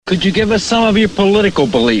Could you give us some of your political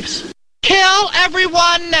beliefs? Kill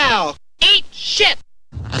everyone now! Eat shit!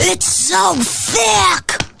 It's so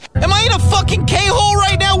thick! Am I in a fucking K-hole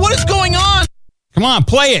right now? What is going on? Come on,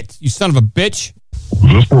 play it, you son of a bitch.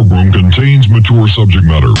 This program contains mature subject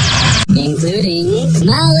matter, including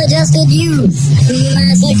maladjusted youth,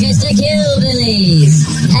 masochistic hillbillies,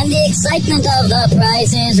 and the excitement of The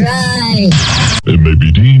Price is Right. It may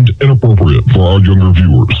be deemed inappropriate for our younger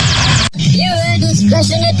viewers. Viewer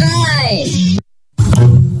discretion advised.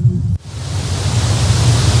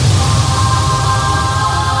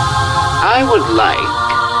 I would like,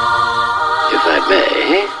 if I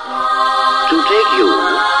may, to take you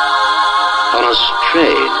on a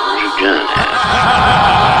strange journey.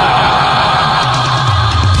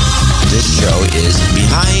 This show is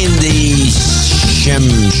behind the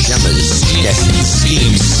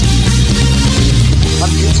schemes.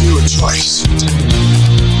 I'm giving you a choice.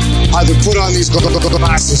 Either put on these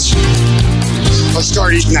glasses or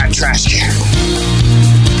start eating that trash can.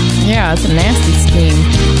 Yeah, it's a nasty scheme.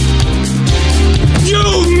 You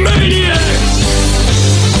maniacs!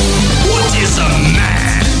 What is a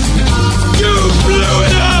man? You blew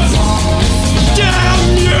it up!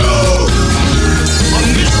 Damn you! A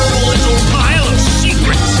miserable little pile of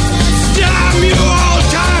secrets! Damn you all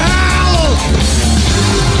to hell!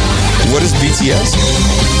 What is BTS?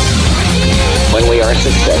 When we are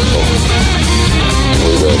successful,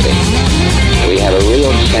 we will be. We have a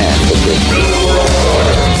real chance at this.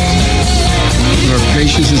 Your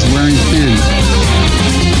patience is wearing thin.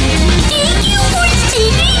 Thank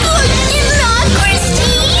you for saving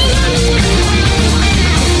Christine.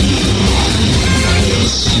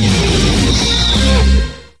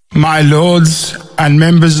 My lords and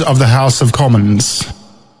members of the House of Commons,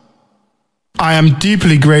 I am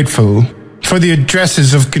deeply grateful for the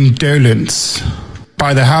addresses of condolence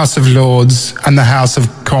by the House of Lords and the House of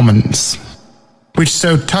Commons, which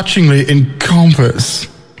so touchingly encompass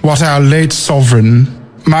what our late sovereign,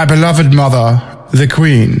 my beloved mother, the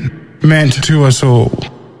Queen, meant to us all.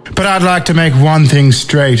 But I'd like to make one thing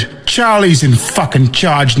straight. Charlie's in fucking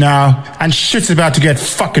charge now, and shit's about to get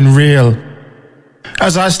fucking real.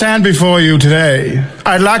 As I stand before you today,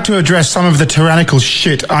 I'd like to address some of the tyrannical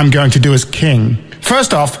shit I'm going to do as king.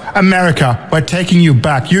 First off, America, we're taking you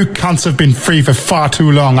back. You cunts have been free for far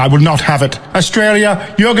too long. I will not have it.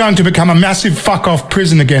 Australia, you're going to become a massive fuck-off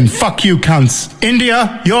prison again. Fuck you cunts.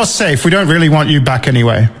 India, you're safe. We don't really want you back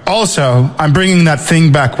anyway. Also, I'm bringing that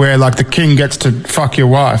thing back where, like, the king gets to fuck your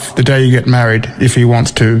wife the day you get married, if he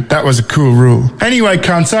wants to. That was a cool rule. Anyway,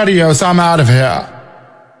 cunts, adios. I'm out of here.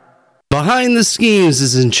 Behind the Schemes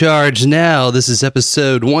is in charge now. This is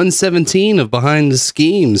episode 117 of Behind the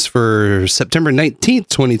Schemes for September 19th,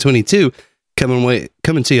 2022.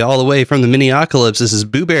 Coming to you all the way from the Minneapolis. This is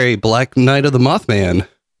Booberry, Black Knight of the Mothman.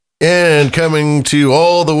 And coming to you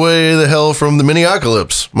all the way the hell from the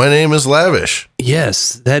Minneapolis. My name is Lavish.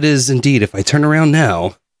 Yes, that is indeed. If I turn around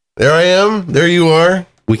now. There I am. There you are.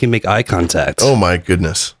 We can make eye contact. Oh my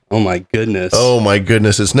goodness. Oh my goodness. Oh my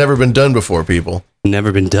goodness. It's never been done before, people.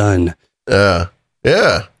 Never been done. Yeah,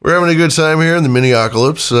 we're having a good time here in the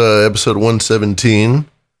Minneapolis, episode 117.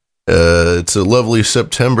 It's a lovely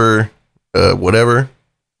September, whatever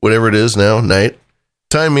it is now, night.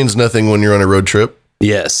 Time means nothing when you're on a road trip.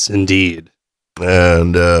 Yes, indeed.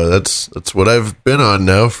 And that's what I've been on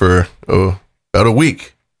now for about a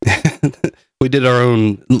week. We did our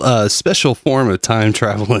own special form of time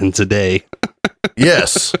traveling today.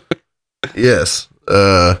 Yes.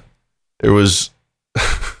 There was...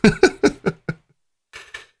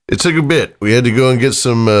 It took a bit. We had to go and get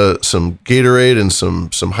some Gatorade and some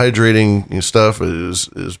hydrating stuff. It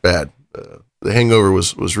was bad. The hangover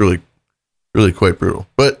was really quite brutal.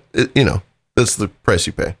 But that's the price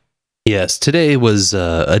you pay. Yes, today was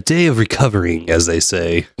a day of recovering, as they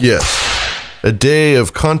say. Yes, a day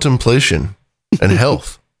of contemplation and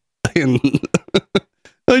health.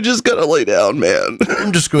 I just gotta lay down, man.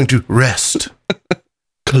 I'm just going to rest.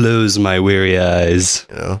 Close my weary eyes.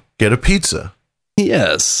 Get a pizza.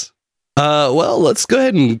 Yes. Well, let's go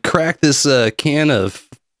ahead and crack this can of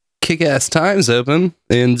kick-ass times open.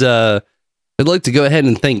 And I'd like to go ahead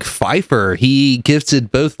and thank Pfeiffer. He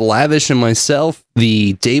gifted both Lavish and myself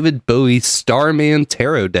the David Bowie Starman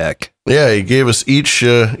Tarot deck. Yeah, he gave us each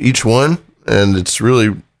one, and it's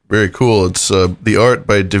really very cool. It's the art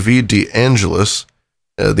by David DeAngelis,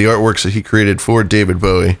 the artworks that he created for David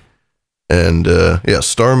Bowie. And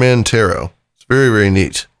Starman Tarot. It's very, very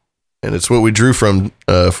neat. And it's what we drew from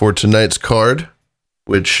for tonight's card,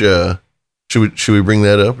 which should we bring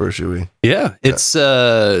that up or should we? Yeah, it's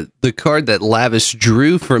the card that Lavish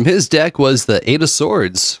drew from his deck was the Eight of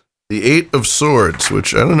Swords. The Eight of Swords,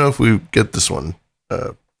 which I don't know if we get this one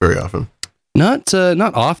very often. Not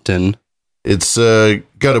often. It's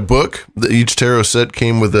got a book. Each tarot set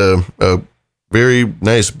came with a very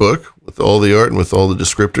nice book with all the art and with all the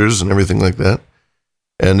descriptors and everything like that.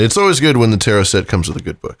 And it's always good when the tarot set comes with a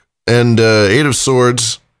good book. And Eight of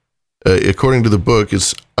Swords, according to the book,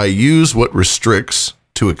 it's I use what restricts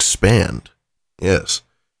to expand. Yes.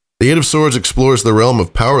 The Eight of Swords explores the realm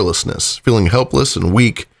of powerlessness, feeling helpless and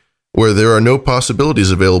weak, where there are no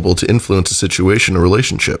possibilities available to influence a situation or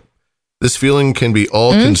relationship. This feeling can be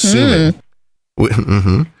all-consuming.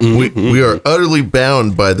 We are utterly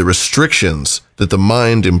bound by the restrictions that the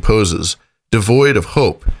mind imposes, devoid of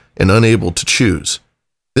hope and unable to choose.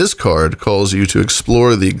 This card calls you to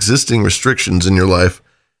explore the existing restrictions in your life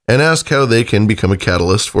and ask how they can become a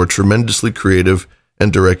catalyst for tremendously creative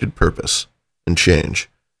and directed purpose and change.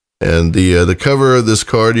 And the cover of this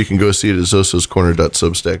card, you can go see it at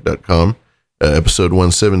zososcorner.substack.com, episode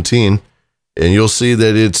 117, and you'll see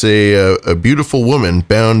that it's a beautiful woman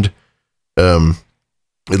bound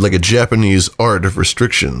like a Japanese art of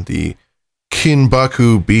restriction, the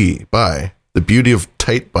Kinbaku Bai, the beauty of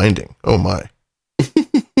tight binding. Oh my.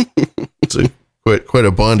 It's quite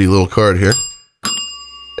a bondy little card here.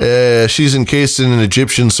 She's encased in an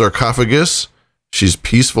Egyptian sarcophagus. She's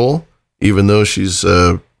peaceful, even though she's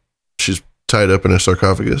tied up in a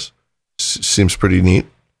sarcophagus. Seems pretty neat.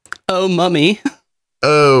 Oh, mummy.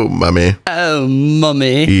 Oh, mummy. Oh,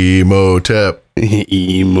 mummy. Emotep.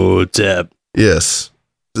 Emotep. Yes.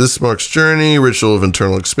 This marks journey, ritual of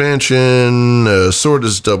internal expansion. Sword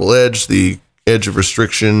is double-edged. The edge of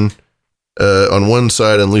restriction on one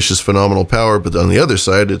side unleashes phenomenal power, but on the other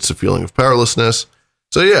side, it's a feeling of powerlessness.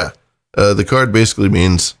 So yeah, the card basically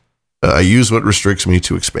means I use what restricts me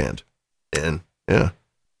to expand. And yeah.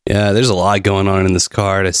 Yeah, there's a lot going on in this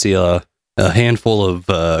card. I see a handful of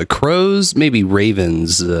crows, maybe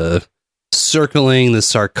ravens, circling the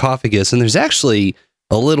sarcophagus. And there's actually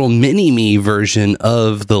a little mini-me version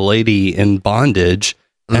of the lady in bondage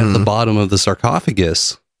at the bottom of the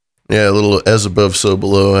sarcophagus. Yeah, a little as above, so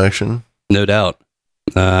below action. No doubt.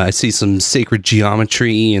 I see some sacred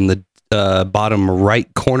geometry in the bottom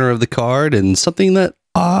right corner of the card and something that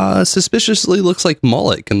suspiciously looks like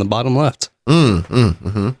Moloch in the bottom left.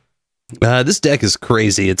 This deck is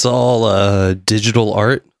crazy. It's all digital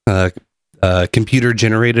art, computer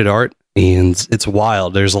generated art, and it's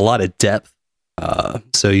wild. There's a lot of depth.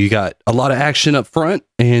 So you got a lot of action up front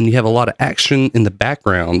and you have a lot of action in the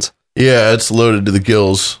background. Yeah, it's loaded to the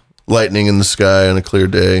gills. Lightning in the sky on a clear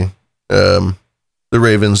day. The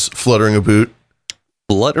ravens fluttering a boot.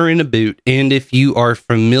 Fluttering a boot. And if you are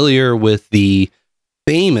familiar with the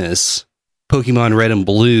famous Pokemon Red and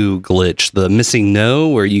Blue glitch, the Missing No,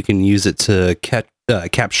 where you can use it to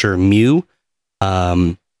capture Mew,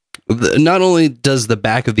 not only does the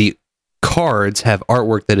back of the cards have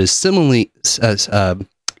artwork that is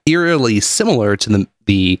eerily similar to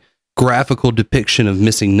the graphical depiction of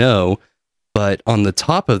Missing No, but on the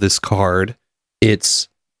top of this card,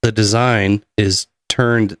 the design is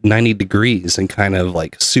turned 90 degrees and kind of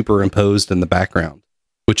like superimposed in the background,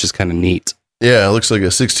 which is kind of neat. Yeah, it looks like a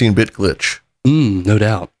 16-bit glitch. No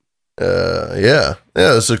doubt. Yeah,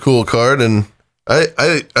 it's a cool card, and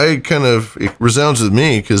I kind of, it resounds with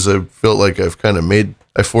me because I felt like I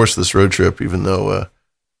forced this road trip, even though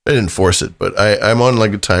I didn't force it, but I'm on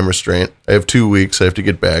like a time restraint. I have 2 weeks. I have to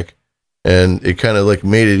get back, and it kind of like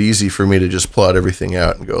made it easy for me to just plot everything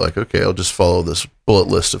out and go like, okay, I'll just follow this bullet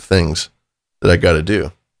list of things that I got to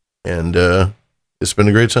do, and it's been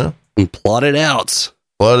a great time. And plot it out.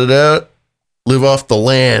 Live off the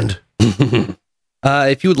land.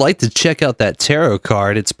 If you would like to check out that tarot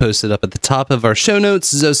card, it's posted up at the top of our show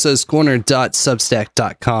notes,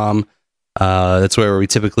 zososcorner.substack.com. That's where we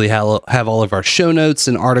typically have all of our show notes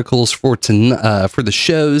and articles for the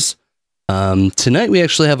shows. Tonight we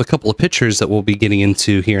actually have a couple of pictures that we'll be getting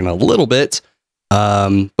into here in a little bit.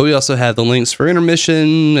 But we also have the links for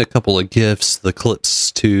intermission, a couple of GIFs, the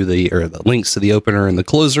clips to the links to the opener and the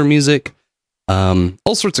closer music.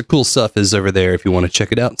 All sorts of cool stuff is over there if you want to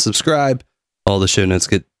check it out and subscribe. All the show notes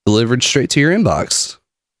get delivered straight to your inbox.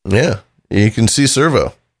 Yeah, you can see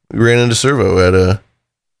Servo. We ran into Servo at the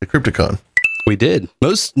Crypticon. We did.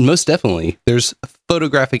 Most definitely. There's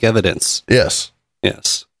photographic evidence. Yes. You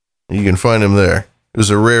can find him there. It was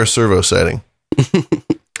a rare Servo sighting.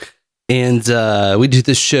 And we do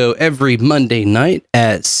this show every Monday night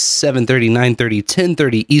at 7:30, 9:30,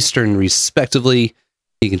 10:30 Eastern, respectively.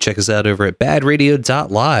 You can check us out over at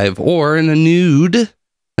badradio.live or in a nude.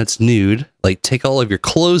 That's nude. Like, take all of your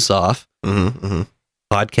clothes off.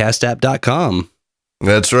 Podcastapp.com.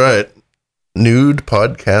 That's right.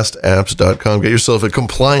 nudepodcastapps.com. Get yourself a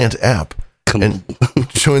compliant app and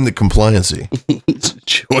join the compliancy.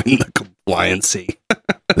 Join the compliancy.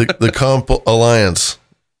 the Comp Alliance.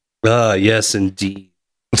 Yes, indeed.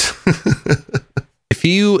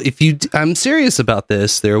 I'm serious about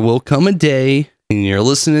this. There will come a day and you're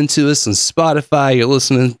listening to us on Spotify, you're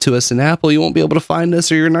listening to us in Apple, you won't be able to find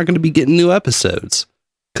us, or you're not going to be getting new episodes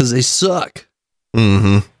because they suck.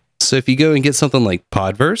 Mm-hmm. So if you go and get something like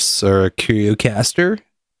Podverse or CurioCaster,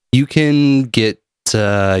 you can get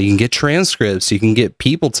transcripts, you can get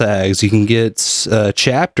people tags, you can get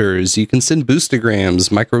chapters, you can send boostograms,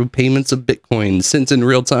 micropayments of Bitcoin sent in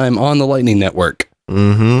real time on the Lightning Network.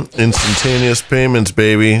 Mm-hmm. Instantaneous payments,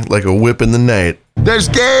 baby, like a whip in the night. There's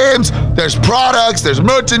games, there's products, there's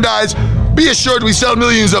merchandise. Be assured we sell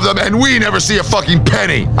millions of them and we never see a fucking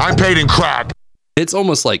penny. I'm paid in crack. It's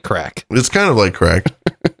almost like crack. It's kind of like crack.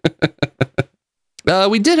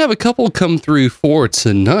 We did have a couple come through for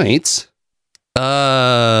tonight.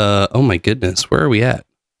 Oh my goodness, where are we at?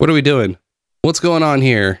 What are we doing? What's going on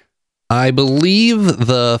here? I believe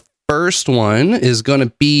the first one is going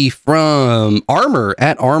to be from Armor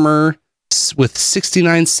at Armor with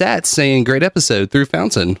 69 sats saying great episode through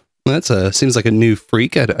Fountain. That's seems like a new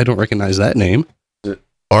freak. I don't recognize that name. Is it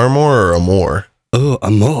Armor or Amor? Oh,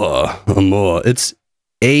 Amor. It's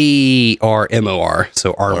ARMOR.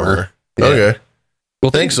 So Armor. Yeah. Okay.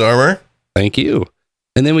 Well, thanks, Armor. Thank you.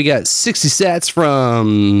 And then we got 60 sats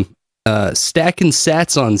from Stacking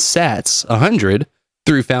Sats on Sats 100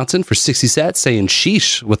 through Fountain for 60 sats saying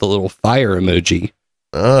sheesh with a little fire emoji.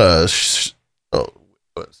 What is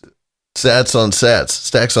it? Sats on sats.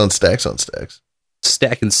 Stacks on stacks on stacks.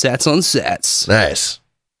 Stacking sats on sats. Nice.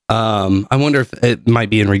 I wonder if it might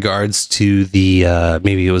be in regards to the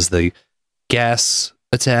maybe it was the gas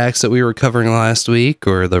attacks that we were covering last week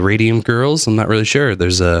or the Radium Girls. I'm not really sure.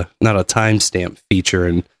 There's not a timestamp feature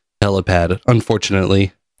in Helipad,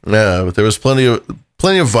 unfortunately. Yeah, but there was plenty of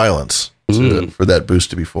violence for that boost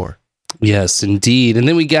to be for. Yes, indeed. And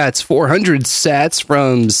then we got 400 sats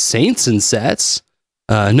from Saints and Sats.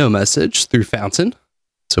 No message through Fountain.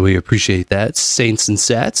 So we appreciate that. Saints and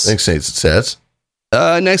Sats. Thanks, Saints and Sats.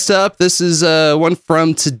 Next up, this is one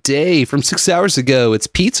from today, from 6 hours ago. It's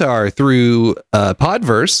Pitar through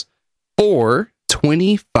Podverse for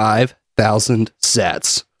 25,000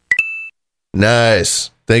 sats.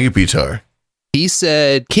 Nice. Thank you, Pitar. He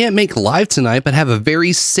said, can't make live tonight, but have a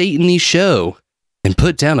very Satan-y show and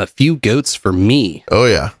put down a few goats for me. Oh,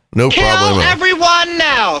 yeah. No problem. Kill everyone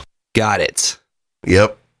now. Got it.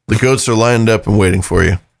 Yep. The goats are lined up and waiting for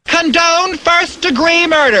you. Condone first-degree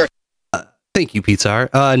murder. Thank you, Pitar.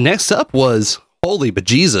 Next up was Holy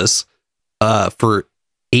Bejesus for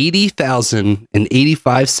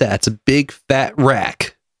 80,085 sats, a big fat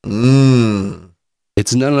rack.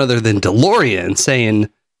 It's none other than DeLorean saying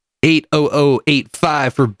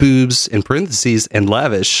 80085 for boobs in parentheses and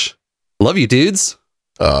lavish. Love you, dudes.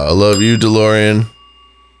 I love you, DeLorean.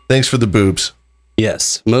 Thanks for the boobs.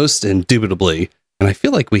 Yes, most indubitably. And I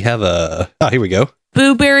feel like we have here we go.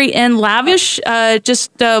 Booberry and lavish,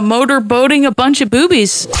 just motor boating a bunch of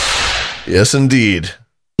boobies. Yes, indeed.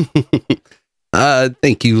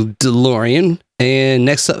 Thank you, DeLorean. And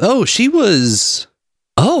next up, I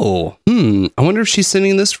wonder if she's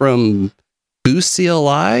sending this from Boost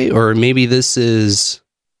CLI, or maybe this is,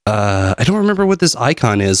 I don't remember what this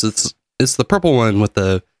icon is. It's the purple one with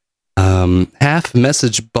the half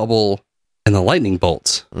message bubble and the lightning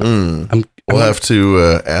bolt. We'll have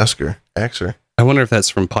to ask her. I wonder if that's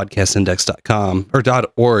from podcastindex.com or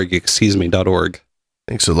 .org, .org.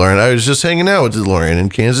 Thanks, DeLorean. I was just hanging out with DeLorean in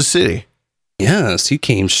Kansas City. Yes, you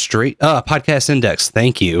came straight. Podcast Index.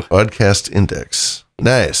 Thank you. Podcast Index.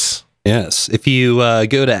 Nice. Yes. If you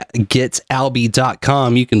go to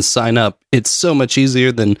getalby.com, you can sign up. It's so much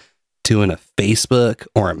easier than doing a Facebook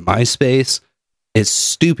or a MySpace. It's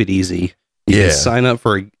stupid easy. You can sign up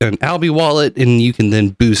for an Alby wallet, and you can then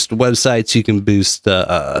boost websites. You can boost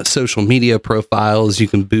social media profiles. You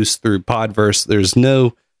can boost through Podverse. There's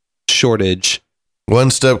no shortage.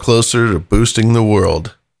 One step closer to boosting the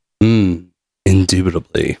world.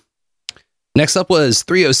 Indubitably. Next up was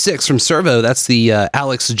 306 from Servo. That's the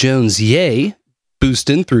Alex Jones Yay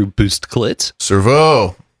boosting through BoostClit.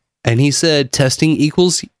 Servo. And he said testing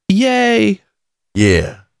equals yay.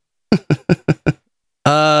 Yeah.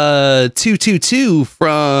 222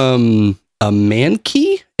 from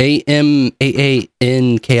Amanki,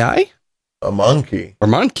 AMAANKI, a monkey or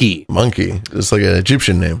monkey. It's like an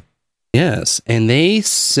Egyptian name. Yes, and they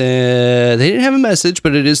said they didn't have a message,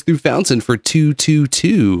 but it is through Fountain for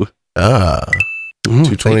 222.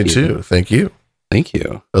 222. Thank you. Thank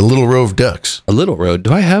you. A little row of ducks. A little row.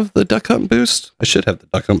 Do I have the duck hunt boost? I should have the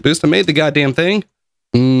duck hunt boost. I made the goddamn thing.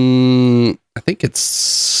 I think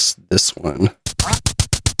it's this one.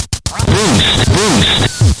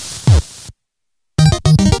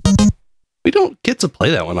 We don't get to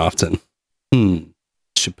play that one often.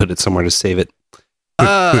 Should put it somewhere to save it.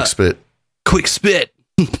 Quick spit. Quick spit.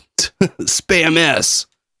 Spam S.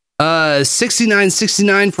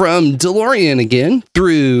 6969 from DeLorean again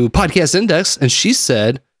through Podcast Index. And she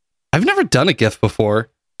said, I've never done a GIF before.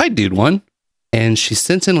 I did one. And she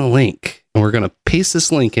sent in a link. And we're going to paste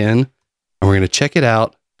this link in. And we're going to check it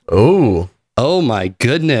out. Oh. Oh my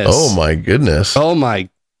goodness. Oh my goodness. Oh my.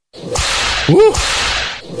 Woo.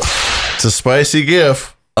 It's a spicy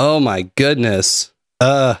GIF. Oh my goodness.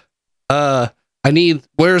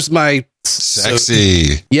 Where's my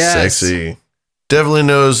sexy? Yes. Sexy. Definitely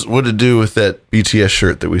knows what to do with that BTS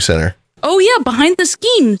shirt that we sent her. Oh yeah, behind the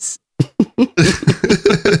schemes.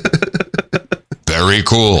 Very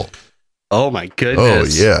cool. Oh my goodness. Oh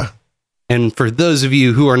yeah. And for those of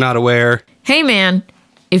you who are not aware, hey man,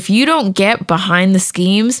 if you don't get behind the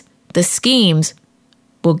schemes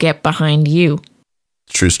will get behind you.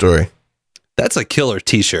 True story. That's a killer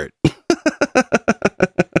t-shirt.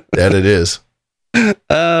 That it is.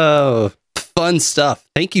 Oh, fun stuff.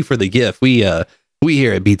 Thank you for the GIF. We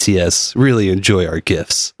here at BTS really enjoy our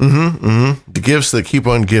GIFs. The gifts that keep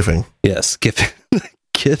on giving. Yes,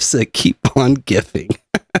 gifts that keep on giving.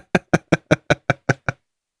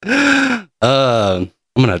 I'm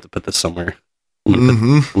gonna have to put this somewhere.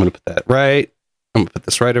 I'm gonna put that right. I'm gonna put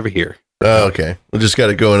this right over here. Oh, okay. We just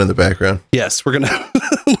got it going in the background. Yes, we're gonna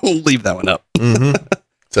we'll leave that one up.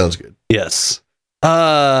 Sounds good. Yes.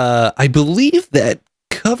 I believe that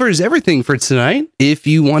covers everything for tonight. If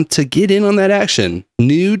you want to get in on that action,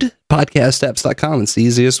 nudepodcastapps.com. It's the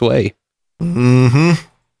easiest way. And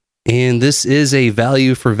this is a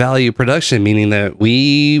value for value production, meaning that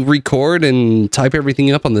we record and type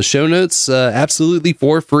everything up on the show notes absolutely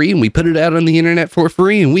for free. And we put it out on the internet for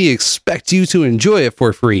free. And we expect you to enjoy it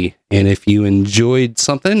for free. And if you enjoyed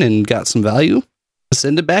something and got some value,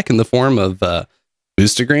 send it back in the form of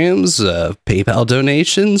Boostograms, PayPal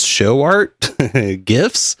donations, show art,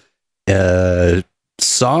 gifts,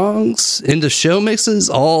 songs, into show mixes.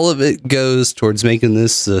 All of it goes towards making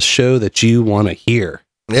this the show that you want to hear.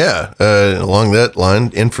 Yeah, along that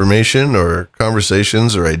line, information or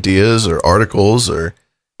conversations or ideas or articles or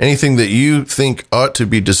anything that you think ought to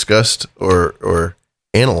be discussed or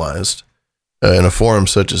analyzed in a forum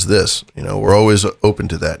such as this. You know, we're always open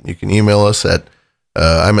to that. You can email us at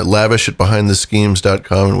I'm at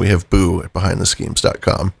lavish@behindtheschemes.com, and we have boo at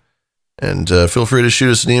behindtheschemes.com. And feel free to shoot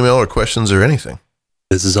us an email or questions or anything.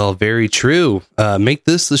 This is all very true. Make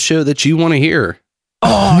this the show that you want to hear.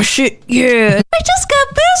 Oh, shit, yeah. I just got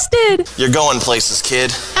boosted. You're going places,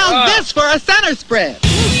 kid. How's this for a center spread?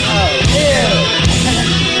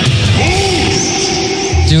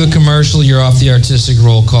 Do a commercial, you're off the artistic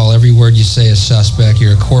roll call. Every word you say is suspect.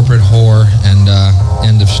 You're a corporate whore, and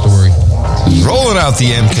end of story. Rolling out the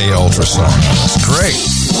MK Ultra song. It's great.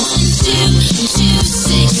 1, 2,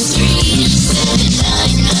 6, 3, 7,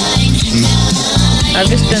 9, 9, 9. I've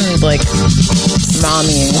just been like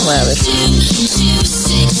mommying Lavish. 2,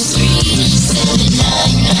 6, 3, 7,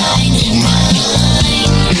 9,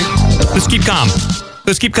 9, 9. Let's keep calm.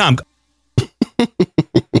 Let's keep calm.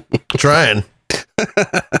 Trying.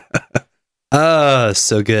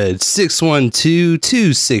 So good.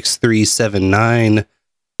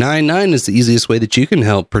 612-263-7999 is the easiest way that you can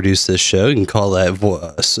help produce this show. You can call that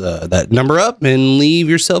that number up and leave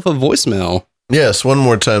yourself a voicemail. Yes, one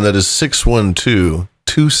more time. That is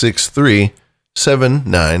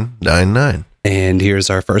 612-263-7999. And here's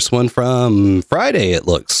our first one from Friday, it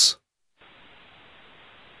looks.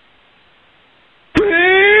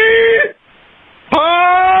 Behind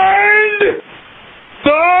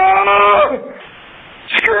the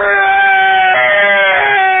screams.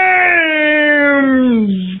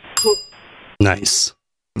 Nice.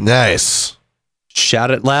 Nice.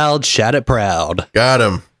 Shout it loud, shout it proud. Got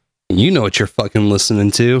him. You know what you're fucking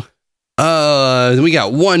listening to. We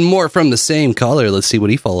got one more from the same caller. Let's see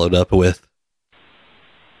what he followed up with.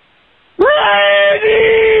 Radium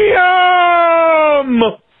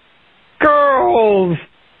girls.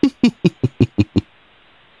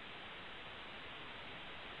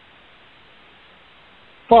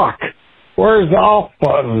 Fuck. Where's the off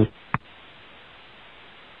button?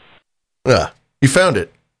 Ah, you found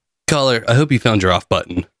it. Caller, I hope you found your off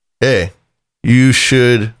button. Hey, you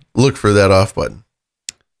should look for that off button.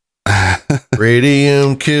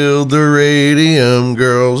 Radium killed the radium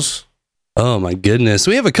girls. Oh my goodness.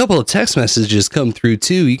 We have a couple of text messages come through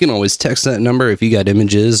too. You can always text that number if you got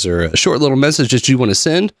images or a short little message that you want to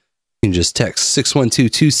send. You can just text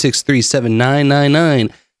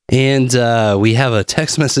 612-263-7999. And we have a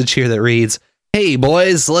text message here that reads, "Hey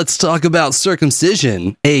boys, let's talk about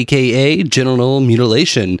circumcision, aka genital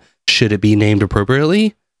mutilation. Should it be named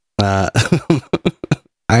appropriately?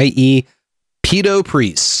 I.e. pedo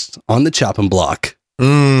priest on the chopping block."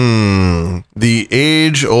 The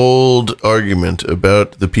age-old argument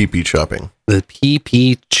about the pee-pee chopping. The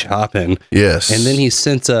pee-pee chopping. Yes. And then he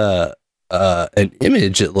sent an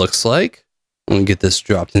image, it looks like. I'm going to get this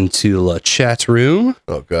dropped into a chat room.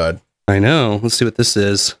 Oh, God. I know. Let's see what this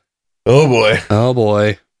is. Oh, boy. Oh,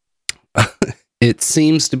 boy. It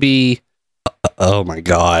seems to be... oh, my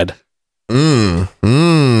God.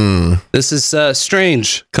 This is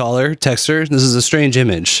strange, caller, texter. This is a strange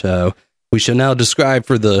image. We shall now describe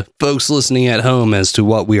for the folks listening at home as to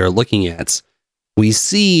what we are looking at. We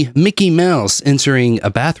see Mickey Mouse entering a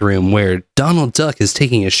bathroom where Donald Duck is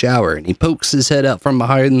taking a shower, and he pokes his head out from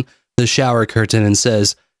behind the shower curtain and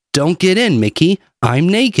says, "Don't get in, Mickey. I'm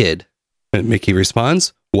naked." And Mickey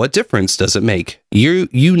responds, "What difference does it make? You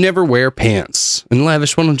never wear pants." And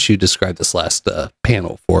Lavish, why don't you describe this last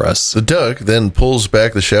panel for us? The duck then pulls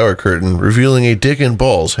back the shower curtain, revealing a dick and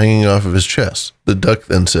balls hanging off of his chest. The duck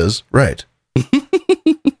then says, "Right."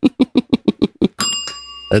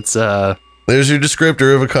 That's there's your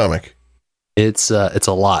descriptor of a comic. It's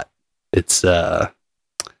a lot. It's I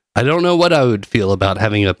don't know what I would feel about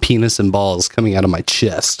having a penis and balls coming out of my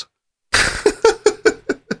chest.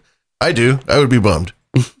 I do. I would be bummed.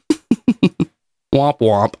 Womp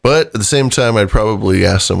womp. But at the same time, I'd probably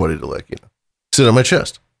ask somebody to, like, sit on my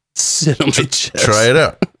chest. Sit on my chest. Try it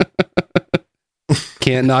out.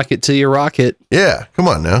 Can't knock it till you rock it. Yeah, come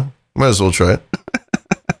on now. Might as well try it.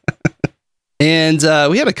 And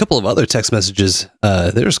we had a couple of other text messages.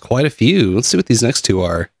 There's quite a few. Let's see what these next two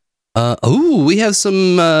are. We have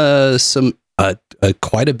some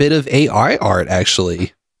quite a bit of AI art,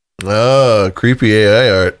 actually. Oh, creepy AI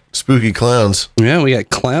art. Spooky clowns. Yeah, we got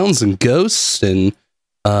clowns and ghosts and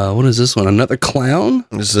what is this one? Another clown?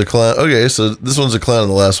 This is a clown. Okay, so this one's a clown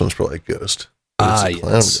and the last one's probably a ghost. But it's a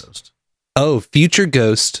clown ghost. Oh, future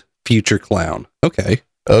ghost, future clown. Okay.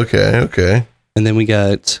 Okay. And then we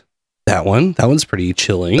got that one. That one's pretty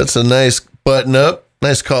chilling. That's a nice button up,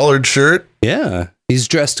 nice collared shirt. Yeah. He's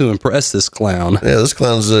dressed to impress this clown. Yeah, this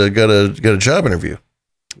clown's got a job interview.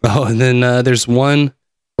 Oh, and then there's one,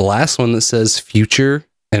 the last one that says future,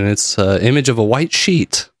 and it's an image of a white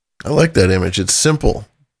sheet. I like that image. It's simple.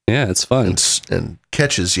 Yeah, it's fun. And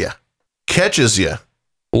catches you. Catches you.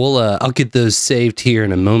 Well, I'll get those saved here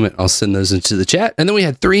in a moment. I'll send those into the chat. And then we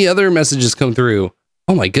had 3 other messages come through.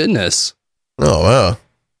 Oh, my goodness. Oh, wow.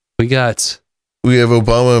 We have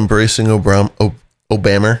Obama embracing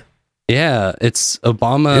Obama. Yeah, it's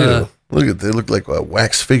Obama. Ew, they look like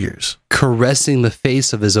wax figures. Caressing the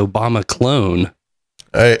face of his Obama clone.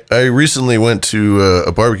 I recently went to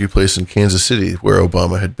a barbecue place in Kansas City where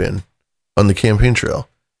Obama had been on the campaign trail.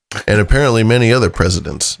 And apparently many other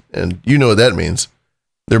presidents. And you know what that means.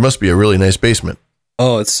 There must be a really nice basement.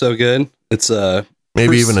 Oh, it's so good. It's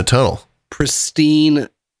maybe even a tunnel. Pristine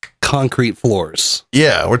concrete floors.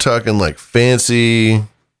 Yeah, we're talking like fancy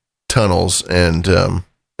tunnels and a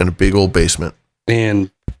big old basement. And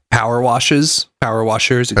power washers,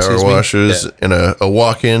 and a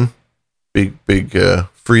walk-in, big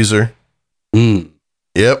freezer.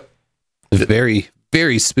 Yep. Very,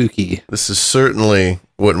 very spooky. This is certainly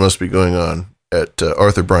what must be going on at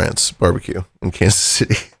Arthur Bryant's barbecue in Kansas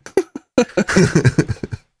City.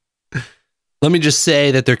 Let me just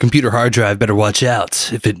say that their computer hard drive better watch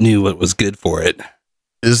out if it knew what was good for it.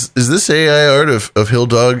 Is this AI art of Hill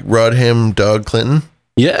Dog Rodham Dog Clinton?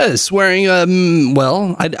 Yes, wearing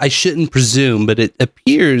I shouldn't presume, but it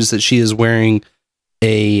appears that she is wearing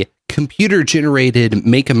a computer generated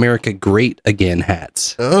 "Make America Great Again"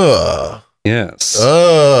 hat. Oh. Yes.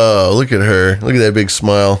 Oh, look at her. Look at that big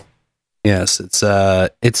smile. Yes, it's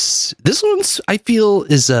this one's I feel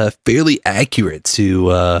is fairly accurate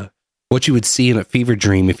to what you would see in a fever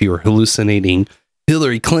dream if you were hallucinating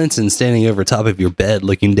Hillary Clinton standing over top of your bed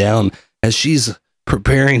looking down as she's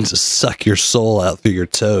preparing to suck your soul out through your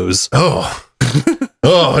toes. Oh.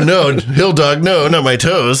 Oh no, Hill Dog, no, not my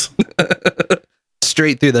toes.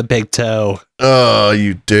 Straight through the big toe. Oh,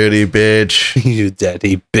 you dirty bitch. You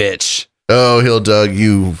dirty bitch. Oh, Hill Dog,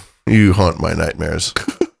 you haunt my nightmares.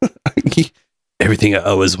 Everything I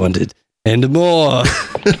always wanted and more.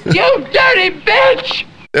 You dirty bitch!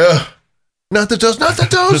 Yeah. Not the toes, not the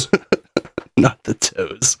toes. Not the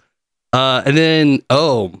toes. And then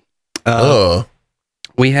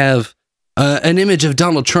we have An image of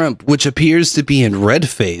Donald Trump, which appears to be in red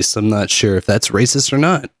face. I'm not sure if that's racist or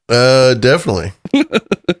not. Definitely.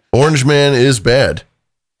 Orange Man is bad.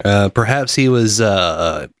 Perhaps he was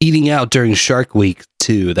eating out during Shark Week,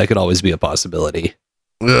 too. That could always be a possibility.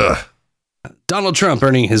 Ugh. Donald Trump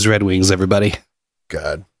earning his Red Wings, everybody.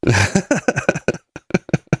 God.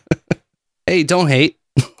 Hey, don't hate.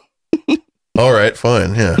 All right,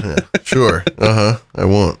 fine. Yeah. Sure. I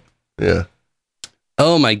won't. Yeah.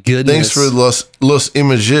 Oh, my goodness. Thanks for los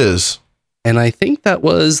images. And I think that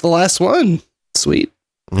was the last one. Sweet.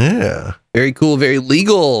 Yeah. Very cool. Very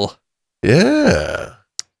legal. Yeah.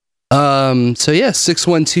 So yeah,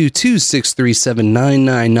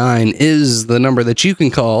 612-263-7999 is the number that you can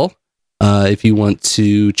call if you want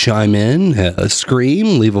to chime in,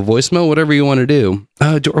 scream, leave a voicemail, whatever you want to do.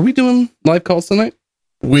 Are we doing live calls tonight?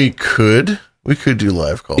 We could do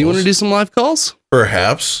live calls. You want to do some live calls?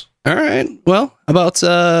 Perhaps. All right. Well, how about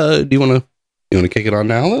do you want to kick it on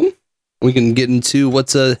now then? We can get into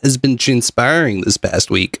what has been inspiring this past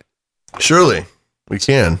week. Surely, we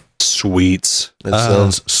can. Sweet. That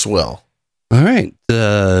sounds swell. All right.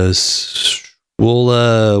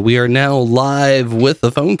 We are now live with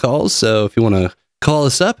the phone calls. So if you want to call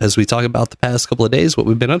us up as we talk about the past couple of days, what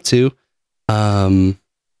we've been up to,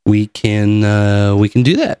 we can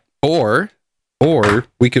do that. Or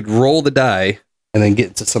we could roll the die and then get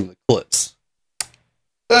into some of the clips.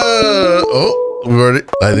 I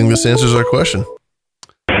think this answers our question.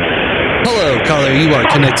 Hello, caller. You are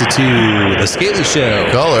connected to the Scaly Show.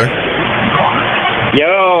 Caller.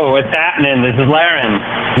 Yo, what's happening? This is Laren.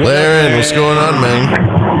 Laren, what's going on, man?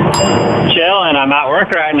 Chilling. I'm at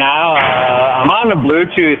work right now. I'm on the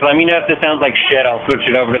Bluetooth. Let me know if this sounds like shit. I'll switch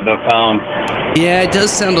it over to the phone. Yeah, it does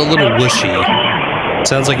sound a little whooshy.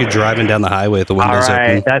 Sounds like you're driving down the highway with the windows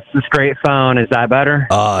open. That's the straight phone. Is that better?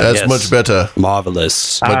 That's much better.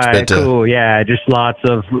 Marvelous. Much better. Cool. Yeah, just lots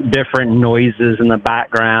of different noises in the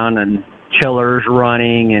background and chillers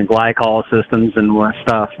running and glycol systems and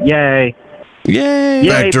stuff. Yay. Yay.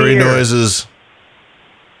 Factory beer. noises.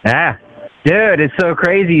 Yeah. Dude, it's so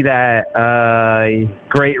crazy that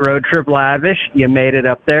great road trip Lavish. You made it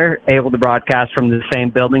up there, able to broadcast from the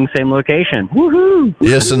same building, same location. Woohoo!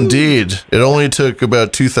 Yes, indeed. It only took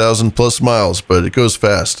about 2,000 plus miles, but it goes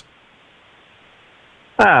fast.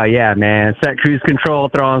 Oh, yeah, man. Set cruise control,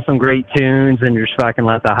 throw on some great tunes, and just fucking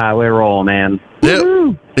let the highway roll, man. Yep.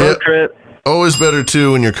 Road trip. Always better,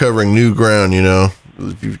 too, when you're covering new ground, you know.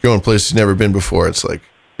 If you're going places you've never been before, it's like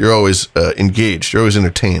you're always engaged. You're always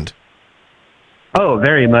entertained. Oh,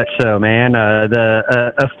 very much so, man.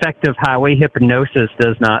 The effective highway hypnosis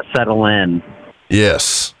does not settle in.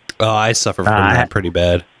 Yes. Oh, I suffer from that pretty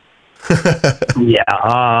bad.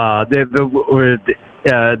 Yeah.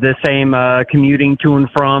 The same commuting to and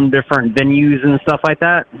from different venues and stuff like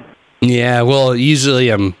that. Yeah, well, usually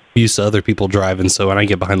I'm used to other people driving, so when I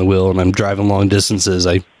get behind the wheel and I'm driving long distances,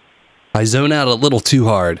 I zone out a little too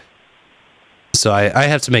hard. So I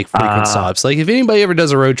have to make frequent stops. Like, if anybody ever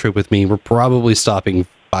does a road trip with me, we're probably stopping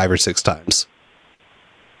 5 or 6 times.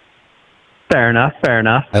 Fair enough.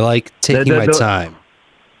 I like taking my time.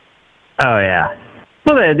 Oh, yeah.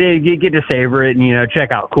 Well, you get to savor it and, you know,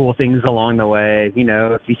 check out cool things along the way. You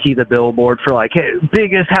know, if you see the billboard for, like, hey,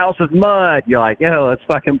 biggest house of mud, you're like, yo, let's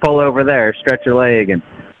fucking pull over there, stretch your leg, and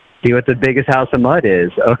see what the biggest house of mud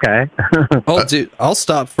is. Okay. Oh, dude, I'll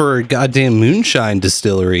stop for a goddamn moonshine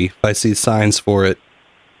distillery if I see signs for it.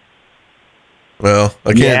 Well,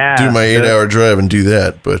 I can't do my 8-hour drive and do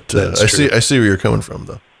that, but I see where you're coming from,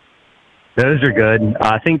 though. Those are good.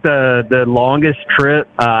 I think the longest trip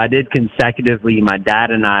I did consecutively, my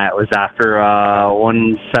dad and I, it was after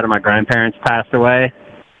one set of my grandparents passed away.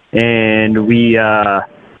 And we, so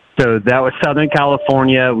that was Southern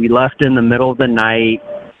California. We left in the middle of the night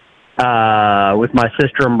with my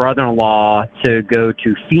sister and brother-in-law to go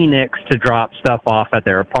to Phoenix to drop stuff off at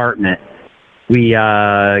their apartment. We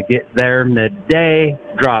get there midday,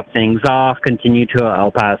 drop things off, continue to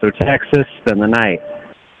El Paso, Texas, spend the night.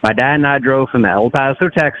 My dad and I drove from El Paso,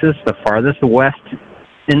 Texas, the farthest west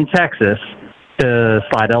in Texas, to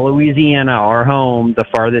Slidell, Louisiana, our home, the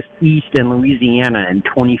farthest east in Louisiana, in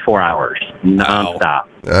 24 hours, nonstop.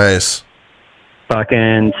 Nice.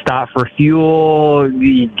 Fucking stop for fuel,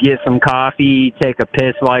 you get some coffee, take a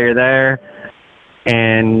piss while you're there,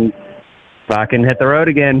 and fucking hit the road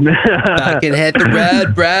again. Fucking hit the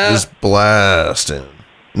road, bro. Just blasting.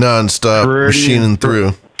 Non-stop, machining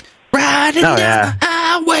through. Riding down the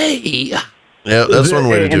highway. Yeah, that's one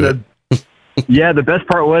way to do it. Yeah, the best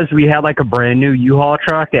part was we had like a brand new U-Haul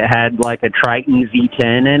truck. It had like a Triton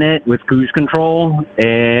V10 in it with cruise control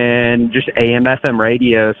and just AM/FM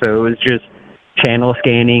radio. So it was just channel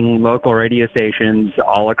scanning local radio stations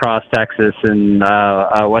all across Texas and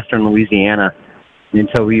western Louisiana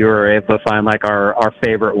until we were able to find like our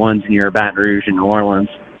favorite ones near Baton Rouge and New Orleans.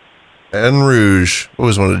 Baton Rouge.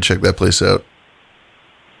 Always wanted to check that place out.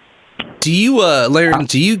 Do you, Laren,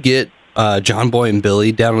 do you get John Boy and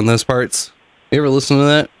Billy down in those parts? You ever listen to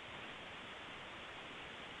that?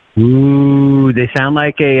 Ooh, they sound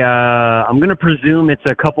like I'm going to presume it's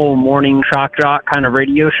a couple morning shock jock kind of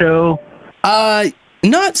radio show.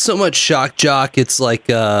 Not so much shock jock. It's like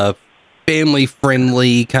family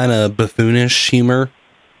friendly, kind of buffoonish humor.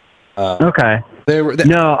 Okay.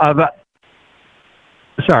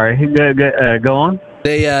 Sorry, go on.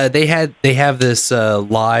 They have this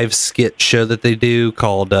live skit show that they do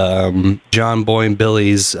called John Boy and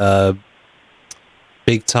Billy's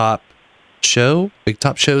Big Top Show,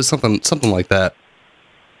 something like that.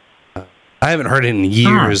 I haven't heard it in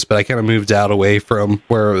years, but I kind of moved out away from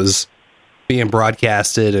where it was being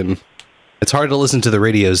broadcasted, and it's hard to listen to the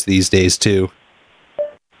radios these days too.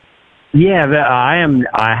 Yeah, I am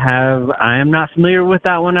not familiar with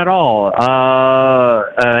that one at all.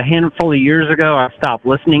 A handful of years ago, I stopped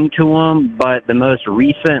listening to them, but the most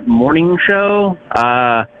recent morning show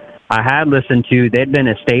I had listened to, they'd been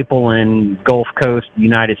a staple in Gulf Coast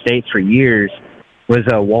United States for years, was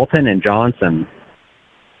Walton and Johnson.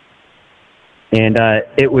 And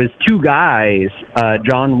it was two guys,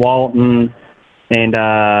 John Walton and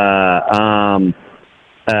then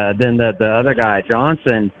the other guy,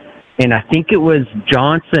 Johnson. And I think it was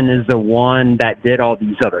Johnson is the one that did all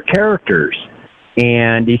these other characters.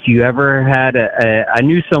 And if you ever had I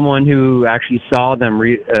knew someone who actually saw them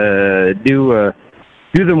do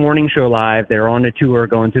the morning show live. They were on a tour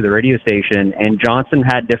going to the radio station, and Johnson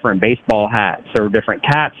had different baseball hats or different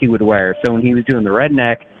caps he would wear. So when he was doing the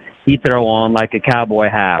redneck, he'd throw on like a cowboy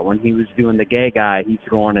hat. When he was doing the gay guy, he'd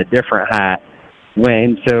throw on a different hat.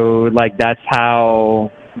 So like that's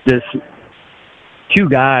how this two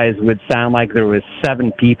guys would sound like there was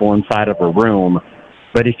 7 people inside of a room.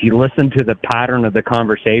 But if you listen to the pattern of the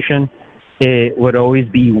conversation, it would always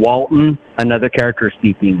be Walton, another character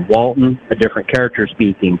speaking, Walton, a different character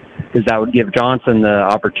speaking, because that would give Johnson the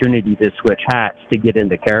opportunity to switch hats to get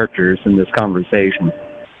into characters in this conversation.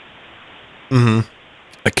 Mm-hmm.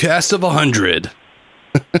 A cast of 100.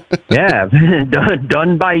 Yeah,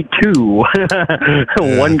 done by 2.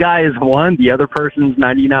 One guy is 1, the other person's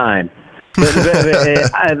 99. I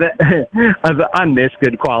miss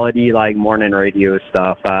good quality like morning radio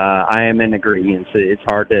stuff. I am in agreement. It's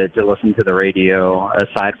hard to listen to the radio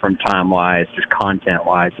aside from time wise, just content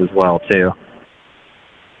wise as well too.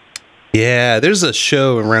 Yeah, there's a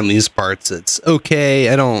show around these parts. It's okay.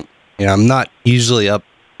 I'm not usually up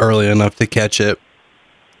early enough to catch it,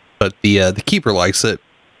 but the keeper likes it.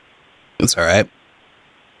 It's all right.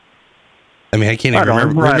 I mean, I can't even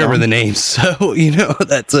remember the names, so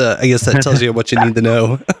that's I guess that tells you what you need to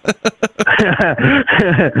know.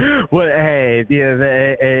 Well, hey,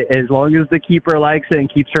 as long as the keeper likes it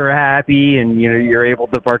and keeps her happy, and you're able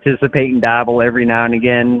to participate and dabble every now and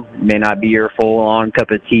again, may not be your full-on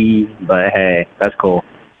cup of tea, but hey, that's cool.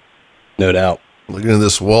 No doubt. Looking at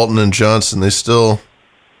this Walton and Johnson, I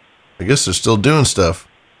guess they're still doing stuff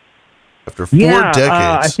after 4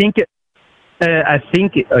 decades.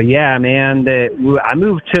 Yeah, man. I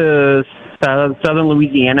moved to southern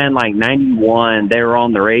Louisiana in like 91. They were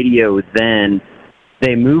on the radio then.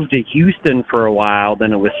 They moved to Houston for a while.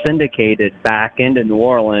 Then it was syndicated back into New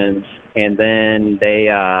Orleans. And then they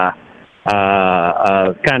kind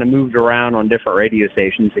of moved around on different radio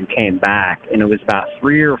stations and came back. And it was about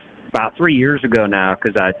 3 years ago now,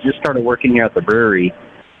 because I just started working here at the brewery.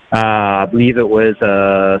 I believe it was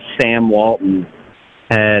Sam Walton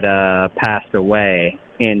had passed away,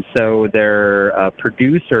 and so their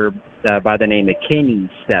producer by the name of Kenny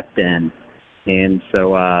stepped in, and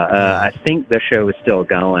so I think the show is still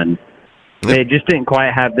going. They just didn't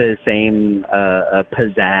quite have the same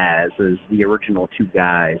pizzazz as the original 2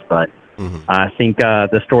 guys, but I think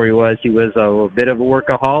the story was he was a bit of a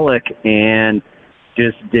workaholic and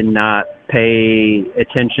just did not pay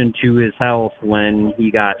attention to his health when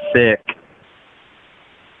he got sick,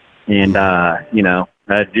 and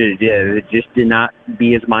just did not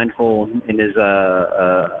be as mindful in his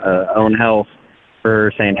own health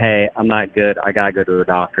for saying, hey, I'm not good, I gotta go to a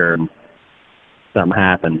doctor, and something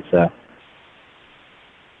happened. So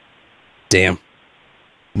damn,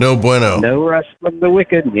 no bueno. No rest of the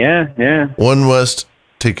wicked. Yeah. One must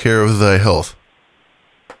take care of thy health.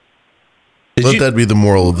 Let that be the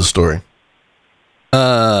moral of the story.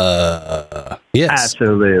 Yes,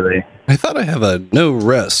 absolutely. I thought I have a no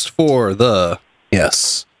rest for the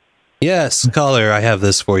yes. Yes, caller, I have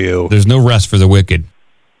this for you. There's no rest for the wicked.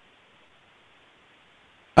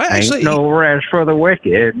 I actually Ain't no rest for the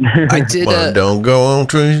wicked. I did. Don't go on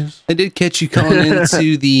trees. I did catch you calling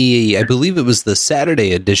into the, I believe it was the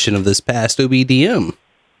Saturday edition of this past OBDM.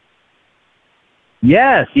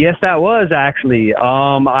 Yes, that was actually.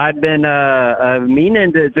 I'd been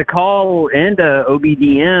meaning to call into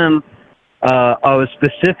OBDM.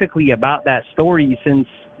 Specifically about that story since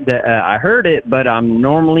I heard it, but I'm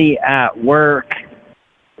normally at work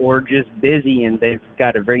or just busy, and they've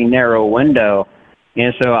got a very narrow window.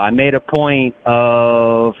 And so I made a point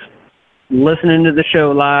of listening to the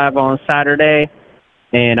show live on Saturday,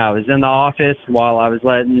 and I was in the office while I was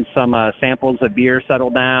letting some samples of beer settle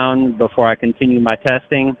down before I continued my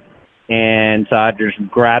testing. And so I just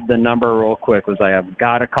grabbed the number real quick. Was like, I've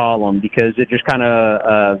got to call them because it just kind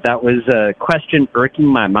of, that was a question irking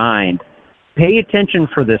my mind. Pay attention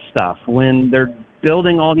for this stuff. When they're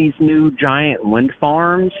building all these new giant wind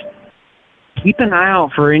farms, keep an eye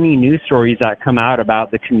out for any news stories that come out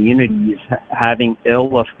about the communities having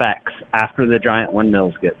ill effects after the giant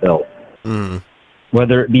windmills get built.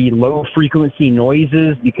 Whether it be low frequency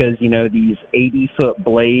noises because, these 80-foot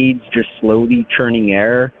blades just slowly churning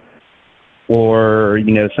air, or,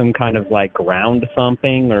 some kind of like ground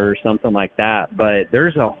thumping or something like that. But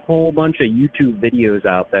there's a whole bunch of YouTube videos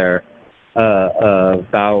out there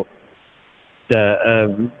about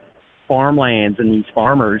the farmlands and these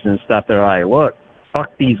farmers and stuff. They're like, look,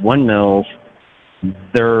 fuck these windmills.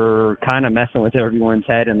 They're kind of messing with everyone's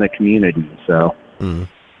head in the community. So, and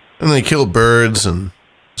they kill birds and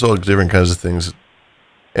it's all different kinds of things.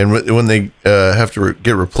 And when they have to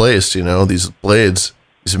get replaced, these blades,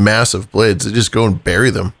 these massive blades, they just go and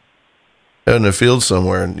bury them out in a field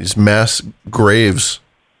somewhere in these mass graves,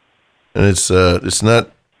 and it's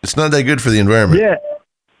not that good for the environment. Yeah.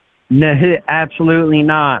 No, absolutely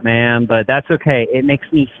not, man. But that's okay. It makes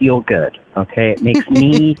me feel good. Okay, it makes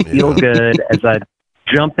me feel good as I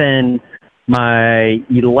jump in my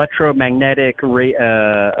electromagnetic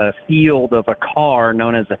field of a car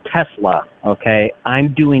known as a Tesla. Okay,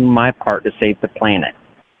 I'm doing my part to save the planet.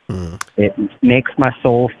 It makes my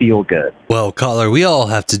soul feel good. Well, caller, we all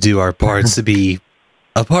have to do our parts to be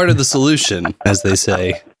a part of the solution, as they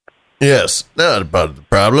say. Yes, not a part of the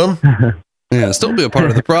problem. Yeah, still be a part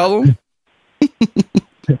of the problem.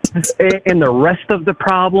 And the rest of the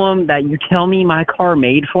problem that you tell me my car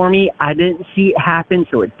made for me, I didn't see it happen,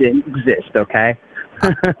 so it didn't exist, okay?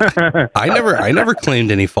 I never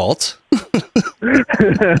claimed any fault.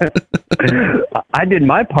 I did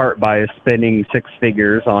my part by spending six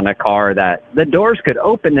figures on a car that the doors could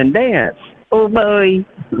open and dance. Oh boy.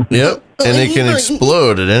 Yep, and it can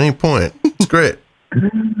explode at any point. It's great.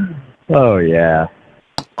 Oh yeah.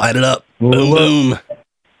 Light it up. Boom, boom.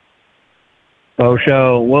 Oh,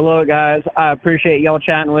 show. Well, look, guys, I appreciate y'all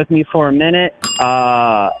chatting with me for a minute.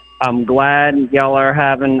 I'm glad y'all are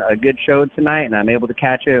having a good show tonight, and I'm able to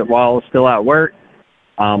catch it while still at work.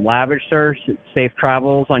 Lavish, sir. Safe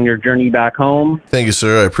travels on your journey back home. Thank you,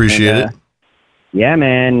 sir. I appreciate it. Yeah,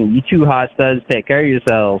 man. You two hot studs, take care of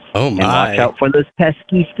yourselves. Oh, my. And watch out for those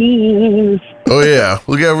pesky schemes. Oh, yeah.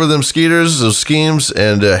 Look out for them skeeters, those schemes,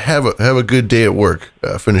 and have a good day at work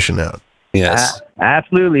finishing out. Yes.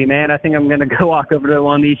 Absolutely, man. I think I'm going to go walk over to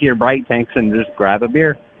one of these here bright tanks and just grab a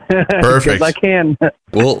beer. Perfect. Because I can.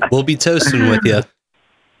 We'll be toasting with you.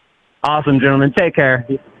 Awesome, gentlemen. Take care.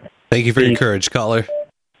 Thank you for your courage, caller.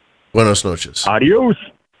 Buenos noches. Adios.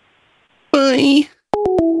 Bye.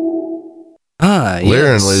 Laren,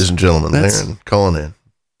 Yes. ladies and gentlemen. Laren, calling in.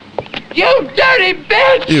 You dirty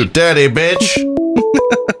bitch! You daddy bitch!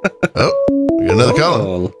 Oh, we got another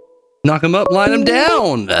caller. Knock him up, line him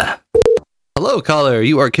down. Hello, caller.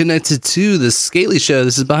 You are connected to the Scaly Show.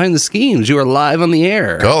 This is Behind the Schemes. You are live on the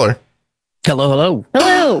air. Caller. Hello, hello.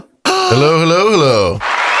 Hello. Hello, hello, hello.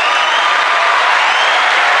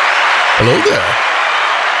 Hello there.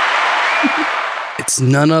 It's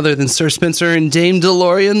none other than Sir Spencer and Dame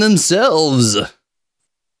DeLorean themselves.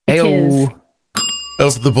 Heyo.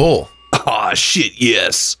 Of the bull. Ah, shit,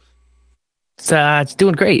 yes. It's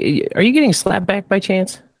doing great. Are you getting slapped back by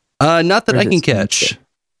chance? Not that I can catch.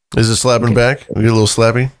 Is it slapping back? We get a little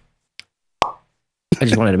slappy? I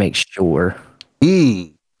just wanted to make sure.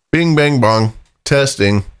 Bing, bang, bong.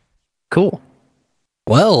 Testing. Cool.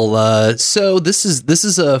 Well, so this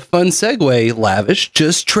is a fun segue. Lavish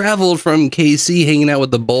just traveled from KC, hanging out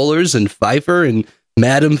with the Bowlers and Pfeiffer and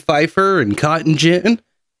Madam Pfeiffer and Cotton Gin.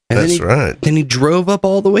 And That's right. Then he drove up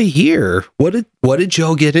all the way here. What did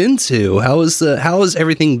y'all get into? How has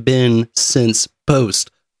everything been since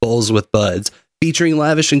post Bowls with Buds featuring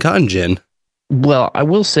Lavish and Cotton Gin? Well, I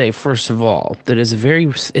will say, first of all, that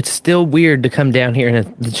it's still weird to come down here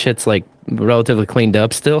and the shit's like relatively cleaned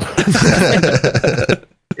up still.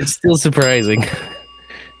 It's still surprising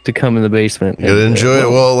to come in the basement. You gotta enjoy it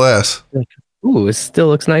while it lasts. Ooh, it still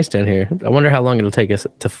looks nice down here. I wonder how long it'll take us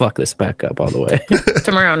to fuck this back up all the way.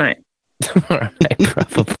 Tomorrow night. Tomorrow night,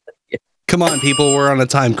 probably. Come on, people. We're on a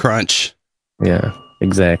time crunch. Yeah,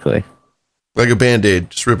 exactly. Like a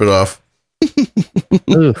Band-Aid. Just rip it off.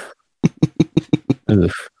 Oof.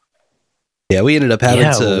 Oof. Yeah, we ended up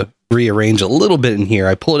having to rearrange a little bit in here.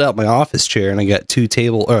 I pulled out my office chair and I got two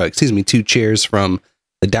chairs from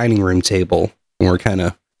the dining room table, and we're kind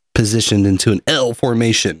of positioned into an L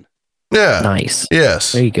formation. Yeah. Nice.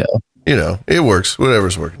 Yes. There you go. You know, it works.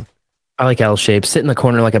 Whatever's working. I like L shape. Sit in the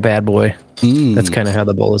corner like a bad boy. That's kind of how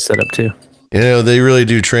the bowl is set up too. You know, they really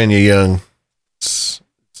do train you young. That's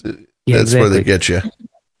where they get you.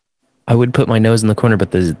 I would put my nose in the corner,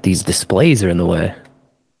 but these displays are in the way.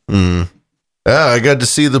 I got to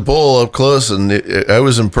see the bowl up close, and I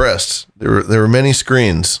was impressed. There were many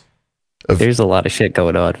screens. There's a lot of shit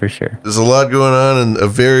going on for sure. There's a lot going on, and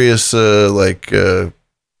of various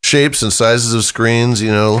shapes and sizes of screens.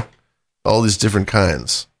 You know, all these different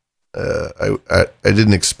kinds. I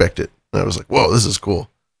didn't expect it. And I was like, "Whoa, this is cool."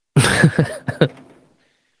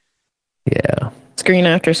 Yeah. Screen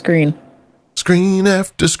after screen. Screen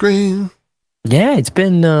after screen. Yeah, it's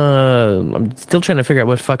been. I'm still trying to figure out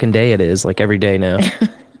what fucking day it is. Like every day now.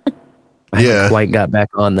 I haven't quite got back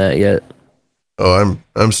on that yet. Oh,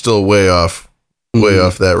 I'm still way off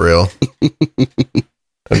that rail.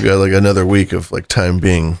 I've got like another week of like time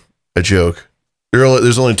being a joke.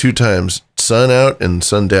 There's only 2 times: sun out and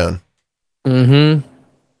sun down. Mm-hmm.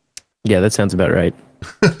 Yeah, that sounds about right.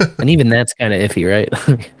 And even that's kind of iffy, right?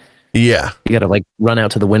 Yeah, you got to like run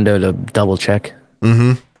out to the window to double check.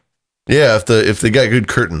 Mm-hmm. Yeah, if they got good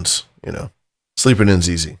curtains, you know, sleeping in's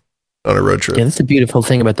easy on a road trip. Yeah, that's the beautiful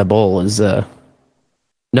thing about the bowl is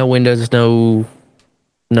no windows, no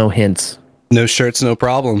hints, no shirts, no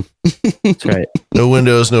problem. That's right. No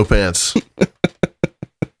windows, no pants.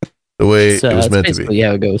 The way it was meant to be.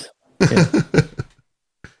 Yeah, it goes. Yeah.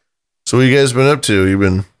 So what you guys been up to? You've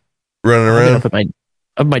been running around?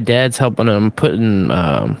 Up my dad's helping him putting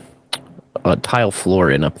a tile floor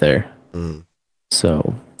in up there.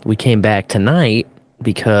 So we came back tonight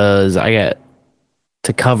because I got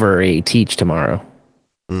to cover a teach tomorrow.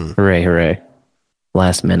 Hooray, hooray.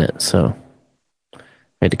 Last minute. So I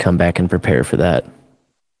had to come back and prepare for that.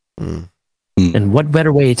 And what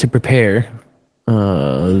better way to prepare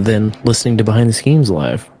than listening to Behind the Schemes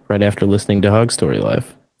live right after listening to Hog Story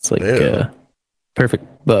live? It's like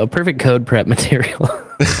perfect code prep material.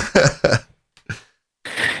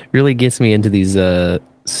 Really gets me into these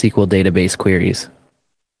SQL database queries.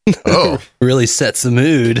 Oh, really sets the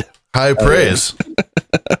mood. High praise.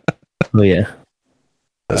 Oh yeah,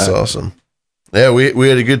 that's awesome. Yeah, we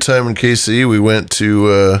had a good time in KC. We went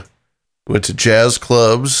to jazz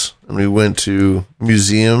clubs and we went to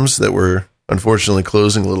museums that were unfortunately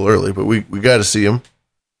closing a little early, but we got to see them.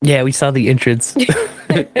 Yeah, we saw the entrance.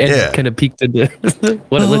 And kind of peeked into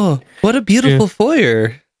what a beautiful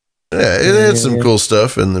foyer. Yeah, it had some cool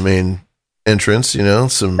stuff in the main entrance, you know,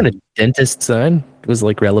 some kind of dentist sign. It was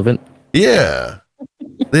like relevant. Yeah.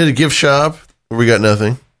 They had a gift shop where we got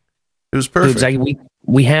nothing. It was perfect. Exactly.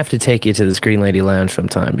 We have to take you to the Screen Lady Lounge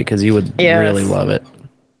sometime because you would really love it.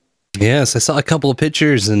 Yes, I saw a couple of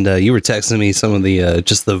pictures and you were texting me some of the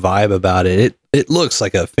just the vibe about it. It looks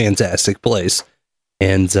like a fantastic place.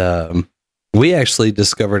 And we actually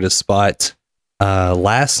discovered a spot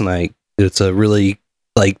last night. It's a really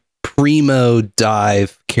like primo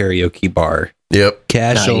dive karaoke bar. Yep.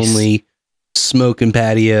 Cash only, smoking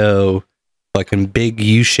patio, fucking big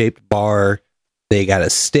U-shaped bar. They got a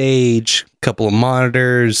stage, a couple of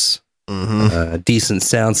monitors, a decent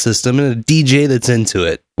sound system, and a DJ that's into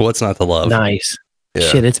it. What's not to love? Nice. Yeah.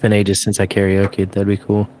 Shit, it's been ages since I karaoke'd. That'd be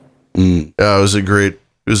cool. Yeah, it was a great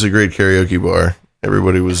karaoke bar.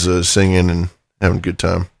 Everybody was singing and having a good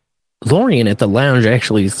time. Lorian at the lounge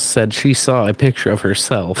actually said she saw a picture of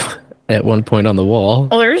herself at one point on the wall.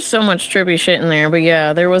 Oh, there's so much trippy shit in there. But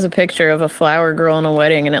yeah, there was a picture of a flower girl in a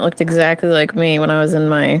wedding, and it looked exactly like me when I was in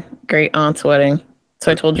my great aunt's wedding.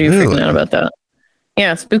 So I told you freaking out about that.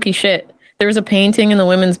 Yeah, spooky shit. There was a painting in the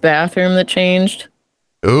women's bathroom that changed.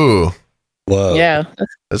 Ooh. Whoa. Yeah.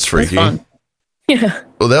 That's freaky. Fun. Yeah.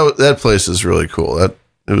 Well, that place is really cool. It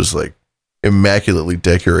was like immaculately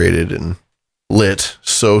decorated and lit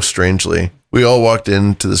so strangely. We all walked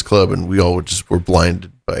into this club and we all just were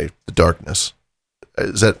blinded by the darkness.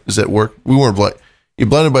 Does that work? We weren't blind. You're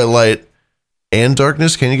blinded by light and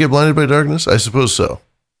darkness. Can you get blinded by darkness? I suppose so.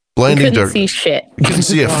 Blinding couldn't dark. see shit. You couldn't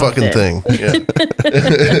see a Lost fucking it. thing. Yeah.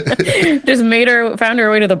 Just found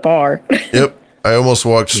her way to the bar. Yep. I almost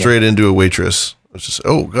walked straight into a waitress. I was just,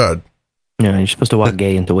 oh God. Yeah, you're supposed to walk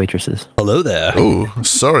gay into waitresses. Hello there. Oh,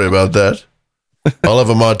 sorry about that. I'll have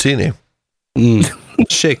a martini.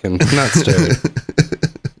 Shaken, not stirred.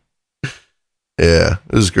 Yeah,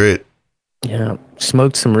 it was great. Yeah,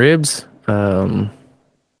 smoked some ribs.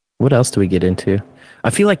 What else do we get into? I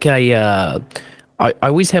feel like I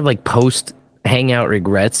always have like post hangout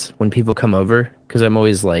regrets when people come over because I'm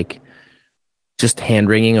always like just hand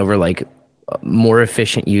wringing over like more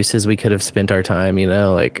efficient uses we could have spent our time. You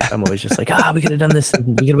know, like I'm always just like, we could have done this.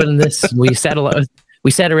 And we could have done this. We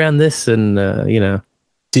sat around this, and you know,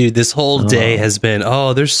 dude, this whole day has been.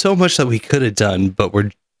 Oh, there's so much that we could have done, but we're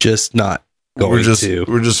just not going We're just to.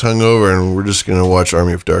 hungover, and we're just gonna watch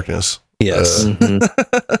Army of Darkness. Yes,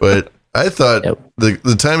 but I thought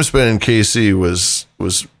the time spent in KC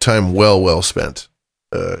was time well spent.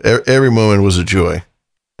 Every moment was a joy.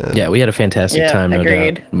 Yeah, we had a fantastic time. No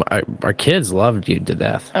agreed. doubt. Our kids loved you to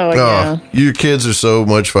death. Oh yeah. You kids are so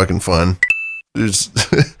much fucking fun. It's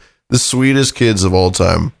the sweetest kids of all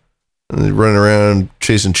time. And they run around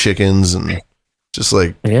chasing chickens and just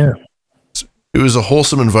like, yeah, it was a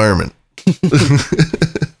wholesome environment.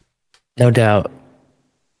 No doubt.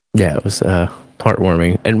 Yeah, it was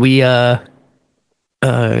heartwarming. And we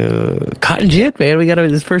Cotton Gin, man, we got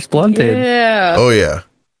his first blunt in. Yeah. Oh yeah.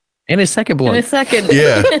 And his second blunt. In a second.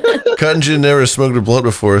 Yeah. Cotton Gin never smoked a blunt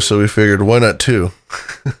before, so we figured why not two?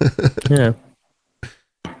 Yeah.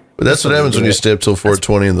 But that's what happens when you stay up till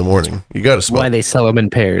 4:20 in the morning. You got to smoke. Why they sell them in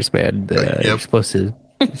pairs, man. You're supposed to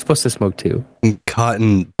smoke two.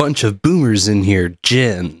 Cotton, bunch of boomers in here.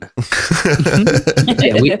 Gin.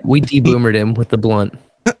 Yeah, we deboomered him with the blunt.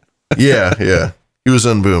 Yeah. He was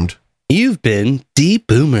unboomed. You've been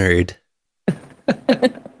deboomered.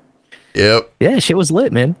 Yep. Yeah, shit was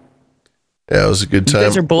lit, man. Yeah, it was a good You time.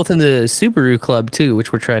 guys are both in the Subaru club too,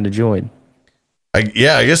 which we're trying to join. I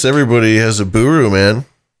guess everybody has a Buru, man.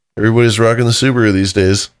 Everybody's rocking the Subaru these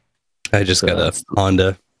days. I just got a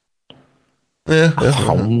Honda. Yeah.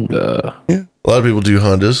 Honda. Yeah. A lot of people do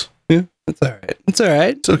Hondas. Yeah, it's all right. It's all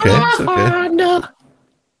right. It's okay. It's okay. Honda.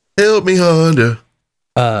 Help me, Honda.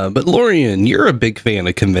 But Lorian, you're a big fan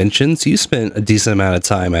of conventions. You spent a decent amount of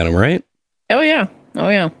time at them, right? Oh yeah.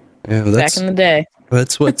 Yeah, Back in the day.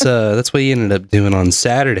 That's what you ended up doing on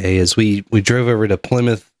Saturday. Is we drove over to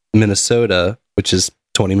Plymouth, Minnesota, which is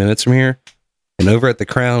 20 minutes from here, and over at the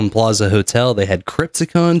Crown Plaza Hotel they had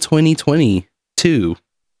Crypticon 2022.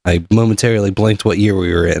 I momentarily blanked what year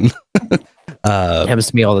we were in. Happens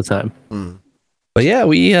to me all the time. But yeah,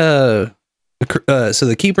 we so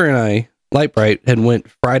the Keeper and I, Lightbright, had went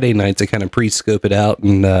Friday night to kind of pre-scope it out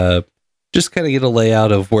and just kind of get a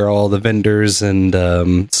layout of where all the vendors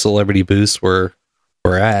and celebrity booths were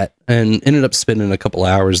at, and ended up spending a couple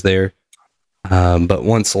hours there. But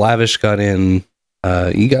once Lavish got in,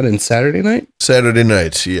 you got in Saturday night? Saturday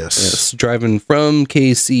night, yes. Driving from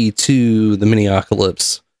KC to the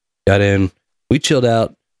Minneapolis. Got in, we chilled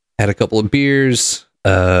out, had a couple of beers,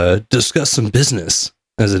 discussed some business,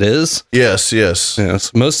 as it is. Yes.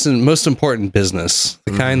 Most important business.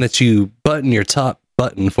 The kind that you button your top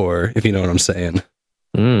button for, if you know what I'm saying.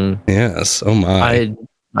 Yes. Oh my.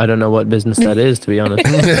 I don't know what business that is, to be honest.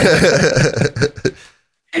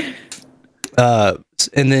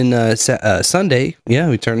 And then Sunday, we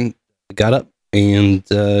got up and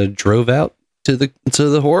drove out to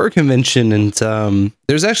the horror convention, and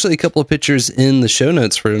there's actually a couple of pictures in the show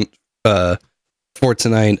notes for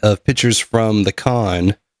tonight of pictures from the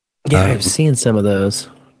con. Yeah, I've seen some of those.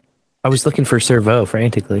 I was looking for Servo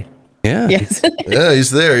frantically. Yeah. Yes. Yeah,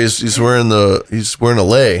 he's there. He's wearing a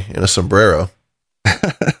lei and a sombrero.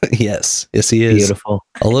 Yes, he is. Beautiful.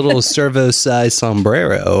 A little servo-sized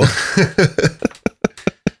sombrero.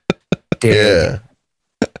 Yeah.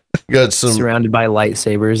 Got some surrounded by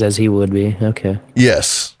lightsabers as he would be. Okay.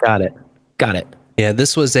 Yes. Got it. Yeah,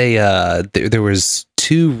 this was a there was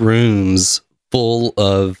 2 rooms full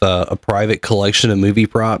of a private collection of movie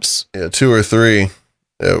props. Yeah, 2 or 3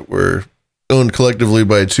 that were owned collectively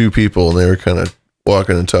by 2 people, and they were kind of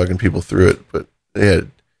walking and talking people through it. But they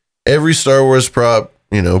had every Star Wars prop,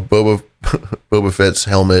 Boba Fett's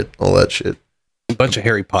helmet, all that shit. A bunch of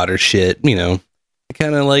Harry Potter shit,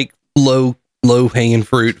 kind of like low hanging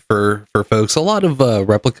fruit for folks. A lot of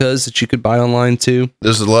replicas that you could buy online too.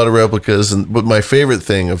 There's a lot of replicas, but my favorite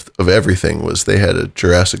thing of everything was they had a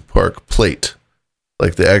Jurassic Park plate,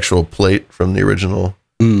 like the actual plate from the original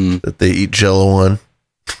that they eat Jello on.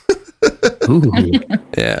 Ooh.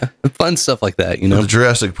 Yeah, fun stuff like that. The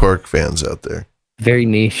Jurassic Park fans out there. Very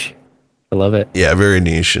niche. I love it. Yeah, very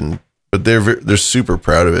niche, but they're super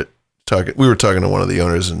proud of it. We were talking to one of the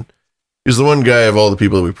owners, and he's the one guy of all the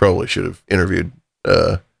people that we probably should have interviewed.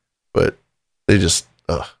 But they just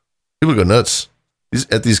people go nuts.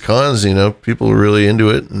 At these cons, people are really into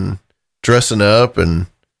it and dressing up, and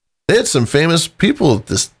they had some famous people at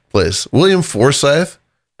this place. William Forsythe,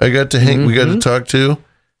 I got to we got to talk to,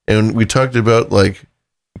 and we talked about like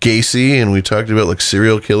Gacy, and we talked about like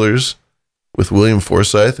serial killers with William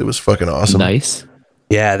Forsythe. It was fucking awesome. Nice.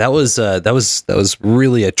 Yeah, that was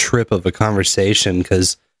really a trip of a conversation,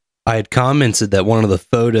 because I had commented that one of the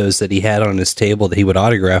photos that he had on his table that he would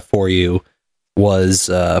autograph for you was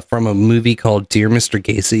from a movie called Dear Mr.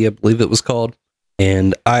 Gacy, I believe it was called.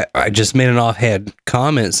 And I just made an offhand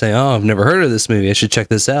comment saying, "Oh, I've never heard of this movie. I should check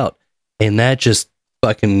this out." And that just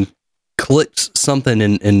fucking clicked something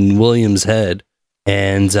in William's head.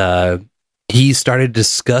 And he started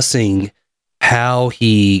discussing how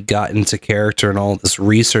he got into character and all this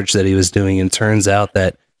research that he was doing. And turns out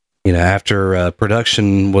that, after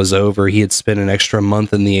production was over, he had spent an extra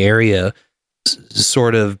month in the area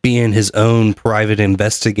sort of being his own private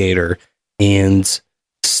investigator, and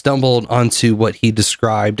stumbled onto what he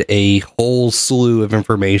described a whole slew of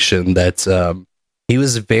information that he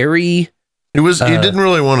was very... he didn't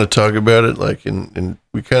really want to talk about it. Like, and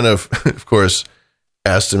we kind of course,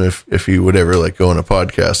 asked him if he would ever like go on a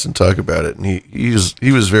podcast and talk about it, and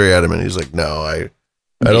he was very adamant. He's like, "No, I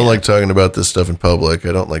don't like talking about this stuff in public.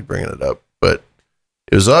 I don't like bringing it up." But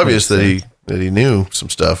it was obvious that he knew some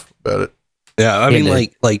stuff about it. Yeah, I mean,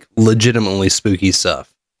 like legitimately spooky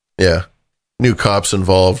stuff. Yeah, new cops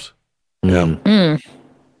involved. Yeah,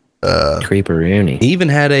 Creeperoonie. He even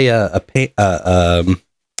had it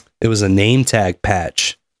was a name tag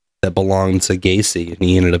patch that belonged to Gacy, and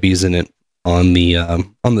he ended up using it on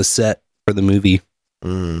the set for the movie.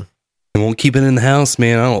 I won't keep it in the house,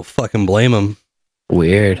 man. I don't fucking blame him.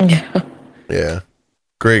 Weird. Yeah.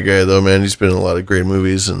 Great guy though, man. He's been in a lot of great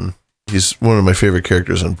movies, and he's one of my favorite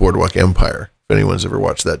characters on Boardwalk Empire, if anyone's ever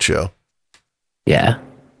watched that show. Yeah.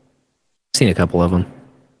 Seen a couple of them.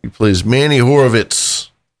 He plays Manny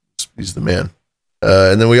Horowitz. He's the man.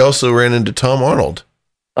 And then we also ran into Tom Arnold.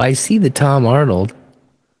 I see the Tom Arnold.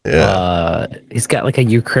 Yeah. He's got like a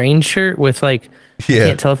Ukraine shirt with like, I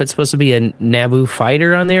can't tell if it's supposed to be a Naboo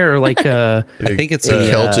fighter on there or like a... I think it's a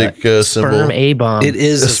Celtic sperm symbol. A-bomb. It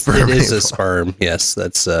is A a sperm. Yes,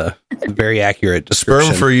 that's a very accurate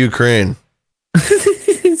description. Sperm for Ukraine.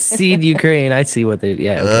 Seed Ukraine. I see what they...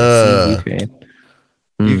 Yeah. Okay. Seed Ukraine.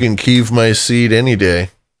 You can Kyiv my seed any day.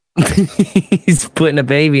 He's putting a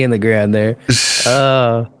baby in the ground there.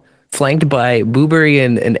 Flanked by Boobery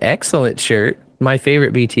and an excellent shirt. My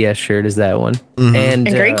favorite BTS shirt is that one. And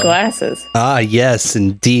great glasses. Ah, yes,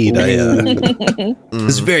 indeed. I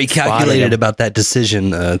was very calculated about that decision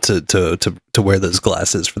to wear those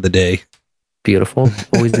glasses for the day. Beautiful.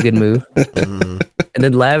 Always a good move. And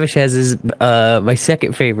then Lavish has his my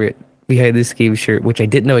second favorite Behind the Scheme shirt, which I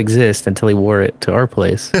didn't know exists until he wore it to our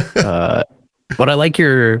place. But I like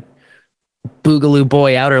your Boogaloo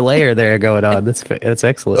Boy outer layer there going on. That's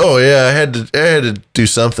excellent. Oh yeah, I had to do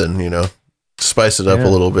something, spice it up a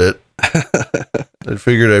little bit. I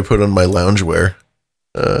figured I'd put on my loungewear.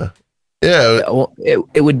 Well,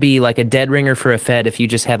 it would be like a dead ringer for a Fed if you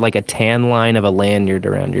just had like a tan line of a lanyard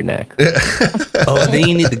around your neck. Oh, and then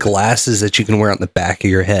you need the glasses that you can wear on the back of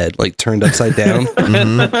your head, like turned upside down.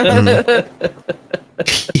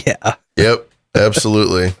 Yeah. Yep.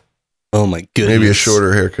 Absolutely. Oh my goodness. Maybe a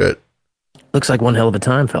shorter haircut. Looks like one hell of a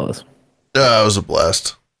time, fellas. It was a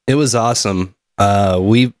blast. It was awesome. A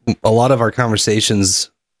lot of our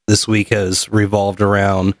conversations this week has revolved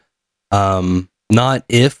around not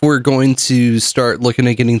if we're going to start looking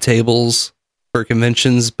at getting tables for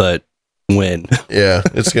conventions, but when. Yeah,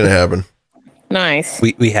 it's gonna happen. Nice.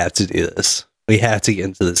 We have to do this. We have to get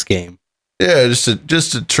into this game. Yeah,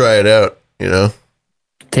 just to try it out,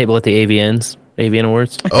 Table at the Avian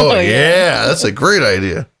Awards. Oh yeah, that's a great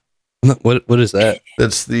idea. What is that?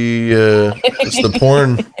 That's the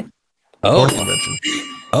porn. Oh, porn convention.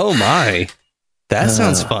 Oh my, that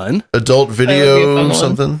sounds fun. Adult video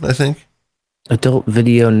something, I think. Adult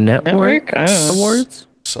Video Network I don't know. Awards.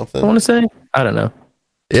 Something. I want to say. I don't know.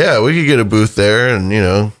 Yeah, we could get a booth there and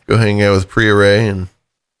go hang out with Pre-Array and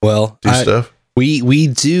do stuff. We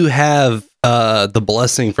do have the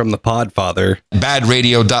blessing from the Podfather.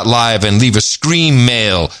 Badradio.live and leave a scream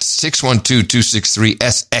mail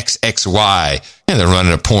 612-263-SXXY. And they're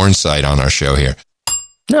running a porn site on our show here.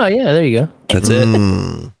 No, yeah, there you go. That's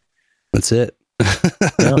it. That's it.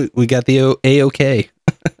 We got the A-OK.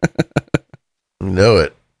 Know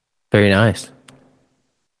it. Very nice.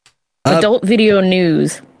 Adult Video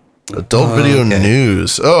News. Adult video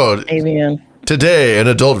news. Oh, AVN. Today in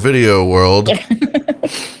adult video world,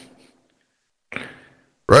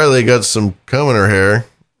 Riley got some cum in her hair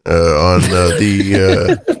on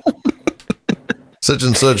the such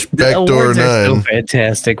and such backdoor 9. So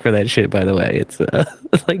fantastic for that shit. By the way, it's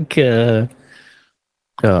like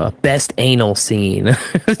best anal scene.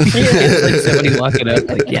 It's like somebody walking up,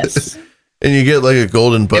 like yes, and you get like a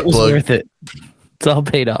golden butt it was plug. worth it. It's all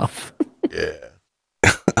paid off. Yeah.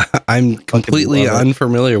 I'm completely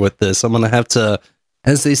unfamiliar with this. I'm gonna have to,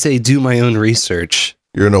 as they say, do my own research.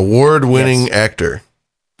 You're an award-winning actor.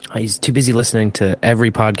 He's too busy listening to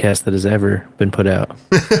every podcast that has ever been put out.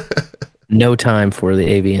 No time for the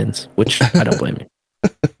AVNs, which I don't blame you.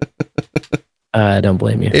 I don't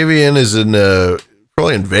blame you. AVN is in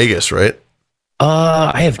probably in Vegas, right?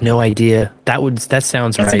 I have no idea. That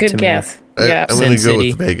sounds That's right. a good to guess. Me. Yeah. I'm going to go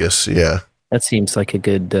City. with Vegas. Yeah. That seems like a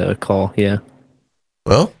good call. Yeah.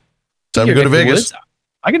 Well, time to go to Vegas.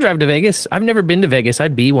 I could drive to Vegas. I've never been to Vegas.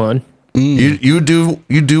 I'd be one. You do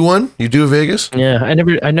one? You do a Vegas? Yeah,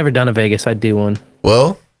 I've never done a Vegas. I'd do one.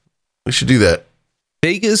 Well, we should do that.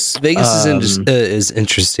 Vegas is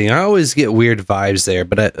interesting. I always get weird vibes there,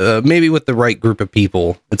 but maybe with the right group of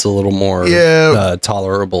people, it's a little more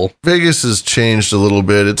tolerable. Vegas has changed a little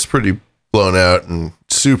bit. It's pretty blown out and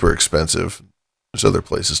super expensive. There's other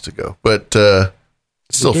places to go, but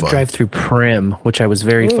it's still we did fun. drive through Prim, which I was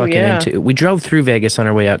very fucking into. We drove through Vegas on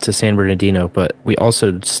our way out to San Bernardino, but we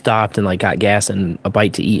also stopped and got gas and a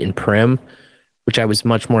bite to eat in Prim, which I was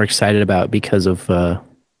much more excited about because of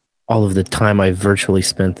all of the time I virtually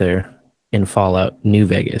spent there in Fallout New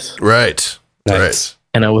Vegas. Right. Right.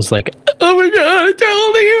 And I was like, oh my God, it's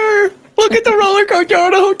all here. Look at the roller coaster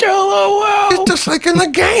at a hotel. Oh, wow. It's just like in the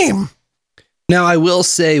game. Now, I will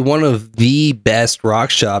say one of the best rock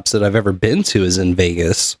shops that I've ever been to is in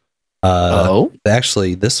Vegas.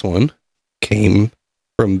 Actually, this one came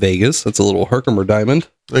from Vegas. That's a little Herkimer diamond.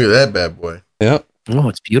 Look at that bad boy. Yep. Oh,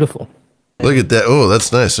 it's beautiful. Look at that. Oh,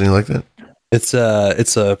 that's nice. Don't you like that? It's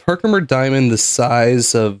a Herkimer diamond the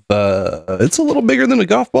size of it's a little bigger than a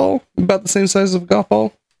golf ball, about the same size of a golf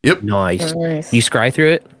ball. Yep. Nice. You scry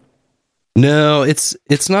through it? No, it's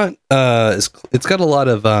not it's got a lot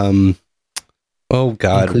of oh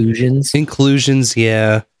god. Inclusions,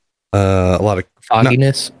 yeah. A lot of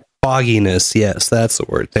fogginess. Fogginess, yes, that's the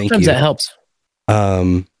word. Thank Sometimes you. that helps.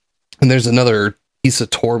 And there's another piece of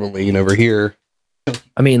tourmaline over here.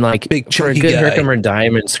 I mean, like, big for a chunky good guy. Herkimer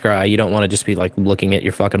diamond scry, you don't want to just be like looking at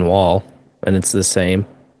your fucking wall and it's the same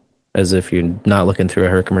as if you're not looking through a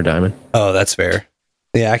Herkimer diamond. Oh, that's fair.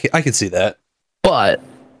 Yeah, I could see that. But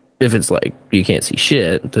if it's like you can't see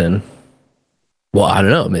shit, then, well, I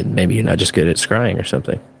don't know. Maybe you're not just good at scrying or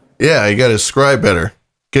something. Yeah, you got to scry better.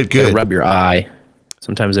 Get good. Rub your eye.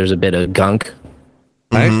 Sometimes there's a bit of gunk.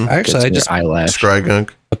 I Gets in your eyelash. Scry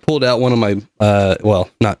gunk. I pulled out one of my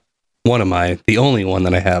well, not one of my, the only one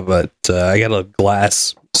that I have, but I got a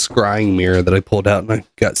glass scrying mirror that I pulled out and I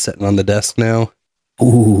got sitting on the desk now.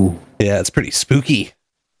 Ooh. Yeah, it's pretty spooky.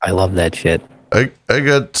 I love that shit. I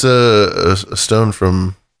got a stone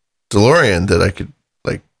from DeLorean that I could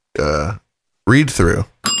read through.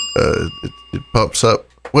 It pops up.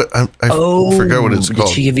 What I forgot what it's did called.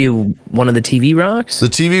 she give you one of the TV rocks? The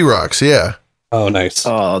TV rocks, yeah. Oh, nice.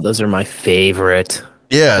 Oh, those are my favorite.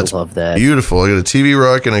 Yeah, I it's love that. beautiful. I got a TV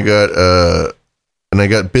rock and I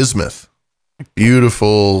got bismuth.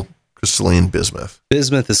 Beautiful crystalline bismuth.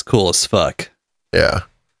 Bismuth is cool as fuck. Yeah.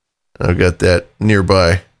 I've got that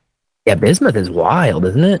nearby. Yeah, bismuth is wild,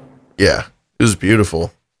 isn't it? Yeah. It was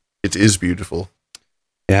beautiful. It is beautiful.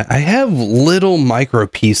 Yeah, I have little micro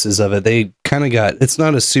pieces of it. They kind of it's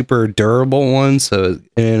not a super durable one, so it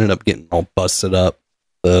ended up getting all busted up.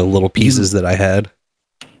 The little pieces that I had.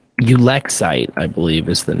 Ulexite, I believe,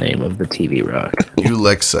 is the name of the TV rock.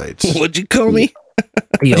 Ulexite. What'd you call me?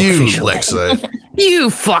 Ulexite. You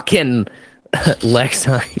fucking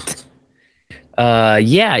Lexite.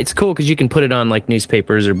 Yeah, it's cool because you can put it on like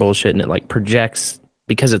newspapers or bullshit, and it like projects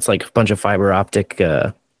because it's like a bunch of fiber optic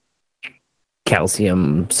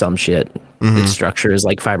calcium some shit. Its structure is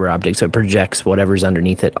like fiber optic, so it projects whatever's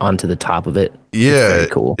underneath it onto the top of it. Yeah, It's very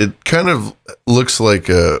cool. It kind of looks like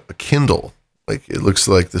a Kindle. Like it looks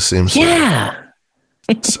like the same sort Yeah,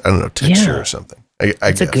 of, I don't know, texture Yeah. or something. I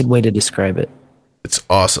that's guess. a good way to describe it. It's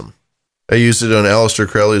awesome. I used it on Aleister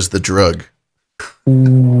Crowley's The Drug.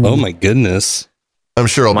 Oh my goodness. I'm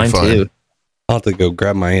sure I'll Mine be fine. too. I'll have to go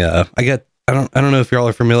grab my I don't know if y'all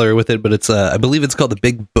are familiar with it, but it's I believe it's called the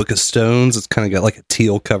Big Book of Stones. It's kind of got like a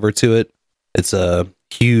teal cover to it. It's a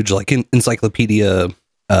huge like encyclopedia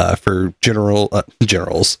for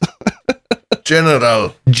generals.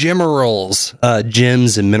 General. Gemerals,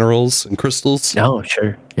 gems and minerals and crystals. Oh,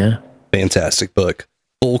 sure. Yeah. Fantastic book.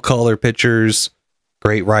 Full color pictures,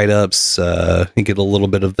 great write-ups. You get a little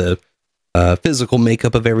bit of the physical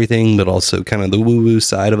makeup of everything, but also kind of the woo-woo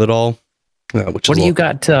side of it all. What do you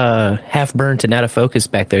got half burnt and out of focus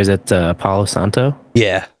back there? Is that Palo Santo?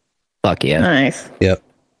 Yeah. Fuck yeah. Nice. Yep.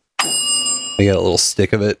 We got a little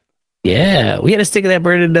stick of it. Yeah, we had a stick of that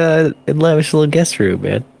bird in lavish little guest room,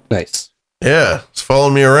 man. Nice. Yeah, it's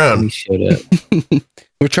following me around. He showed up.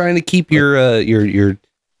 We're trying to keep your the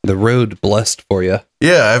road blessed for you.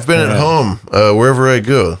 Yeah, I've been at home wherever I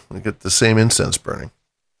go. I get the same incense burning.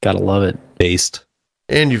 Gotta love it. Based.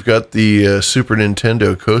 And you've got the Super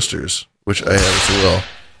Nintendo coasters, which I have as well.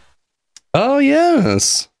 Oh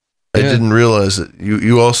yes. I didn't realize that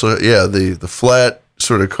you also the flat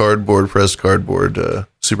sort of pressed cardboard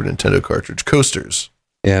Super Nintendo cartridge coasters.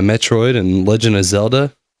 Yeah, Metroid and Legend of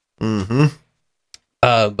Zelda. Mm-hmm.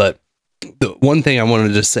 But the one thing I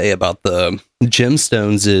wanted to say about the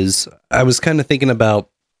gemstones is I was kind of thinking about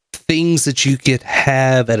things that you could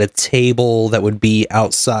have at a table that would be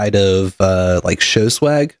outside of like show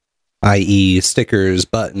swag, i.e. stickers,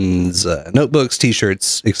 buttons, notebooks,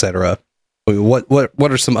 t-shirts, etc.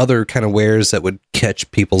 What are some other kind of wares that would catch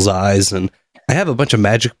people's eyes? And I have a bunch of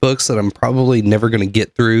Magic books that I'm probably never going to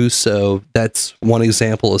get through, so that's one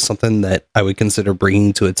example of something that I would consider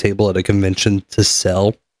bringing to a table at a convention to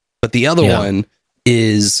sell. But the other one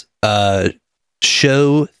is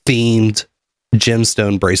show-themed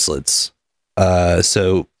gemstone bracelets.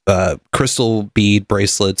 So crystal bead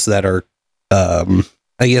bracelets that are, I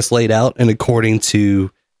guess, laid out and according to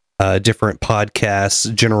different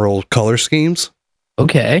podcasts' general color schemes.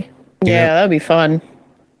 Okay. Yeah, that'd be fun.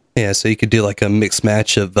 Yeah, so you could do like a mixed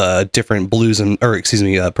match of different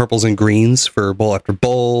purples and greens for bowl after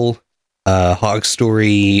bowl, Hog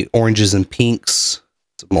Story, oranges and pinks,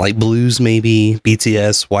 some light blues maybe,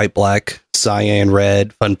 BTS, white, black, cyan,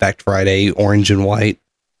 red, Fun Fact Friday, orange and white.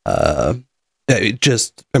 You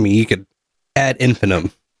could ad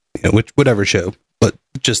infinitum, whatever show, but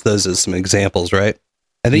just those as some examples, right?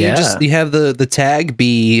 And then you have the tag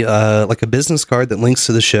be like a business card that links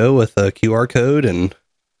to the show with a QR code, and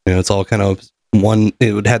it's all kind of one.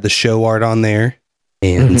 It would have the show art on there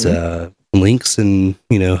and links and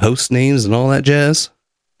host names and all that jazz.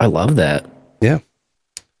 I love that. Yeah.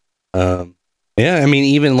 I mean,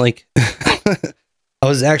 even like I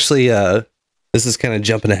was actually this is kind of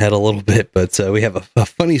jumping ahead a little bit, but we have a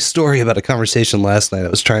funny story about a conversation last night. I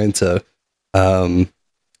was trying to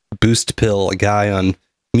boost pill a guy on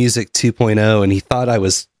Music 2.0, and he thought I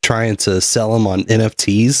was trying to sell him on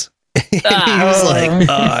NFTs. He was like,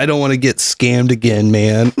 I don't want to get scammed again,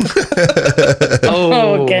 man. Again.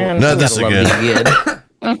 Not this again.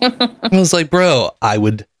 I was like, bro, I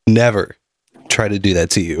would never try to do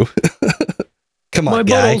that to you. Come on, my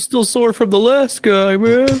guy. butthole's still sore from the last guy,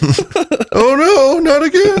 man. Oh no, not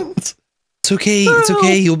again. It's okay. It's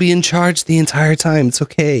okay. You'll be in charge the entire time. It's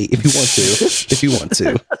okay if you want to. If you want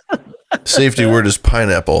to. Safety word is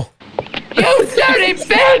pineapple. You dirty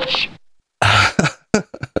bitch!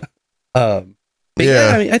 I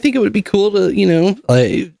mean, I think it would be cool to,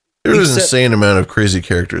 there was an insane amount of crazy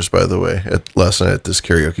characters, by the way, last night at this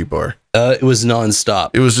karaoke bar. It was nonstop.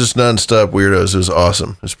 It was just nonstop weirdos. It was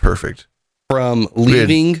awesome. It was perfect. From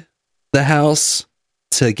leaving the house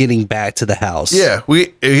to getting back to the house. Yeah,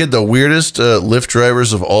 we had the weirdest Lyft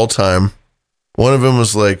drivers of all time. One of them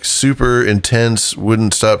was like super intense,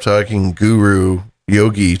 wouldn't stop talking, guru,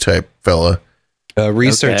 yogi type fella. A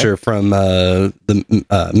researcher from the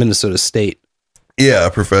Minnesota State. Yeah,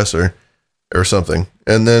 a professor or something.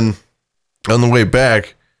 And then on the way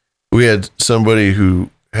back, we had somebody who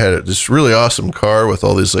had this really awesome car with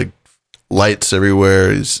all these like lights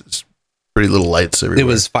everywhere. These pretty little lights everywhere. It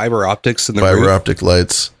was fiber optics in the fiber roof optic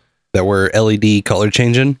lights that were LED color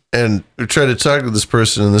changing. And we tried to talk to this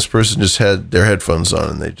person, and this person just had their headphones on,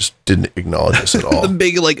 and they just didn't acknowledge us at all. The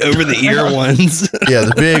big, like, over the ear ones. Yeah,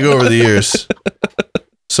 the big over the ears.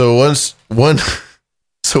 So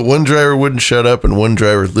one driver wouldn't shut up, and one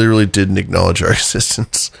driver literally didn't acknowledge our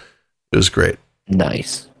existence. It was great.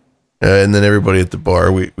 Nice. And then everybody at the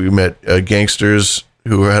bar, we met gangsters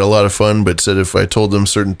who had a lot of fun, but said if I told them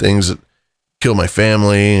certain things that kill my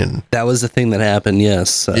family, and that was the thing that happened.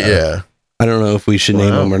 Yes. Yeah. I don't know if we should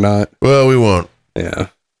name him or not. Well, we won't. Yeah.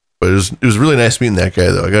 But it was really nice meeting that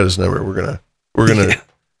guy, though. I got his number. We're gonna we're gonna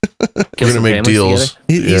make deals.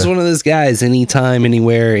 He's one of those guys. Anytime,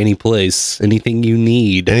 anywhere, any place, anything you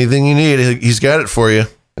need. Anything you need, he's got it for you.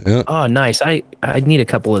 Oh, nice. I need a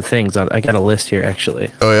couple of things. I got a list here,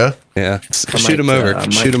 actually. Oh, yeah? Yeah. Shoot him over.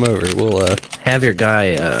 Shoot him over. We'll have your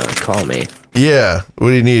guy call me. Yeah. What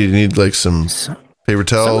do you need? You need like some paper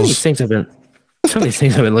towels? Some of these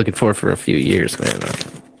things I've been looking for a few years, man.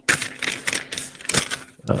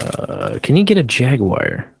 Can you get a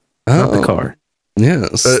Jaguar? Not the car.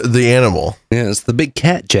 Yes. The animal. Yeah, it's the big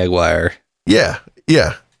cat Jaguar. Yeah.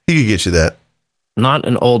 Yeah. He could get you that. Not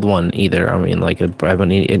an old one either. I mean, like it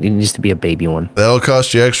needs to be a baby one. That'll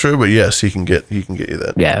cost you extra, but yes, he can get you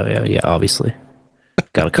that. Yeah. Obviously,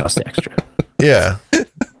 gotta cost extra. Yeah,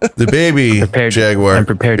 the baby Jaguar. I'm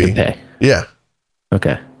prepared to pay. Yeah.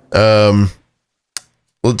 Okay.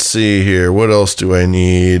 Let's see here. What else do I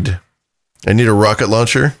need? I need a rocket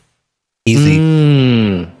launcher. Easy.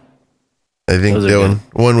 I think that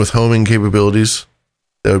one with homing capabilities.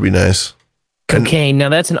 That would be nice. Cocaine. Now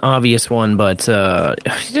that's an obvious one, but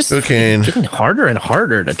just cocaine getting harder and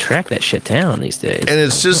harder to track that shit down these days. And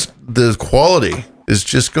it's just the quality is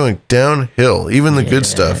just going downhill. Even the good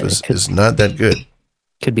stuff is not that good.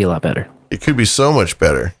 Could be a lot better. It could be so much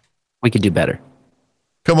better. We could do better.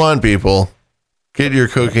 Come on, people. Get your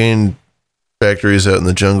cocaine factories out in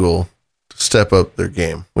the jungle to step up their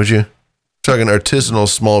game, would you? Talking artisanal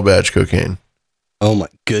small batch cocaine. Oh my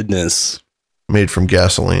goodness. Made from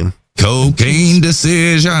gasoline. Cocaine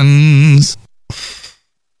decisions.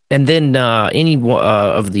 And then any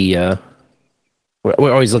of the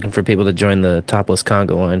we're always looking for people to join the Topless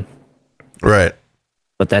Congo line, right?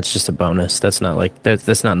 But that's just a bonus. That's not like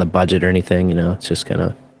that's not in the budget or anything. You know, it's just kind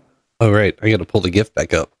of. Oh right, I got to pull the gift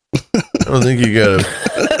back up. I don't think you got to.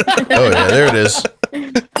 Oh yeah, there it is.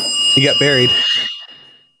 You got buried.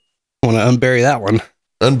 I want to unbury that one.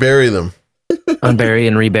 Unbury them. Unbury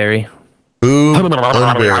and rebury. Ooh, you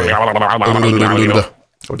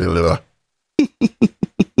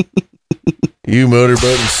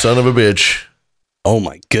motorboating son of a bitch. Oh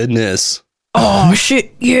my goodness. Oh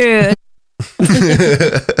shit, yeah.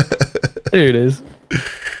 There it is.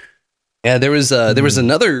 Yeah, there was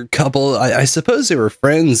another couple. I suppose they were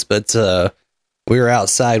friends, but we were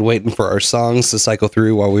outside waiting for our songs to cycle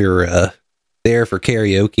through while we were there for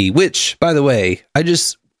karaoke, which, by the way,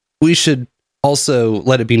 we should also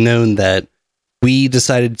let it be known that we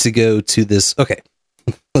decided to go to this. Okay,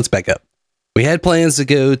 let's back up. We had plans to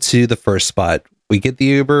go to the first spot. We get the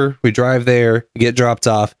Uber, we drive there, we get dropped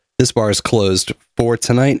off. This bar is closed for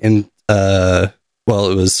tonight, and it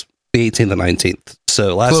was the 18th and 19th.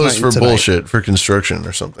 So last closed night for bullshit, for construction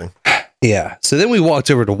or something. Yeah. So then we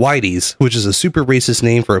walked over to Whitey's, which is a super racist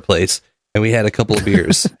name for a place, and we had a couple of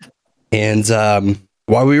beers. And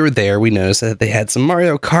while we were there, we noticed that they had some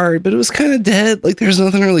Mario Kart, but it was kind of dead. Like there's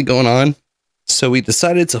nothing really going on. So we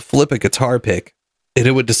decided to flip a guitar pick, and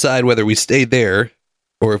it would decide whether we stayed there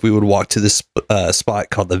or if we would walk to this spot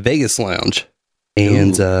called the Vegas Lounge.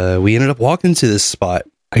 And we ended up walking to this spot.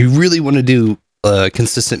 I really want to do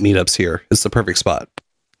consistent meetups here. It's the perfect spot.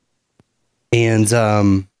 And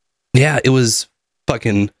yeah, it was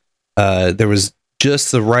fucking, there was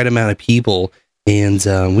just the right amount of people.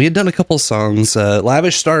 And we had done a couple songs.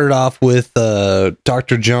 Lavish started off with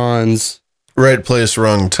Dr. John's Right Place,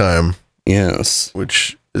 Wrong Time. Yes.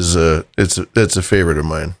 Which is that's a favorite of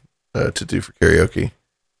mine to do for karaoke.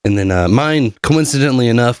 And then mine, coincidentally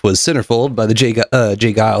enough, was Centerfold by the Jay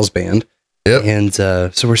Giles Band. Yep. And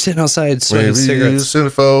so we're sitting outside smoking cigarettes.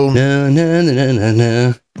 Centerfold. Na, na, na, na,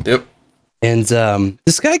 na. Yep. And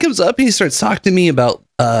this guy comes up and he starts talking to me about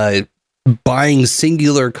buying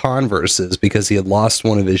singular Converses because he had lost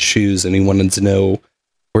one of his shoes and he wanted to know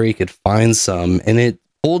where he could find some. And it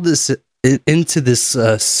pulled into this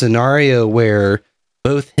scenario where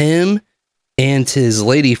both him and his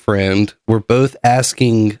lady friend were both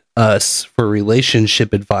asking us for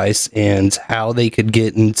relationship advice and how they could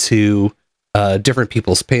get into different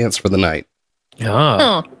people's pants for the night.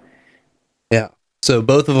 Yeah. Yeah. So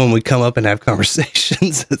both of them would come up and have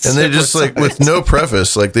conversations. And they just like with no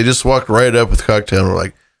preface, like they just walked right up with cocktail and were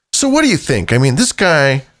like, "So what do you think? I mean, this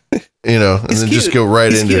guy, you know," and then just go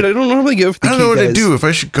right into it. I don't normally go for the I don't know what to do. If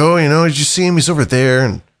I should go, you know, did you see him? He's over there.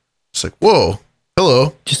 And it's like, whoa,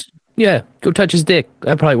 hello. Just, yeah, go touch his dick.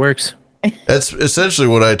 That probably works. That's essentially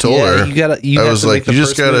what I told her. I was like, you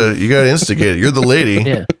just gotta instigate it. You're the lady.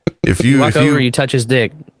 Yeah. If you walk over, you touch his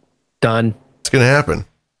dick. Done. It's gonna happen.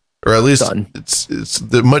 Or at least it's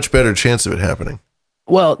the much better chance of it happening.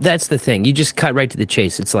 Well, that's the thing. You just cut right to the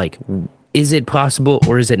chase. It's like, is it possible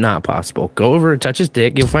or is it not possible? Go over and touch his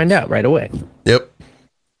dick. You'll find out right away. Yep.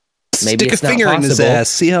 Maybe Stick it's a finger not in his possible. ass.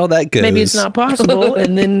 See how that goes. Maybe it's not possible,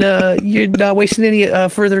 and then you're not wasting any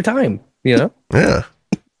further time. You know? Yeah.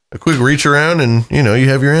 A quick reach around, and you know you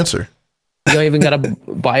have your answer. You don't even gotta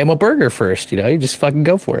buy him a burger first. You just fucking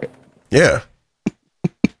go for it. Yeah.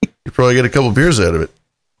 You probably get a couple beers out of it.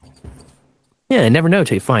 Yeah, I never know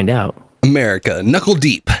till you find out. America, knuckle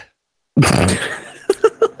deep.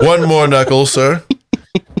 One more knuckle, sir.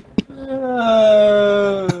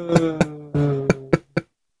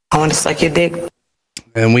 I want to suck your dick.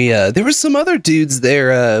 And there were some other dudes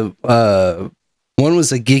there. One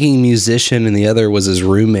was a gigging musician, and the other was his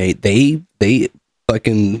roommate. They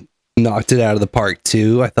fucking knocked it out of the park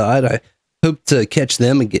too. I thought. I hope to catch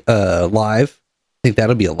them live. I think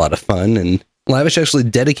that'll be a lot of fun. And Lavish actually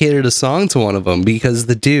dedicated a song to one of them because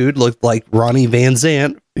the dude looked like Ronnie Van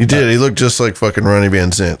Zant. He did. He looked just like fucking Ronnie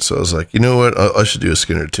Van Zant. So I was like, you know what? I should do a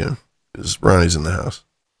Skinner tune because Ronnie's in the house.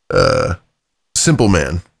 Simple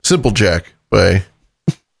Man, Simple Jack by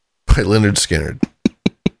Leonard Skinner.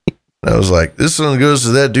 And I was like, this one goes to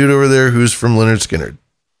that dude over there who's from Leonard Skinner.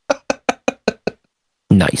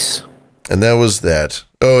 Nice. And that was that.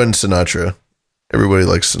 Oh, and Sinatra. Everybody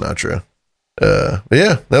likes Sinatra. But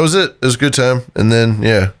yeah, that was it. It was a good time. And then,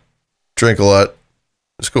 yeah, drank a lot.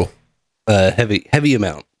 It's cool. Heavy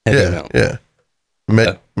amount. Heavy amount. Yeah.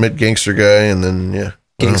 Met Gangster Guy, and then, yeah.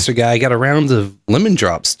 Gangster Guy got a round of lemon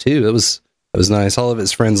drops, too. That was nice. All of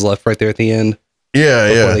his friends left right there at the end. Yeah,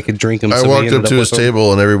 before they could drink them. I walked up to his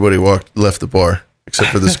table, and everybody left the bar,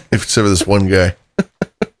 except for this one guy.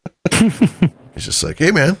 He's just like,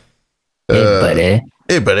 hey, man. Hey, buddy.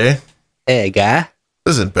 Hey, buddy. Hey, guy.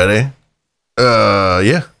 Listen, buddy.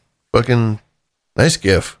 Yeah. Fucking nice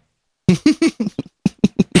gif. The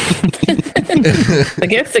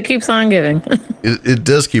gift that keeps on giving. It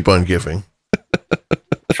does keep on giving.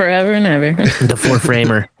 Forever and ever. The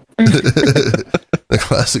 4-framer. The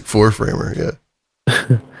classic 4-framer, yeah.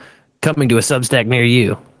 Coming to a Substack near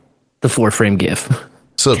you. The 4-frame GIF.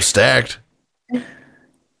 Substacked.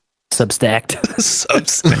 Substacked.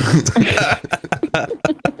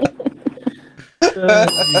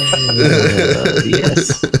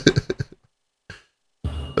 Yes.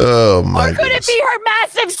 Oh my! Or could it be her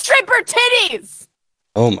massive stripper titties?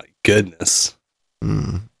 Oh my goodness!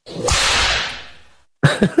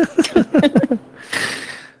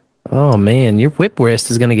 Oh man, your whip wrist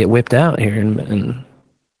is gonna get whipped out here in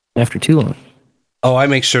after too long. Oh, I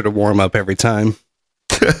make sure to warm up every time.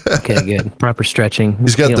 Okay, good. Proper stretching.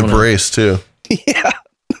 He's got the brace too. Yeah.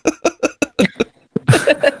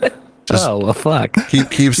 Oh well, fuck.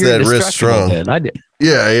 Keeps that wrist strong. I did.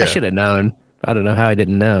 Yeah. I should have known. I don't know how I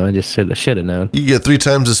didn't know. I just should have known. You get 3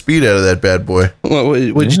 times the speed out of that bad boy.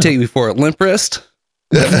 What'd you take me for? A limp wrist?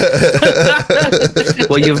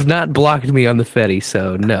 Well, you've not blocked me on the Fetty,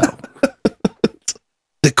 so no.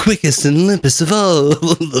 The quickest and limpest of all of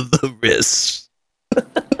the wrists.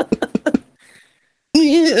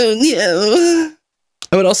 Yeah.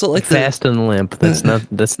 I would also like fast and limp. That's not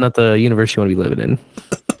the universe you want to be living in.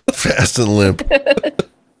 Fast and limp.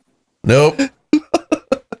 Nope.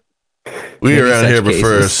 We around here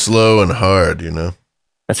prefer slow and hard, you know.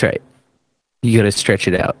 That's right. You got to stretch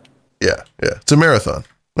it out. Yeah. It's a marathon,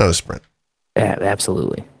 not a sprint. Yeah,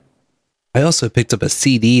 absolutely. I also picked up a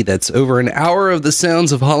CD that's over an hour of the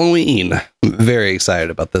sounds of Halloween. I'm very excited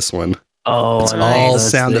about this one. Oh, it's nice. all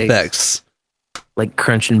sound effects. Like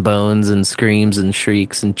crunching bones and screams and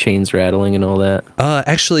shrieks and chains rattling and all that.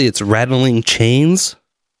 Actually, it's Rattling Chains.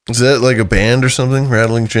 Is that like a band or something?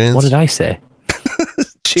 Rattling Chains? What did I say?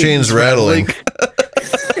 Chains rattling.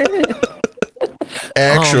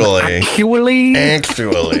 Actually. If you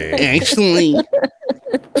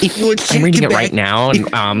would I'm reading it right now,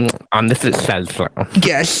 and this it says.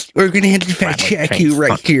 Yes, we're gonna have to fact check you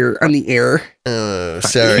right here on the air.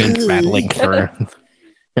 Sorry. Rattling for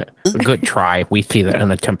a good try. We see that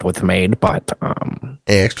an attempt was made, but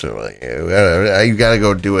Actually, you gotta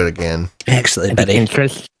go do it again. Actually, in the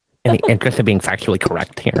interest of being factually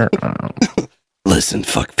correct here. Listen,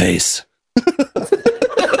 fuckface.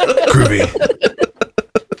 Groovy.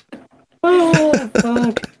 Oh,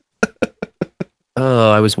 fuck.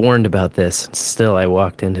 Oh, I was warned about this. Still, I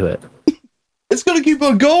walked into it. It's gonna keep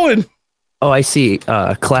on going. Oh, I see.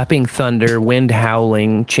 Clapping thunder, wind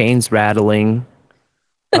howling, chains rattling,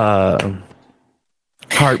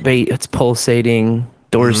 heartbeat, it's pulsating,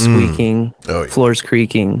 doors squeaking, floors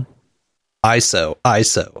creaking. ISO.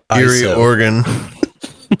 Eerie organ.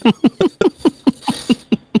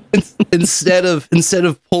 Instead of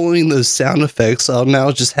pulling those sound effects, I'll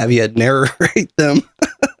now just have you narrate them.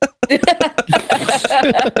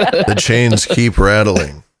 The chains keep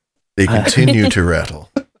rattling. They continue to rattle.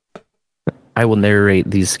 I will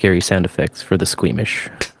narrate these scary sound effects for the squeamish.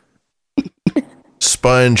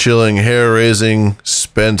 Spine-chilling, hair-raising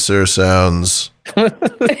Spencer sounds.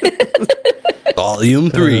 Volume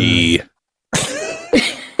 3.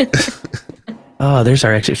 Oh, there's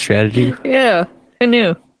our exit strategy. Yeah, who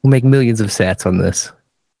knew? We'll make millions of sats on this.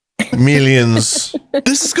 Millions.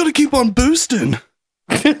 This is gonna keep on boosting.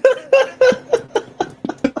 If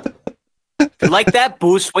you like that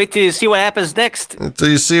boost, wait till you see what happens next. Until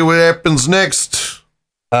you see what happens next.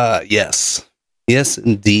 Yes. Yes,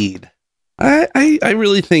 indeed. I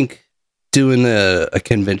really think doing a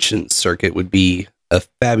convention circuit would be a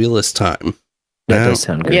fabulous time. That does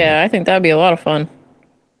sound good. Yeah, I think that'd be a lot of fun.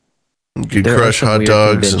 You could There are crush some hot weird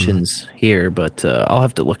dogs. conventions here, but I'll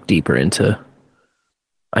have to look deeper into.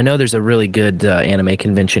 I know there's a really good anime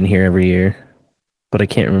convention here every year, but I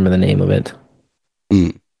can't remember the name of it.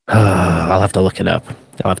 I'll have to look it up.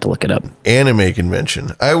 Anime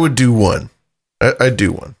convention. I would do one. I'd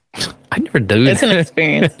do one. I never do. It's an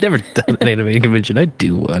experience. I've never done an anime convention. I'd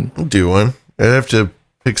do one. I'd do one. I'd have to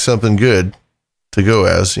pick something good to go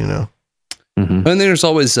as, you know. Mm-hmm. And there's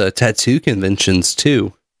always tattoo conventions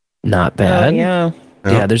too. Not bad. Yeah.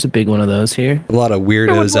 Yeah, there's a big one of those here. A lot of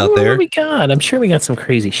weirdos out What there. we got? I'm sure we got some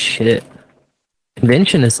crazy shit.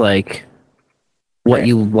 Convention is like what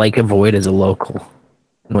you like avoid as a local,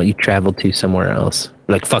 and what you travel to somewhere else.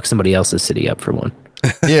 Like fuck somebody else's city up for one.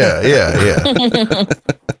 Yeah.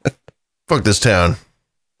 Fuck this town.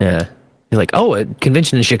 Yeah. You're like, oh, a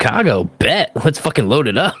convention in Chicago. Bet. Let's fuck load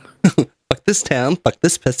it up. Fuck this town. Fuck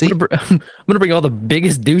this pussy. I'm gonna bring all the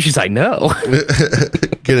biggest douches I know.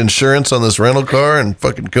 Get insurance on this rental car and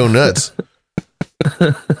fucking go nuts.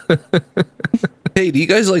 Hey, do you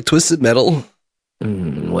guys like twisted metal?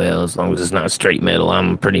 Well, as long as it's not straight metal,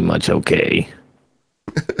 I'm pretty much okay.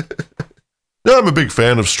 No, I'm a big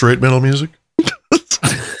fan of straight metal music.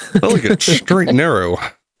 I like it straight and narrow.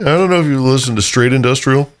 I don't know if you listen to straight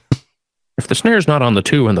industrial. If the snare's not on the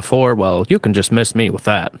 2 and the 4, well, you can just miss me with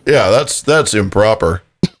that. Yeah, that's improper.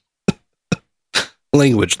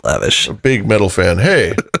 Language lavish. A big metal fan.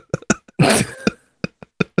 Hey.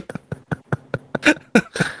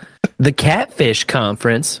 The Catfish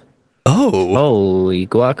Conference. Oh. Holy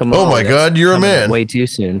guacamole. Oh my God, you're a man. Way too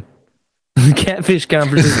soon. The Catfish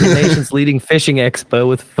Conference is the nation's leading fishing expo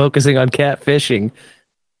with focusing on catfishing.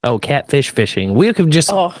 Oh, catfish fishing. We could just,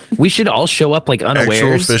 we should all show up like unawares.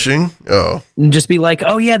 Actual fishing? Oh. And just be like,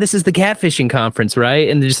 oh yeah, this is the catfishing conference, right?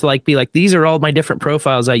 And just like be like, these are all my different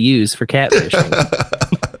profiles I use for catfishing.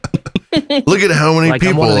 Look at how many Like,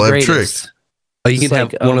 I'm people one of the I've greatest. tricked. Oh, you Just can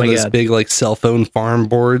like, have oh one of my those God. big like cell phone farm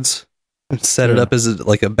boards and set it up as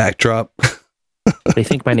like a backdrop. They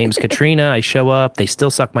think my name's Katrina. I show up. They still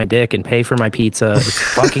suck my dick and pay for my pizza. It's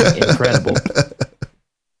fucking incredible.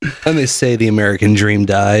 And they say the American dream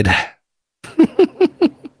died. Hi,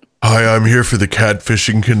 I'm here for the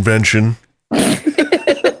catfishing convention.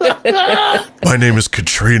 My name is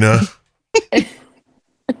Katrina.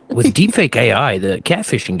 With deepfake AI, the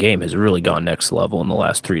catfishing game has really gone next level in the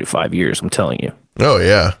last 3 to 5 years. I'm telling you. Oh,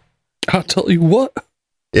 yeah. I'll tell you what.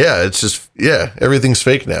 Yeah, it's just, everything's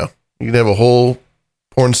fake now. You can have a whole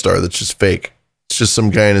porn star that's just fake. It's just some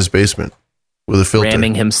guy in his basement with a filter.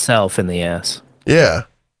 Ramming himself in the ass. Yeah.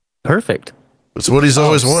 Perfect. It's what he's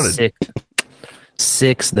always wanted.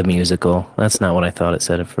 Six, the musical. That's not what I thought it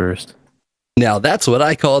said at first. Now that's what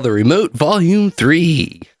I call the remote volume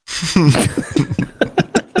 3.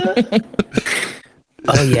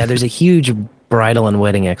 Oh yeah, there's a huge bridal and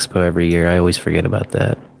wedding expo every year. I always forget about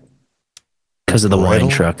that. Because of the wine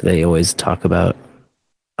truck they always talk about.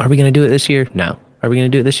 Are we going to do it this year? No. Are we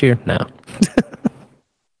going to do it this year? No.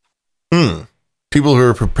 People who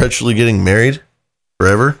are perpetually getting married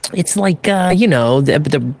forever? It's like,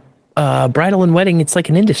 the bridal and wedding, it's like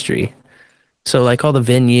an industry. So like all the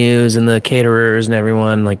venues and the caterers and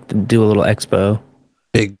everyone like do a little expo.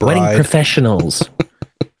 Big bride. Wedding professionals.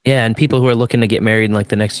 Yeah, and people who are looking to get married in like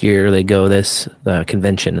the next year, they go this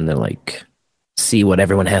convention and they're like, see what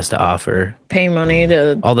everyone has to offer. Pay money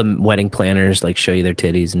to... All the wedding planners like show you their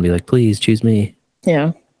titties and be like, please choose me.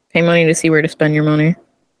 Yeah. Pay money to see where to spend your money.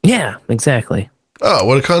 Yeah, exactly. Oh,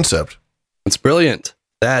 what a concept. It's brilliant.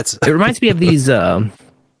 It reminds me of these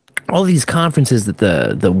all these conferences that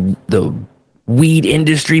the weed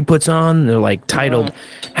industry puts on. They're like titled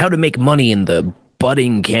How to Make Money in the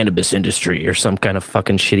Budding Cannabis Industry or some kind of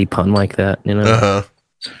fucking shitty pun like that, you know? Uh-huh.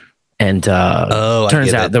 And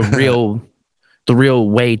turns out the real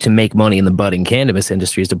way to make money in the budding cannabis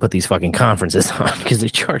industry is to put these fucking conferences on because they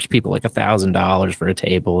charge people like $1,000 for a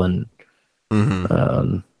table and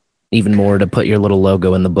even more to put your little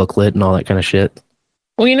logo in the booklet and all that kind of shit.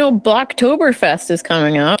 Well, you know, Blocktoberfest is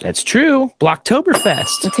coming up. That's true.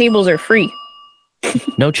 Blocktoberfest. The tables are free.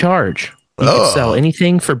 No charge. You can sell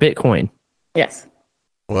anything for Bitcoin. Yes.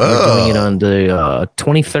 We're doing it on the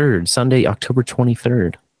 23rd, Sunday, October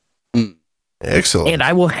 23rd. Excellent. And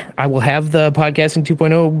I will have the Podcasting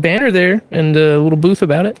 2.0 banner there and a little booth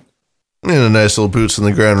about it. And a nice little boots on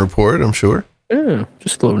the ground report, I'm sure. Yeah,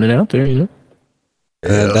 just floating it out there, you know.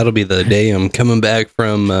 That'll be the day I'm coming back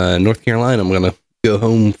from North Carolina. I'm gonna go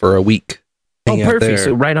home for a week. Hang out Perfect. there.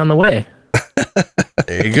 So right on the way.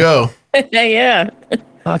 There you go. Yeah.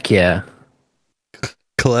 Fuck yeah.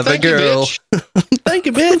 Clever Thank you, girl. Thank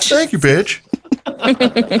you, bitch. Thank you, bitch.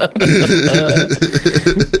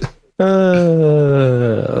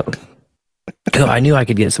 Oh, I knew I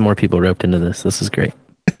could get some more people roped into this. This is great.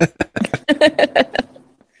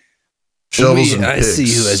 Shovels and I picks. see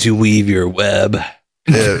you as you weave your web.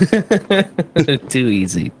 Yeah. Too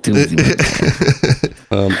easy. Too easy.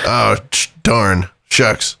 Oh, darn.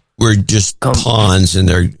 Shucks. We're just pawns in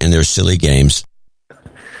their silly games.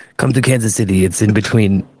 Come to Kansas City. It's in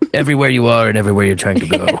between everywhere you are and everywhere you're trying to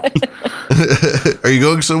go. Are you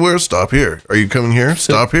going somewhere? Stop here. Are you coming here?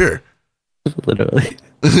 Stop here. Literally.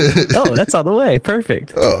 Oh, that's on the way.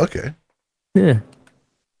 Perfect. Oh, okay. Yeah.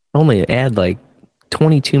 Only add like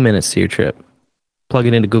 22 minutes to your trip. Plug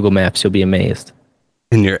it into Google Maps. You'll be amazed.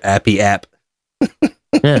 In your Appy app.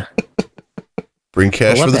 Yeah. Bring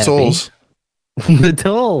cash I love for the that, tolls. The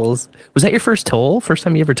tolls. Was that your first toll? First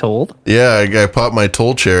time you ever tolled? Yeah, I popped my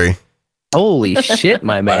toll cherry. Holy shit,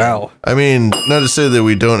 my man. Wow. I mean, not to say that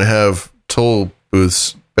we don't have toll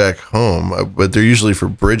booths back home, but they're usually for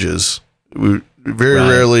bridges. Very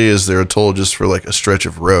rarely is there a toll just for like a stretch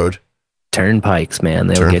of road. Turnpikes, man,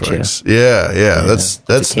 they'll get you. Yeah. That's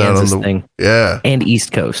It's a not on Kansas the thing. Yeah. And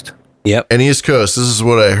East Coast. Yep. And East Coast. This is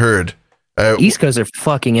what I heard. East Coast are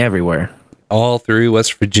fucking everywhere. All through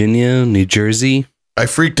West Virginia, New Jersey. I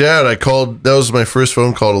freaked out. I called. That was my first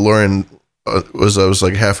phone call to Lauren. I was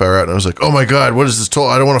like half hour out, and I was like, "Oh my god, what is this toll?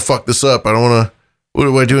 I don't want to fuck this up. I don't want to. What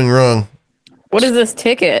am I doing wrong? What is this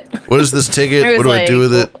ticket? What is this ticket? I was What do I do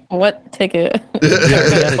with it?" What ticket?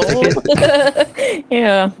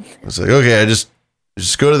 Yeah. I was like, "Okay, I just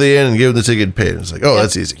go to the inn and give them the ticket and pay it." I was like, "Oh,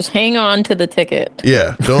 that's easy. Just hang on to the ticket.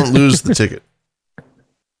 Yeah, don't lose the ticket."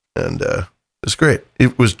 And it's great.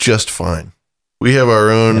 It was just fine. We have our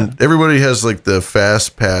own. Yeah. Everybody has like the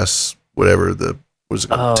fast pass, whatever the was it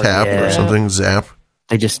called? Tap or something. Zap.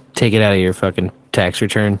 They just take it out of your fucking tax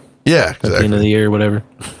return. Yeah, exactly. At the end of the year or whatever.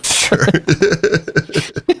 Sure.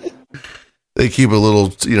 They keep a little,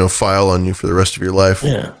 file on you for the rest of your life.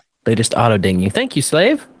 Yeah. They just auto ding you. Thank you,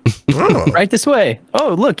 slave. Oh. Right this way.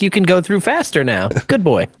 Oh, look, you can go through faster now. Good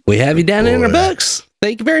boy. We have you down in our books.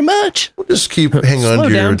 Thank you very much. We'll just hang on to your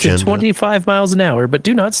down agenda. To 25 miles an hour, but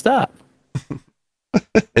do not stop.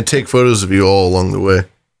 And take photos of you all along the way.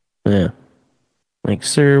 Yeah. Like,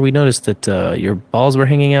 sir, we noticed that your balls were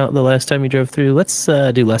hanging out the last time you drove through. Let's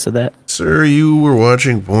do less of that. Sir, you were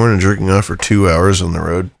watching porn and jerking off for 2 hours on the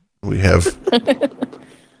road. We have...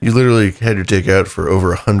 You literally had your dick out for over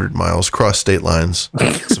 100 miles, cross state lines.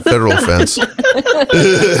 It's a federal offense.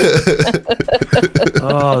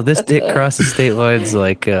 Oh, this dick crosses state lines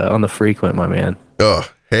like on the frequent, my man. Oh,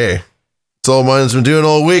 hey. It's all mine's been doing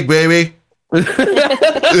all week, baby.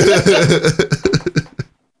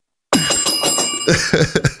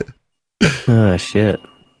 Oh, shit.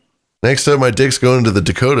 Next time my dick's going to the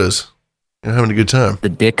Dakotas. I'm having a good time. The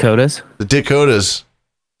Dakotas? The Dakotas.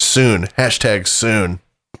 Soon. Hashtag soon.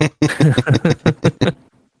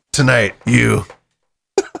 Tonight, you.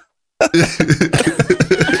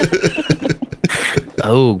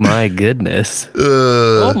 Oh my goodness.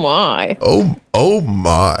 Oh my. Oh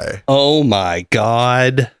my. Oh my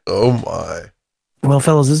god. Oh my. Well,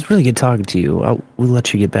 fellas, it's really good talking to you. We'll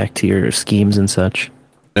let you get back to your schemes and such.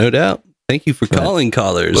 No doubt. Thank you for calling,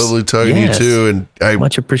 callers. Lovely talking to you too, and I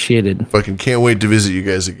much appreciated. Fucking can't wait to visit you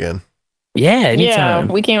guys again. Yeah, anytime.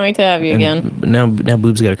 Yeah, we can't wait to have you again. Now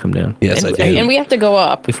Boob's got to come down. Yes, I do. And we have to go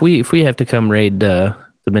up. If we have to come raid the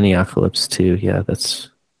Miniocalypse too, yeah,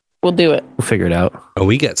 we'll do it. We'll figure it out. Oh,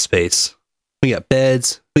 we got space. We got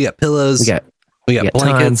beds. We got pillows. We got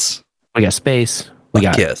blankets. Time, we got space. We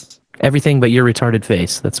got everything but your retarded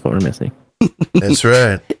face. That's what we're missing. That's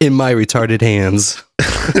right. In my retarded hands.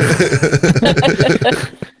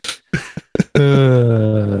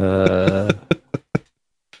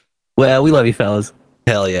 Well, we love you, fellas.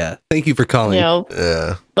 Hell yeah! Thank you for calling.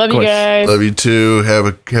 Yeah. Love you guys. Love you too. Have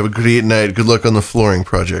a great night. Good luck on the flooring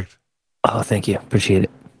project. Oh, thank you. Appreciate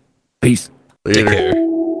it. Peace. Later. Take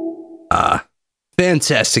care.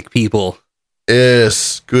 Fantastic people.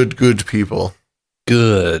 Yes, good people.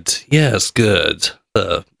 Good. Yes, good.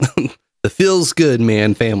 The feels good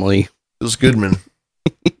man family. Feels good man.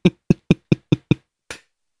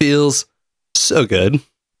 Feels so good.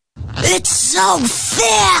 It's so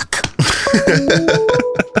thick.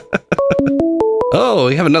 Oh,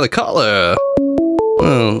 we have another caller.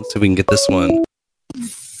 Well, let's see if we can get this one.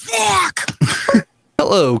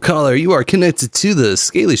 Hello, caller. You are connected to the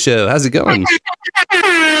Scaly Show. How's it going?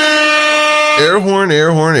 Air horn,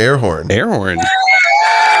 air horn, air horn. Air horn.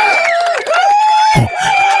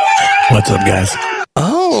 What's up, guys?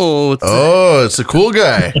 Oh, it's a cool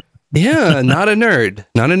guy. Yeah, not a nerd.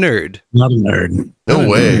 Not a nerd. Not a nerd. No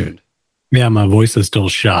way. Yeah, my voice is still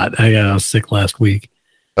shot. I was sick last week.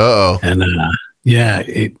 Uh-oh. And yeah,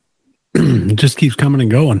 it just keeps coming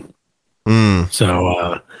and going.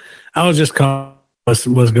 So I was just calling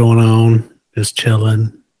what's going on, just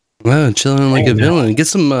chilling. Wow, chilling like a villain. Get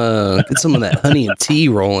some of that honey and tea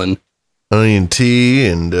rolling. Honey and tea,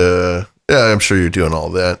 and yeah, I'm sure you're doing all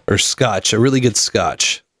that. Or scotch, a really good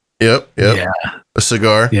scotch. Yep. Yeah. A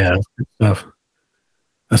cigar. Yeah, good stuff.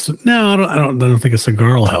 No, I don't think a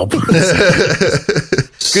cigar will help. Good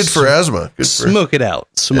for asthma. Good for, Smoke it out.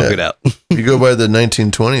 Smoke it out. You go by the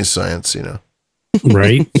 1920s science, you know.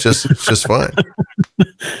 Right? just fine.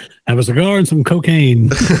 Have a cigar and some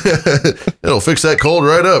cocaine. It'll fix that cold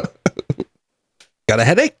right up. Got a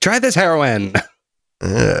headache? Try this heroin.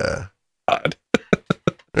 Yeah. God.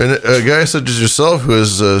 And a guy such as yourself who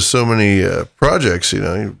has so many projects, you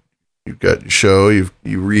know, you've got your show, you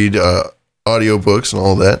read audiobooks and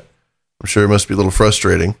all that. I'm sure it must be a little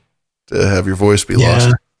frustrating to have your voice be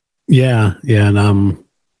lost. Yeah, and I'm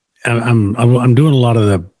doing a lot of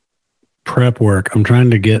the prep work. I'm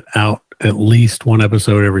trying to get out at least one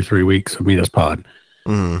episode every 3 weeks of Meet Us Pod.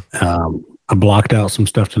 I blocked out some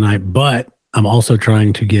stuff tonight, but I'm also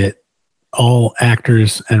trying to get all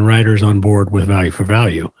actors and writers on board with Value for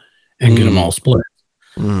Value and get them all split.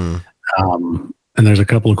 And there's a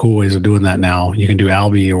couple of cool ways of doing that now. You can do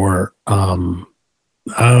Albie or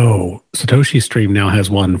Satoshi Stream now has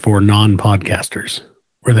one for non-podcasters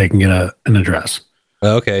where they can get an address.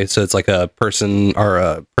 Okay, so it's like a person or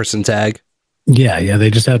a person tag. Yeah, they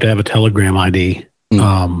just have to have a Telegram ID.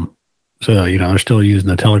 So you know they're still using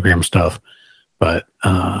the Telegram stuff, but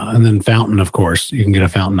and then Fountain, of course, you can get a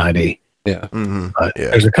Fountain ID. Yeah, but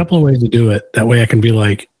there's a couple of ways to do it. That way, I can be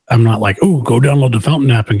like, I'm not like, oh, go download the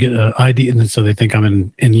Fountain app and get an ID, and then so they think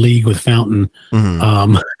I'm in league with Fountain. You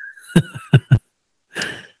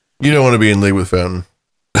don't want to be in league with Fountain.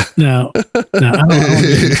 No,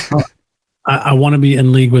 I want to be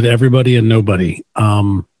in league with everybody and nobody.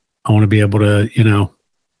 I want to be able to, you know,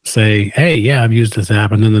 say, hey, yeah, I've used this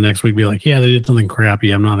app. And then the next week be like, yeah, they did something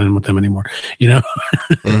crappy. I'm not in with them anymore. You know?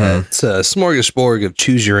 It's a smorgasbord of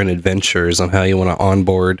choose your own adventures on how you want to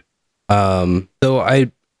onboard. Though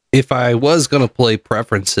if I was going to play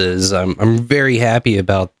preferences, I'm very happy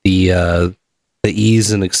about the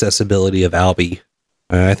ease and accessibility of Albie.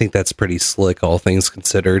 I think that's pretty slick, all things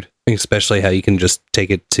considered, especially how you can just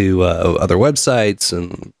take it to other websites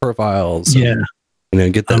and profiles. Yeah.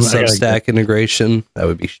 And, get that Substack integration. That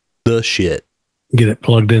would be the shit. Get it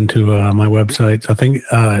plugged into my websites. I think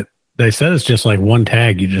they said it's just like one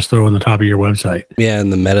tag you just throw on the top of your website. Yeah,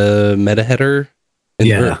 and the meta header.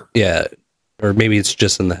 Yeah. Or maybe it's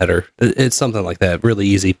just in the header. It's something like that. Really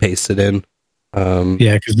easy, paste it in.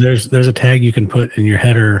 Yeah, because there's a tag you can put in your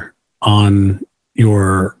header on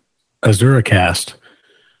your AzuraCast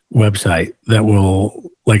website that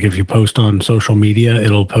will, like, if you post on social media,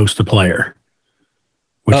 it'll post the player,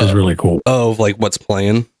 which is really cool. Oh, like what's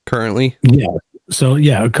playing currently? Yeah. So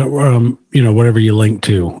yeah, you know, whatever you link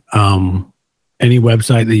to, any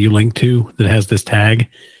website that you link to that has this tag,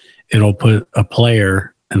 it'll put a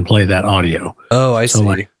player and play that audio. Oh, I see.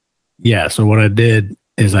 Like, yeah. So what I did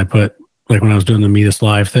is I put, like, when I was doing the Meet Us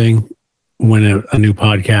Live thing, when a new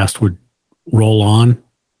podcast would roll on,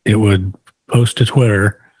 it would post to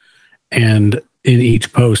Twitter, and in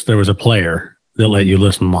each post there was a player that let you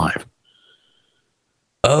listen live.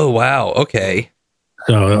 Oh, wow. Okay.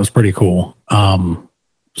 So that was pretty cool.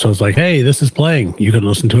 So it's like, hey, this is playing. You can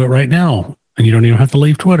listen to it right now, and you don't even have to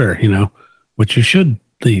leave Twitter, you know, which you should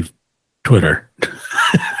leave Twitter.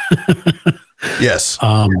 Yes.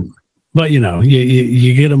 But you know,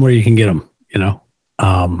 you get them where you can get them, you know.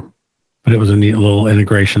 But it was a neat little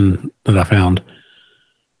integration that I found.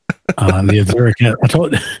 The AzuraCast. I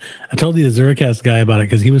told the AzuraCast guy about it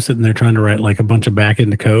because he was sitting there trying to write like a bunch of back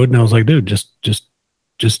end code, and I was like, dude, just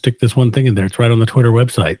stick this one thing in there. It's right on the Twitter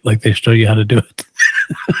website. Like, they show you how to do it.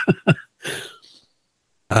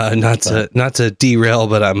 Not to derail,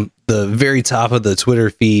 but I'm the very top of the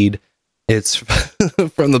Twitter feed. It's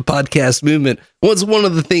from the podcast movement. What's one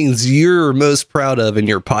of the things you're most proud of in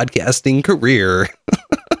your podcasting career?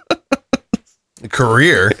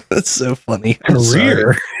 Career? That's so funny.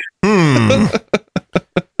 Career? I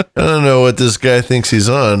don't know what this guy thinks he's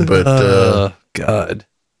on, but God.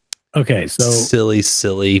 Okay, so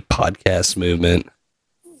silly podcast movement.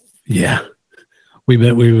 Yeah. We've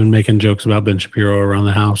been making jokes about Ben Shapiro around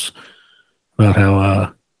the house about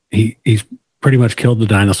how he's pretty much killed the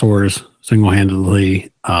dinosaurs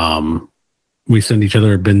single-handedly. We send each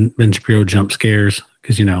other Ben Shapiro jump scares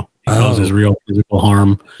because, he causes real physical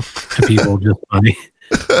harm to people just by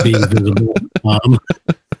being visible.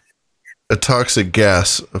 A toxic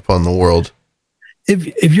gas upon the world.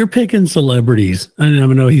 If you're picking celebrities, I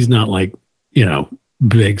know he's not like,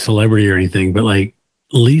 big celebrity or anything, but like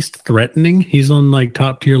least threatening, he's on like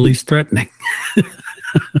top tier least threatening. What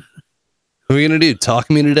are we going to do? Talk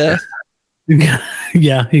me to death?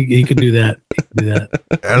 Yeah, he could do that.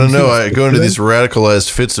 I don't know. I go into these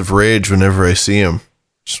radicalized fits of rage whenever I see him.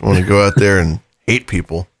 Just want to go out there and hate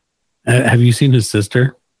people. Have you seen his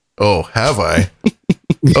sister? Oh, have I?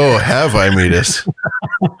 Oh, have I, Metis?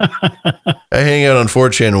 I hang out on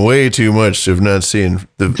 4chan way too much to have not seen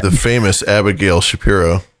the famous Abigail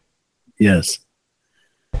Shapiro. Yes.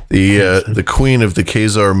 The queen of the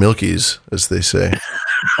Khazar Milkies, as they say.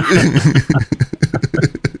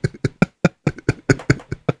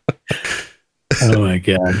 Oh my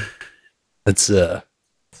God. That's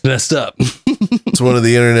messed up. It's one of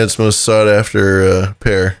the internet's most sought after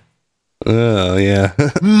pair. Oh yeah.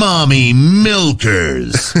 Mommy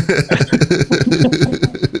milkers.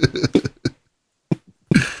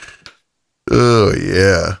 Oh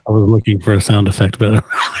yeah. I was looking for a sound effect, but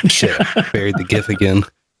shit, buried the GIF again.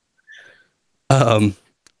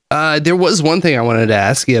 There was one thing I wanted to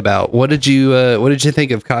ask you about. What did you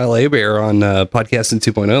think of Kyle Hebert on Podcasting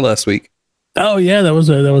 2.0 last week? Oh yeah, that was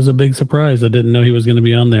a big surprise. I didn't know he was going to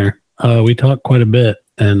be on there. We talked quite a bit,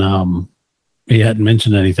 and he hadn't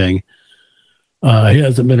mentioned anything. He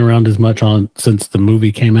hasn't been around as much since the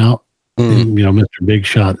movie came out. And, Mr. Big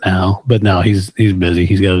Shot now, but now he's busy.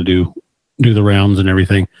 He's got to do the rounds and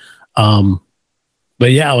everything.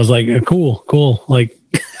 But yeah, I was like, cool. Like,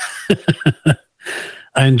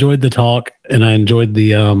 I enjoyed the talk, and I enjoyed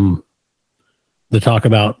the talk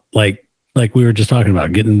about like we were just talking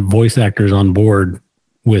about, getting voice actors on board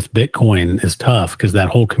with Bitcoin is tough because that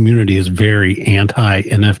whole community is very anti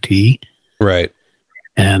NFT. Right.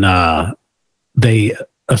 And they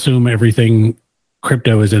assume everything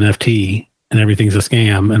crypto is NFT and everything's a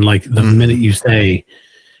scam. And like the minute you say,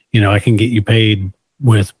 I can get you paid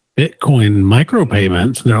with Bitcoin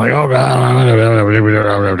micropayments, they're like, oh God.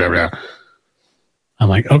 I'm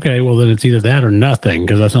like, okay, well then it's either that or nothing,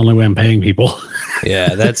 because that's the only way I'm paying people.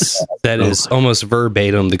 Yeah, that is almost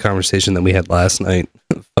verbatim the conversation that we had last night.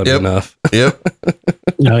 Funny enough. Yep.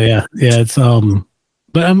 Oh yeah. It's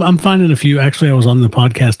but I'm finding a few. Actually, I was on the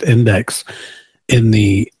podcast index in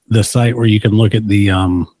the site where you can look at the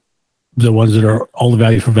ones that are all the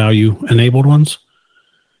value for value enabled ones.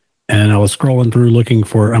 And I was scrolling through looking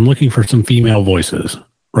for some female voices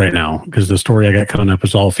right now, because the story I got coming up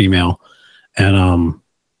is all female. And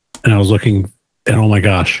I was looking, and oh my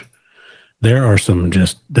gosh, there are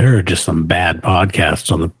just some bad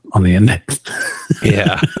podcasts on the index.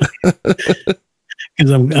 Yeah.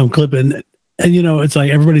 Because I'm clipping, and it's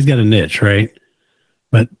like everybody's got a niche, right?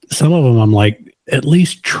 But some of them I'm like, at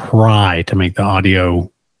least try to make the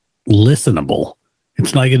audio listenable.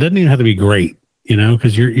 It's like, it doesn't even have to be great,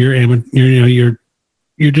 because you're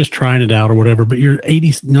just trying it out or whatever, but you're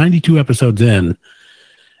 92 episodes in,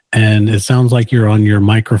 and it sounds like you're on your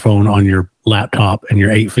microphone on your laptop and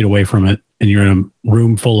you're 8 feet away from it, and you're in a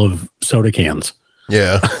room full of soda cans.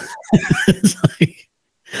 Yeah.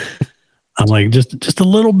 I'm like, just a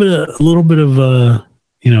little bit of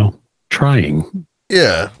trying.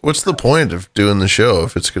 Yeah. What's the point of doing the show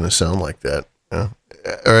if it's going to sound like that? Or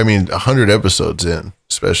I mean, 100 episodes in,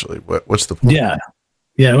 especially. What's the point? Yeah.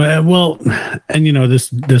 Yeah. Well, and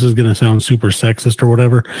this is going to sound super sexist or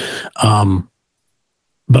whatever.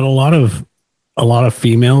 But a lot of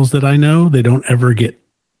females that I know, they don't ever get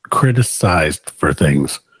criticized for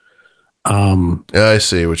things. I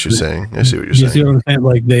see what you're saying. You see what I'm saying?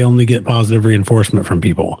 Like, they only get positive reinforcement from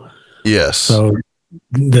people. Yes. So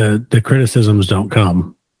the criticisms don't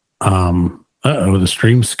come. The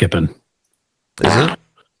stream's skipping. Is it?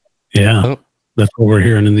 Yeah. Oh. That's what we're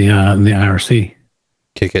hearing in the IRC.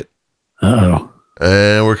 Kick it. Uh-oh.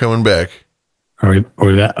 And we're coming back. Are we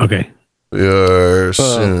back? Okay. We are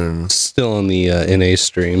soon. Still on the NA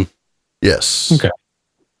stream. Yes. Okay.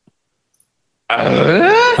 All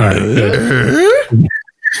right. Good.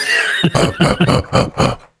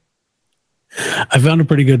 I found a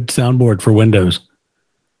pretty good soundboard for Windows.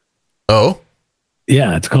 Oh?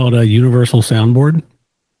 Yeah, it's called a Universal Soundboard.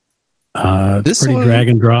 It's pretty drag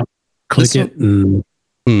and drop. Click it and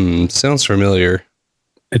sounds familiar.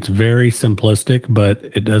 It's very simplistic, but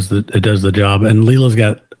it does the job. And Leela's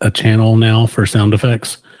got a channel now for sound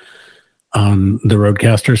effects. on the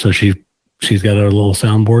Rodecaster, so she's got a little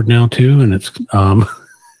soundboard now too, and it's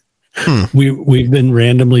we've been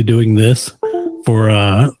randomly doing this for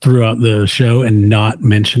throughout the show and not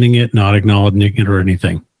mentioning it, not acknowledging it or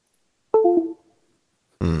anything.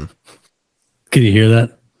 Can you hear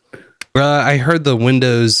that? I heard the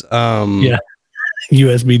Windows. Yeah,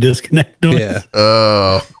 USB disconnect noise. Yeah.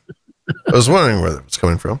 I was wondering where that was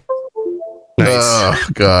coming from. Nice. Oh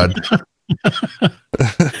God.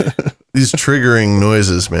 These triggering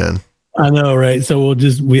noises, man. I know, right? So I'll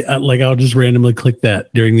just randomly click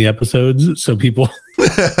that during the episodes, so people.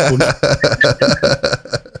 Like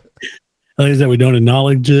I said, we don't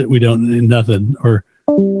acknowledge it. We don't nothing or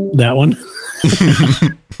that one.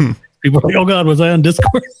 People are like, "Oh God, was I on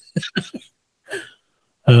Discord?"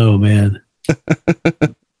 Oh man,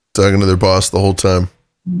 talking to their boss the whole time.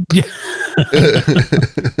 Yeah.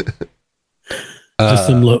 Just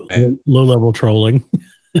some low level trolling.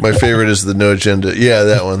 My favorite is the No Agenda. Yeah,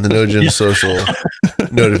 that one. The No Agenda social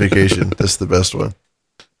notification. That's the best one.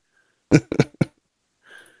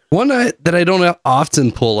 One that I don't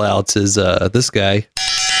often pull out is this guy.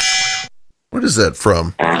 What is that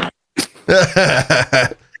from?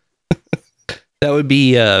 That would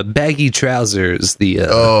be Baggy Trousers.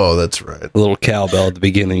 Oh, that's right. Little cowbell at the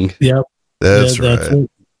beginning. Yep. That's right. It.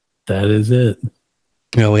 That is it.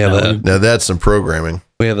 You know, we have now that's some programming.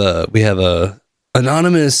 We have a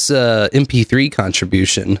anonymous MP3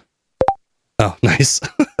 contribution. Oh, nice.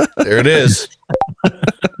 There it is.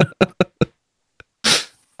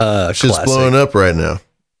 Shit's blowing up right now.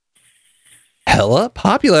 Hella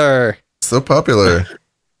popular. So popular.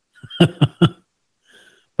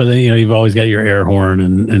 But then you've always got your air horn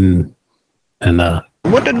and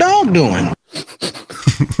what the dog doing?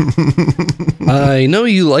 I know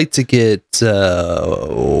you like to get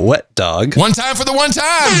wet dog. One time for the one time.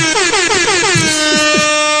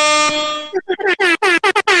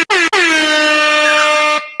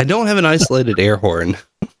 I don't have an isolated air horn.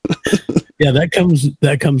 Yeah, that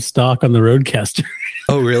comes stock on the Rodecaster.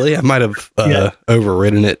 Oh, really? I might have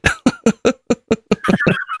overridden it.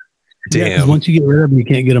 Damn. Yeah, once you get rid of them, you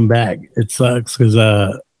can't get them back. It sucks because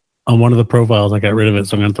on one of the profiles I got rid of it,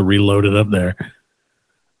 so I'm going to have to reload it up there.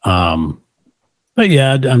 But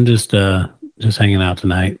yeah, I'm just hanging out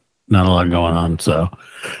tonight. Not a lot going on, so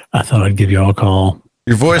I thought I'd give you all a call.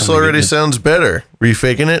 Your voice already sounds better. Were you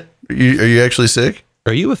faking it? Are you actually sick?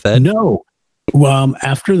 Are you with that? No. Well,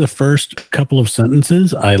 after the first couple of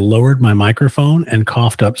sentences, I lowered my microphone and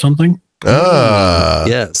coughed up something.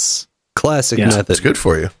 Yes. Classic method. It's good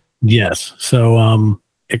for you. Yes. So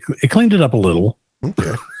it cleaned it up a little.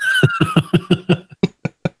 Okay.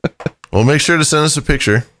 Well, make sure to send us a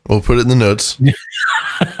picture. We'll put it in the notes. Eat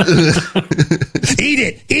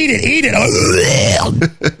it.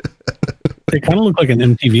 They kind of look like an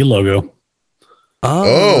MTV logo.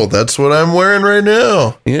 Oh, that's what I'm wearing right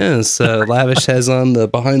now. Yes, Lavish has on the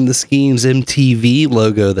Behind the Schemes MTV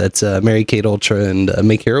logo that Mary Kate Ultra and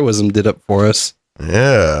Make Heroism did up for us.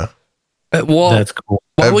 Yeah. Well, that's cool.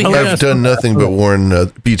 I've done nothing but worn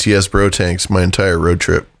BTS bro tanks my entire road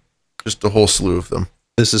trip. Just a whole slew of them.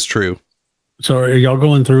 This is true. So are y'all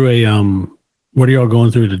going through what are y'all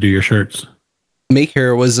going through to do your shirts? Make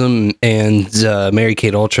Heroism and Mary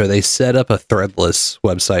Kate Ultra, they set up a Threadless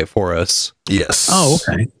website for us. Yes. Oh,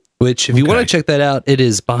 okay. Which, if you want to check that out, it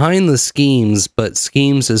is Behind the Schemes, but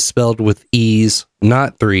schemes is spelled with E's,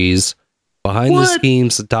 not threes.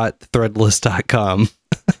 BehindTheSchemes.threadless.com.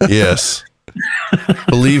 Yes.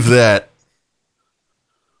 Believe that.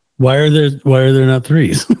 Why are there not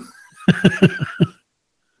threes?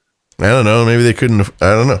 I don't know. Maybe they couldn't.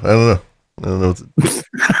 I don't know.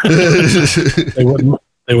 They wouldn't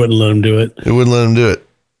let them do it. They wouldn't let them do it.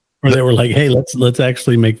 Or they were like, "Hey, let's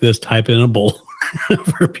actually make this type-inable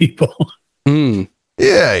for people."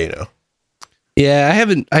 Yeah, you know. Yeah,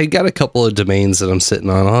 I got a couple of domains that I'm sitting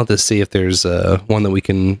on. I'll have to see if there's one that we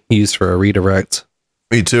can use for a redirect.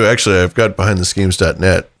 Me too. Actually, I've got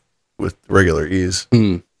BehindTheSchemes.net with regular ease.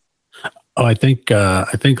 Oh, I think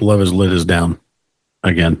Love Is Lit is down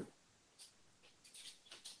again.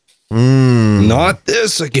 Not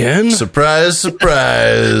this again. Surprise,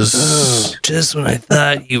 surprise. Oh, just when I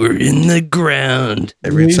thought you were in the ground.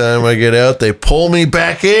 Every time I get out, they pull me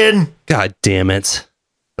back in. God damn it.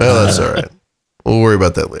 Well, that's all right. We'll worry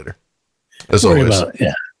about that later. As always.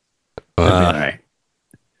 Yeah. All right.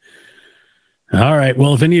 All right.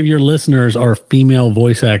 Well, if any of your listeners are female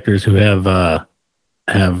voice actors who have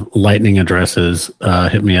lightning addresses,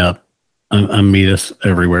 hit me up. I'm Meetus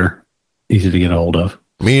everywhere. Easy to get a hold of.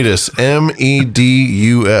 Meetus,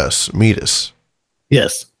 MEDUS, Meetus.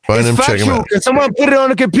 Yes. Find him, check him out. Can someone put it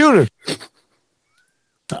on the computer?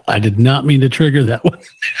 I did not mean to trigger that one.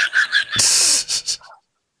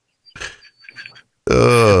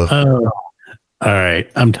 Oh. All right.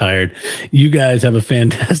 I'm tired. You guys have a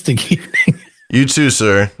fantastic evening. You too,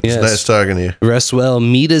 sir. It's nice talking to you. Rest well.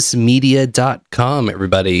 Meetusmedia.com,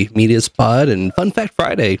 everybody. Meetus Pod and Fun Fact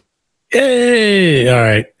Friday. Yay. All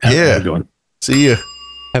right. Have a good one. See you.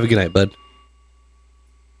 Have a good night, bud.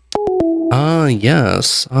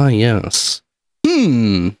 Yes.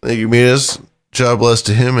 Thank you, Meetus. God bless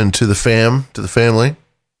to him and to the family.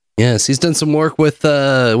 Yes, he's done some work with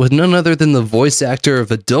none other than the voice actor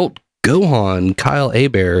of adult Gohan, Kyle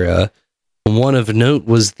Aber. One of note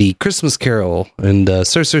was the Christmas Carol, and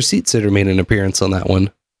Sir Seatsitter made an appearance on that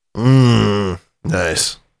one.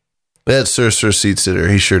 Nice. That Sir Seatsitter,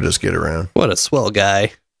 he sure does get around. What a swell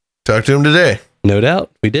guy. Talked to him today. No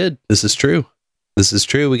doubt, we did. This is true.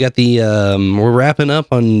 We got the we're wrapping up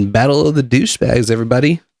on Battle of the Douchebags,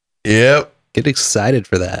 everybody. Yep. Get excited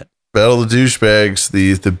for that. Battle of the Douchebags,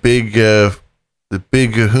 the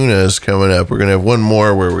big kahuna is coming up. We're gonna have one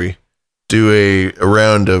more where we do a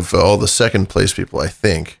round of all the second place people, I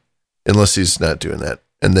think, unless he's not doing that.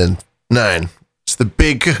 And then 9, it's the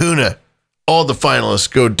big kahuna. All the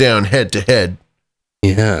finalists go down head to head.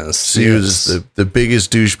 Yes. See who's the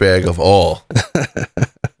biggest douchebag of all.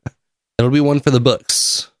 It'll be one for the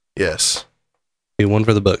books. Yes. Be one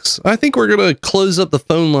for the books. I think we're going to close up the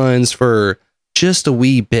phone lines for just a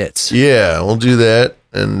wee bit. Yeah, we'll do that.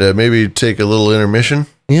 And maybe take a little intermission.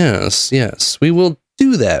 Yes. We will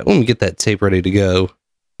do that when we get that tape ready to go.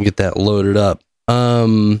 Get that loaded up.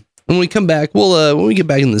 When we come back, we'll when we get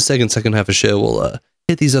back in the second half of the show, we'll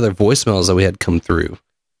hit these other voicemails that we had come through.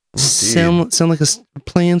 Sound like a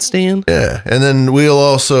plan, Stan? Yeah, and then we'll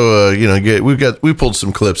also we pulled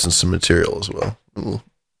some clips and some material as well. We'll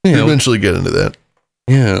eventually get into that.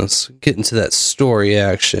 Yeah, let's get into that story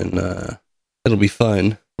action. It'll be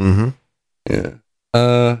fun. Mm-hmm.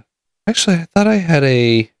 Yeah. Actually, I thought I had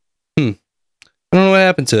I don't know what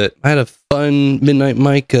happened to it. I had a fun Midnight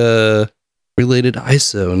Mike related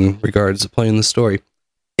ISO in regards to playing the story.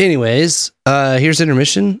 Anyways, here's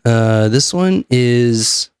intermission. This one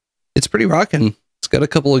it's pretty rocking. It's got a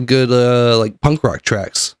couple of good like punk rock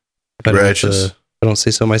tracks. Righteous. I don't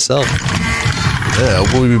say so myself. Yeah,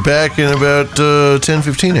 we'll be back in about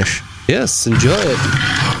 10-15ish. Yes, enjoy it.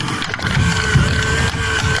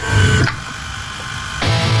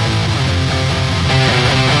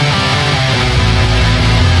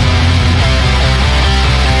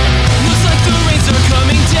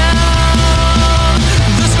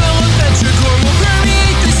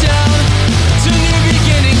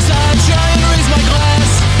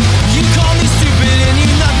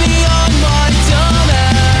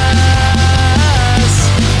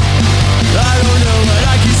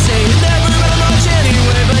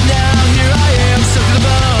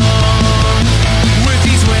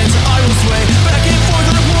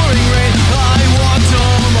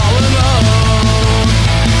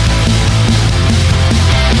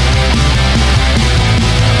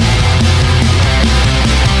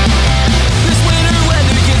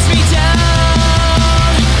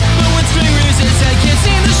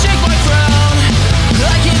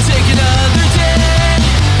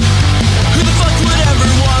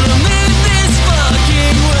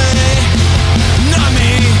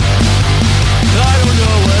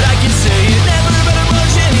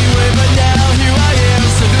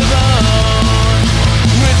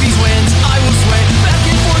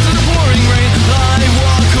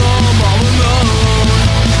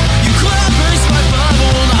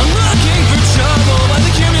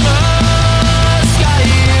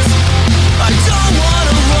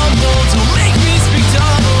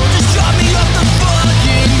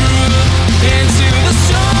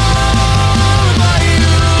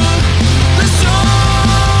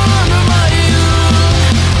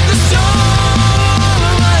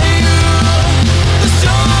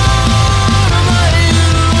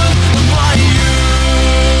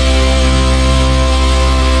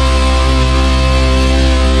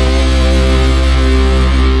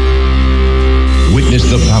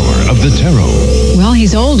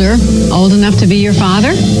 He's older, old enough to be your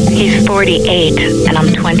father? He's 48, and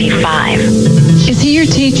I'm 25. Is he your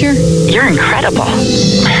teacher? You're incredible.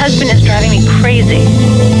 My husband is driving me crazy.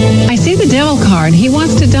 I see the devil card. He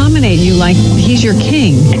wants to dominate you like he's your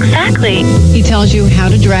king. Exactly. He tells you how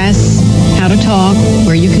to dress, how to talk,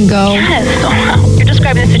 where you can go. Yes. Oh, wow. You're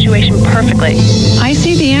describing the situation perfectly. I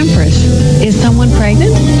see the Empress. Is someone pregnant?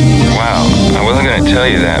 Wow, I wasn't going to tell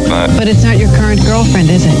you that, But it's not your current girlfriend,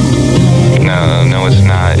 is it? no, it's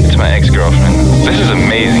not. It's my ex-girlfriend. This is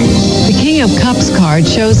amazing. The King of Cups card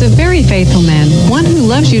shows a very faithful man, one who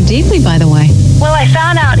loves you deeply, by the way. Well, I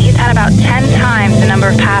found out he's had about 10 times the number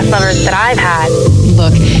of past lovers that I've had.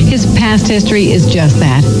 Look, his past history is just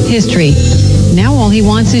that, history. Now all he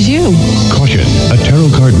wants is you. Caution, a tarot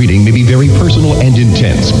card reading may be very personal and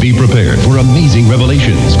intense. Be prepared for amazing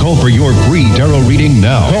revelations. Call for your free tarot reading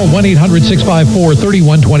now. Call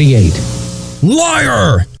 1-800-654-3128.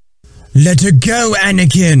 Liar! Let her go,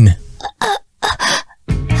 Anakin.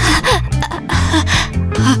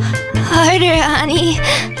 Harder, honey.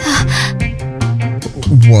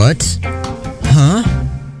 What? Huh?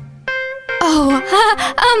 Oh,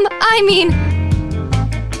 I mean,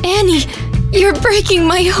 Annie, you're breaking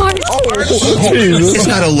my heart. It's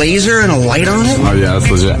got a laser and a light on it. Oh, yeah,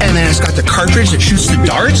 that's legit. And then it's got the cartridge that shoots the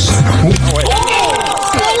darts. Oh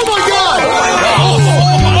my God!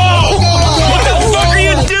 What the fuck are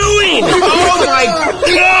you doing? Oh my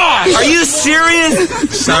God! Are you serious?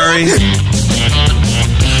 Sorry.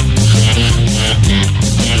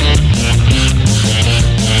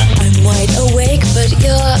 I'm wide awake, but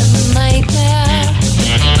you're a nightmare.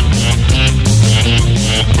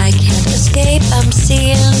 I can't escape, I'm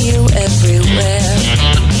seeing you everywhere.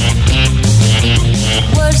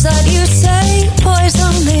 Words that you say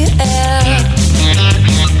poison the air.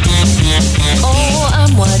 Oh,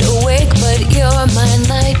 I'm wide awake, but you're my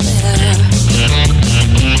nightmare.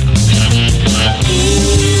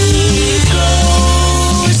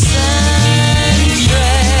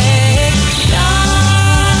 Egocentric,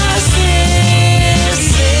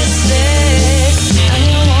 narcissistic, and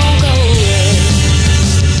you won't go away.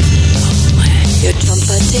 You're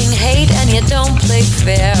trumpeting hate and you don't play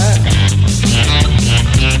fair.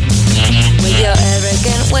 With your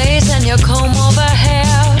arrogant ways and your comb over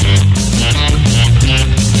hair.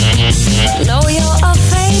 No, you're a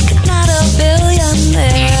fake, not a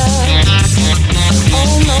billionaire.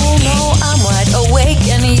 Oh no, I'm wide awake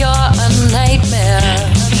and you're a nightmare.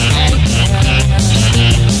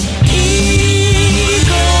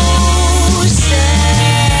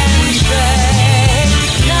 Egocentric,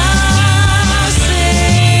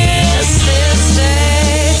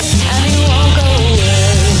 narcissistic, and you won't go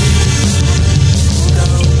away.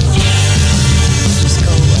 Just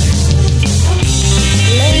go away.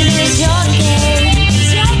 Ladies, your game.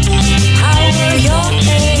 How were your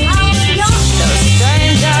aim? No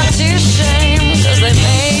stranger to shame, 'cause they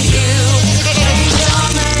made you change your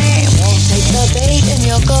name. Won't take the bait in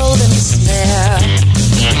your golden snare.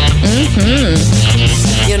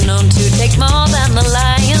 You're known to take more than the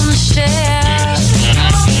lion's share.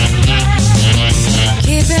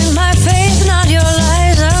 Keeping my faith, not your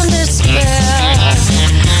lies and despair.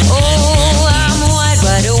 Oh, I'm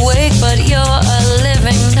wide awake, but you're a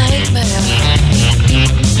living nightmare.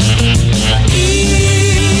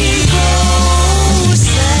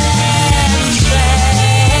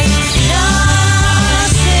 Egocentric,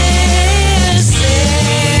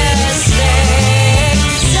 narcissistic,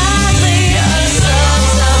 sadly a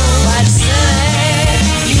sociopath cynic,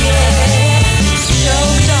 yeah.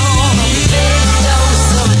 Choked on a big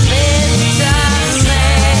dose of bitterness.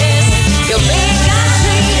 Your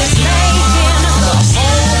bigotry is making the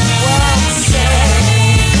whole world sick.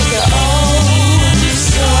 'Cause you're oh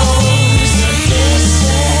so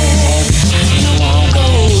sadistic. You won't go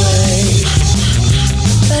away,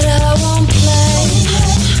 but I won't play.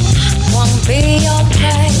 Won't be your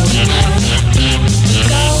prey.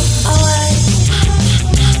 Go away.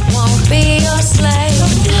 Won't be your slave.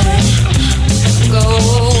 Go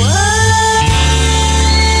away.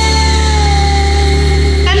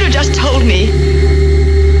 Andrew just told me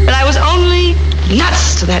that I was only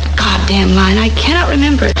nuts to that goddamn line. I cannot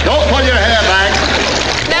remember it. Don't pull your hair back.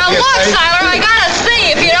 Now look, Siler, I gotta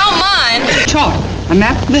see if you don't mind. Chart, a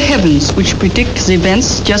map of the heavens which predicts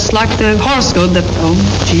events just like the horoscope that, oh,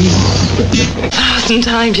 Jesus. 1,000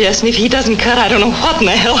 times, yes, and if he doesn't cut, I don't know what in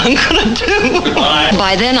the hell I'm gonna do.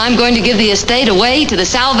 By then, I'm going to give the estate away to the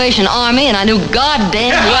Salvation Army, and I knew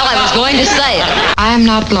goddamn well I was going to say it. I am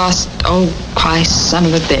not lost, oh Christ, son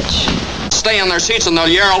of a bitch. Stay on their seats and they'll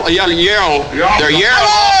yell. They're yelling.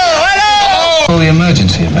 What the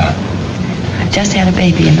emergency about? Just had a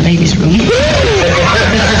baby in the ladies' room.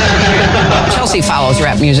 Chelsea follows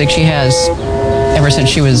rap music. She has ever since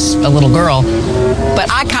she was a little girl. But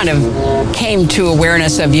I kind of came to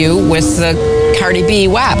awareness of you with the Cardi B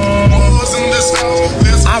WAP.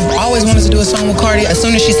 I've always wanted to do a song with Cardi. As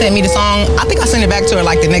soon as she sent me the song, I think I sent it back to her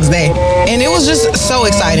like the next day. And it was just so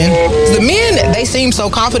exciting. The men, they seem so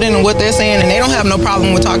confident in what they're saying, and they don't have no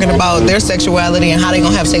problem with talking about their sexuality and how they're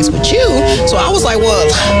going to have sex with you. So I was like, well,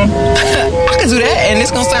 I could do that, and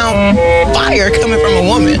it's going to sound fire coming from a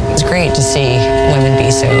woman. It's great to see women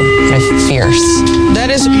be so kind of fierce. That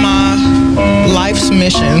is my life's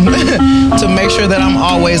mission, to make sure that I'm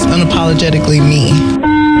always unapologetically me.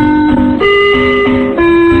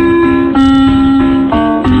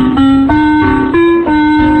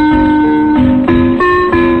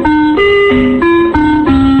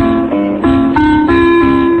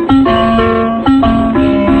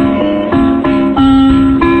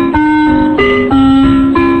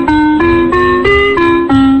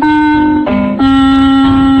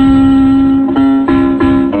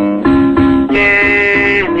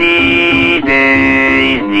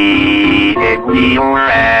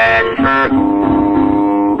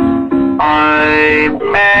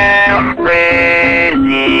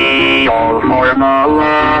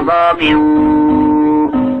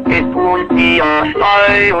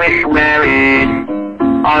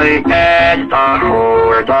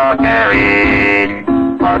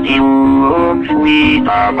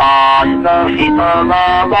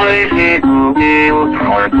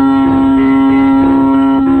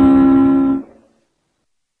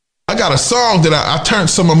 I got a song that I turned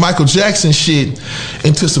some of Michael Jackson shit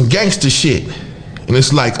into some gangster shit. And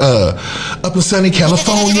it's like, up in sunny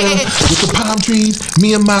California with the palm trees,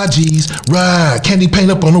 me and my G's ride, candy paint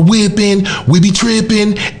up on a whipping, we be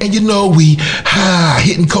tripping, and you know we high,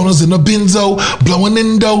 hitting corners in a benzo, blowing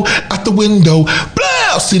endo out the window,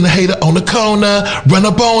 blow, seen a hater on the corner, run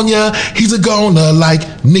up on ya, he's a goner, like,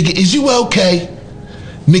 nigga, is you okay?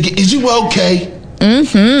 Nigga, is you okay?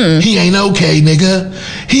 Mm-hmm. He ain't okay, nigga.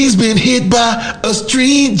 He's been hit by a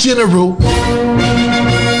street general.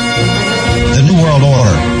 The New World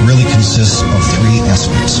Order really consists of three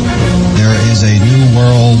aspects. There is a New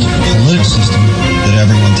World political system that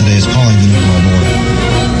everyone today is calling the New World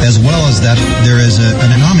Order. As well as that, there is an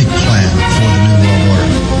economic plan for the New World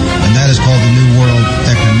Order, and that is called the New World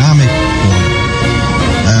Economic Order.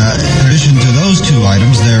 In addition to those two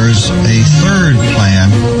items, there is a third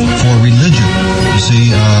plan for religion. You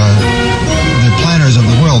see, the planners of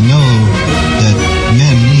the world know that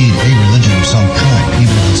men need a religion of some kind,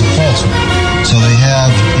 even if it's a false one. So they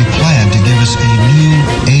have a plan to give us a new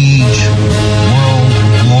age, world,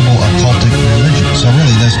 global, occultic religion. So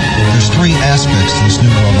really, there's three aspects to this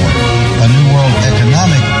New World Order. A New World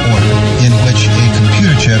Economic Order, in which a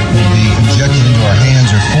computer chip will be injected into our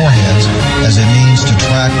hands or foreheads as a means to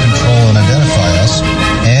track, control, and identify us,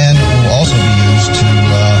 and will also be used to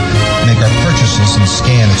make our purchases and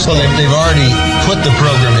scan. So they've already put the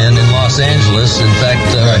program in Los Angeles. In fact,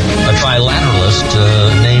 a trilateralist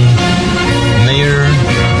named Mayor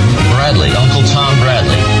Bradley, Uncle Tom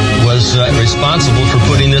Bradley, was responsible for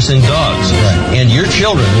putting this in dogs. Right. And your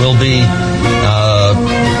children will be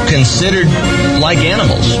considered like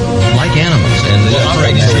animals. And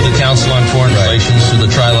operating through the Council on Foreign Relations, through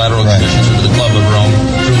the Trilateral Commission, through the Club of Rome,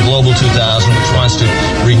 through Global 2000, which wants to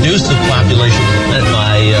reduce the population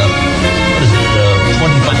by,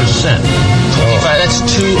 25%. That's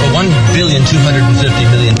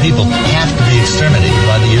 1,250,000,000 people have to be exterminated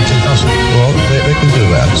by the year 2000. Well, they can do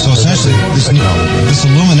that. So essentially, this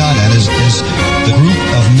Illuminati is the group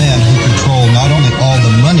of men who control not only all the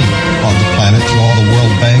money on the planet, through all the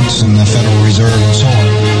world banks and the Federal Reserve and so on,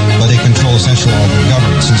 but they control essentially all the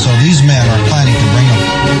governments. And so these men are planning to bring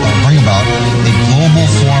about a global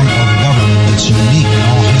form of government that's unique in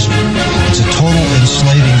all history. It's a total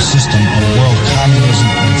enslaving system of world communism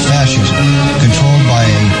and fascism, controlled by a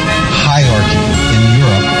hierarchy in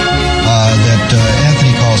Europe that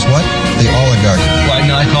Anthony calls what? The oligarchy. Well,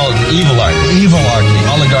 no, I call it the evilarchy. The evilarchy. The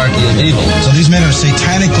oligarchy of evil. So these men are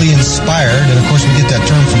satanically inspired, and of course we get that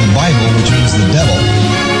term from the Bible, which means the devil.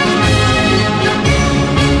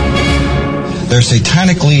 They're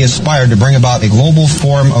satanically inspired to bring about a global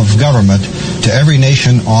form of government to every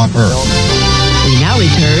nation on earth. We now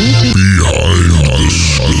return to Behind the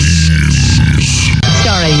Scenes.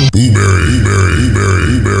 starring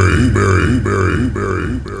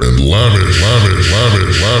And lavish.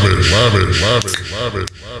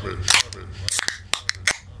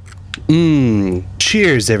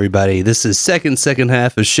 Cheers, everybody. This is second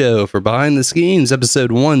half of show for Behind the Schemes,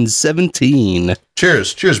 episode 117.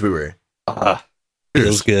 Cheers, Blueberry.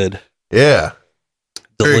 Feels good. Yeah,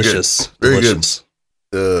 Delicious. Very Delicious.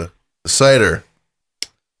 good. The cider.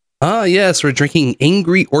 Yes, we're drinking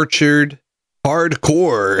Angry Orchard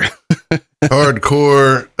Hardcore.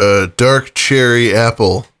 Hardcore dark cherry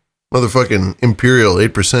apple Motherfucking Imperial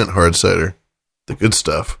 8% hard cider. The good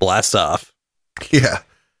stuff. Blast off. Yeah.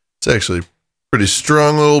 It's actually pretty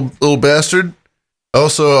strong little bastard.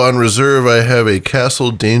 Also on reserve, I have a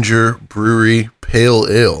Castle Danger Brewery Pale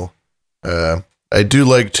Ale. I do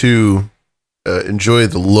like to enjoy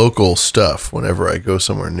the local stuff whenever I go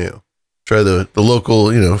somewhere new. Try the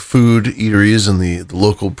local, food eateries and the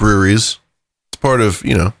local breweries. It's part of,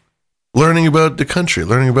 learning about the country,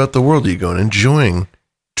 learning about the world you go and enjoying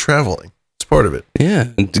traveling. It's part of it. Yeah,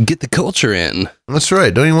 and to get the culture in. That's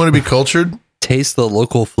right. Don't you want to be cultured? Taste the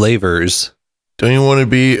local flavors. Don't you want to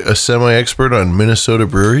be a semi-expert on Minnesota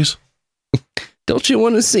breweries? Don't you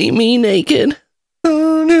want to see me naked?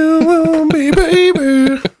 Oh, you want me,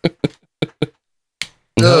 baby.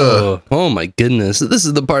 Oh my goodness. This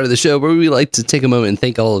is the part of the show where we like to take a moment and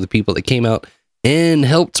thank all of the people that came out and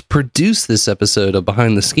helped produce this episode of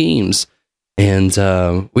Behind the Schemes. And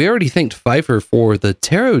we already thanked Pfeiffer for the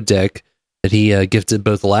tarot deck that he gifted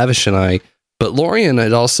both Lavish and I. But Lorian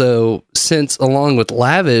had also sent, along with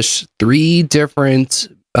Lavish, 3 different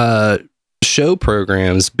show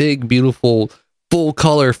programs, big, beautiful, full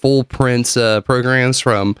color, full print programs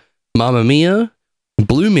from Mamma Mia,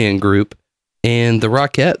 Blue Man Group, and the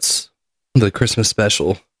Rockettes, the Christmas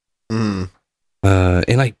special. And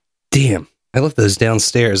I left those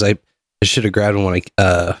downstairs. I should have grabbed one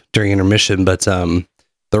during intermission, but the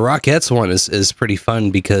Rockettes one is pretty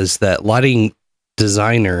fun because that lighting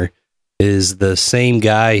designer is the same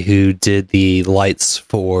guy who did the lights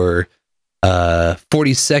for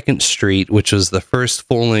 42nd Street, which was the first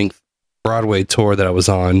full-length Broadway tour that I was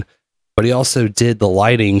on. But he also did the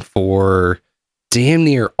lighting for damn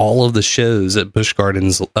near all of the shows at Busch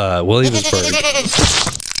Gardens, Williamsburg.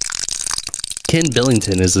 Ken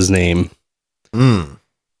Billington is his name. A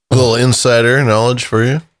little insider knowledge for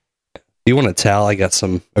you. You want a towel? I got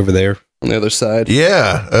some over there on the other side.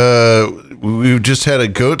 Yeah. We've just had a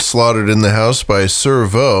goat slaughtered in the house by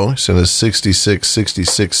Servo. He sent us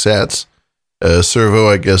 66 sets. Servo,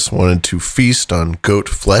 I guess, wanted to feast on goat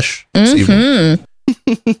flesh this evening.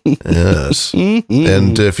 Yes.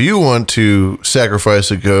 And if you want to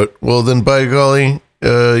sacrifice a goat, well, then by golly,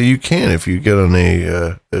 you can. If you get on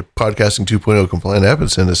a Podcasting 2.0 compliant app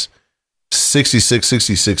and send us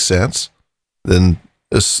 66 cents, then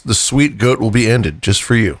the sweet goat will be ended just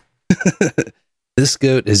for you. This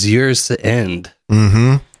goat is yours to end.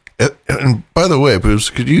 And by the way, Boobs,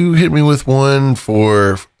 could you hit me with one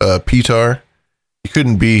for Petar? He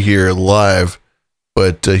couldn't be here live,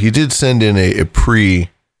 but he did send in a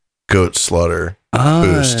pre-goat slaughter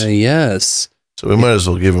boost. Yes. So we might as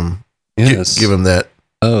well give him give him that.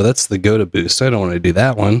 Oh, that's the goat boost. I don't want to do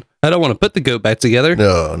that one. I don't want to put the goat back together.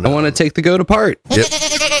 No. I want to take the goat apart. Yep.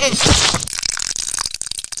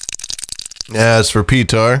 As for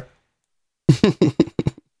Petar.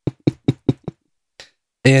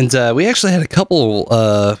 And we actually had a couple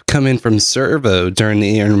come in from Servo during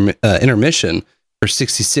the intermission for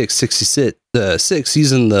 66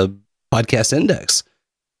 using the podcast index.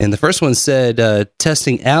 And the first one said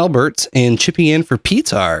testing Albert and chipping in for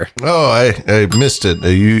Petar. Oh, I missed it.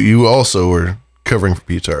 You also were covering for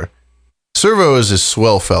Petar. Servo is a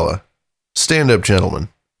swell fella. Stand-up gentleman.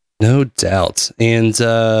 No doubt. And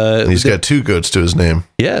he's got 2 goats to his name.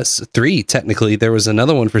 Yes, 3 technically. There was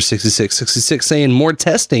another one for 66 saying more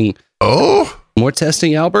testing. Oh, more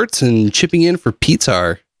testing, Albert, and chipping in for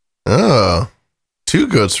Petar. Oh, 2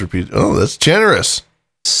 goats for Petar. Oh, that's generous.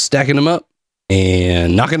 Stacking them up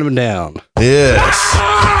and knocking them down. Yes.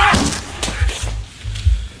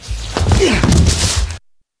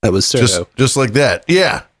 That was Servo. Just like that.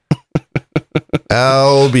 Yeah.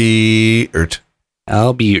 Albert.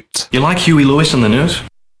 You like Huey Lewis on the news?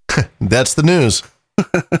 That's the news.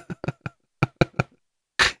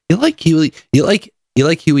 You like Huey? You like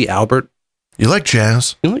Huey Albert? You like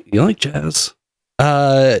jazz? You like jazz?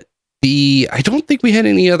 I don't think we had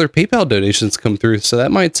any other PayPal donations come through, so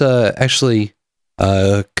that might actually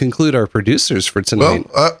conclude our producers for tonight.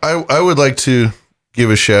 Well, I would like to give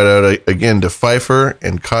a shout out again to Pfeiffer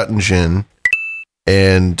and Cotton Gin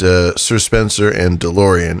and Sir Spencer and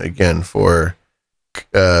DeLorean again for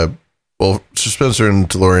Sir Spencer and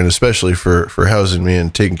DeLorean especially for housing me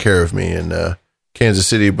and taking care of me in Kansas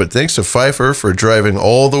City. But thanks to Pfeiffer for driving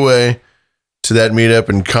all the way to that meetup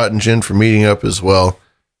and Cotton Gin for meeting up as well.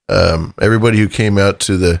 Everybody who came out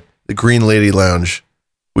to the Green Lady Lounge,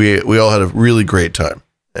 we all had a really great time,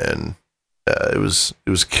 and it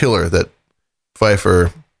was killer that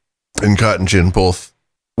Pfeiffer and Cotton Gin both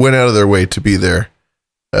went out of their way to be there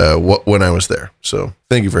when I was there. So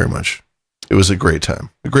thank you very much. It was a great time.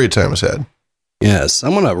 A great time was had. Yes,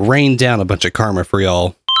 I'm gonna rain down a bunch of karma for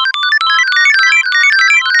y'all.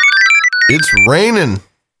 It's raining.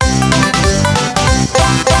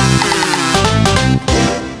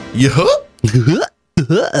 Yeah.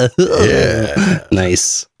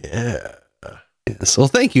 Nice. Yeah. Yes. Well,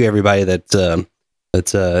 thank you everybody that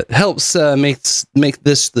helps make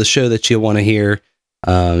this the show that you want to hear.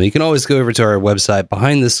 You can always go over to our website,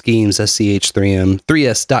 Behind the Schemes,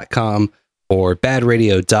 sch3m3s.com or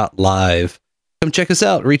badradio.live. Come check us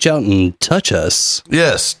out, reach out and touch us.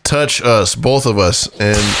 Yes, touch us, both of us.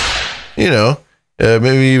 And,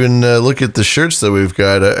 maybe even look at the shirts that we've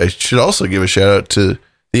got. I should also give a shout out to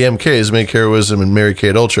the MKs, Make Heroism and Mary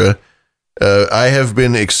Kate Ultra. I have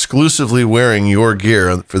been exclusively wearing your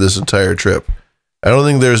gear for this entire trip. I don't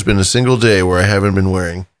think there's been a single day where I haven't been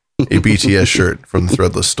wearing a BTS shirt from the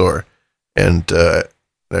Threadless store. And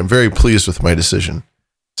I'm very pleased with my decision.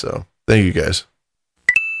 So thank you guys.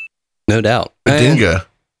 No doubt. Dinga.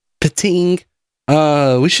 Pating.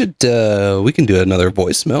 We can do another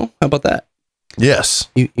voicemail. How about that? Yes.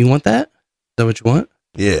 You want that? Is that what you want?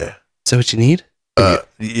 Yeah. Is that what you need? Yeah.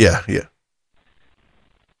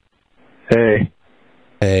 Hey.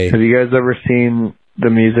 Hey. Have you guys ever seen the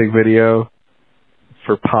music video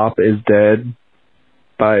for Pop is Dead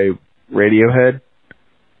by Radiohead?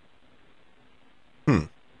 I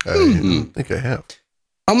don't think I have.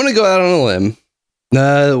 I'm going to go out on a limb.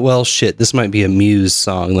 Well, shit, this might be a Muse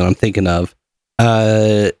song that I'm thinking of.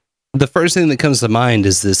 The first thing that comes to mind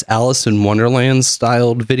is this Alice in Wonderland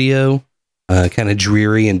styled video, kind of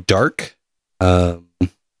dreary and dark.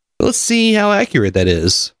 Let's see how accurate that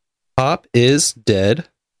is. Pop is Dead.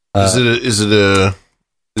 Is it a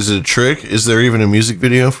trick? Is there even a music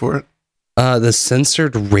video for it? The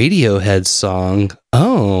censored Radiohead song.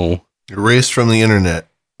 Oh, erased from the internet.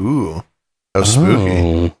 Ooh, how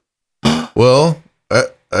spooky. Well,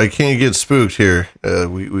 I can't get spooked here.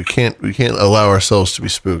 We can't allow ourselves to be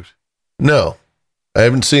spooked. No, I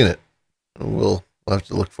haven't seen it. We'll have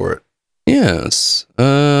to look for it. Yes.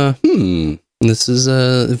 This is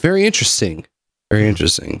very interesting. Very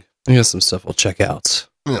interesting. I got some stuff we'll check out.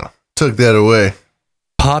 Yeah, took that away.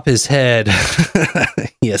 Pop his head.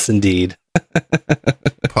 Yes, indeed.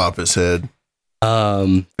 Pop his head.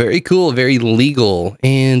 Very cool, very legal.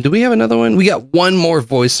 And do we have another one? We got one more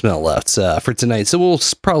voicemail left for tonight, so we'll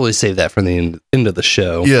probably save that for the end of the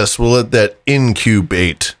show. Yes, we'll let that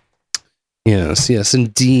incubate. Yes,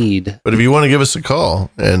 indeed. But if you want to give us a call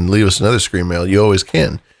and leave us another screen mail, you always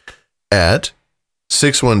can at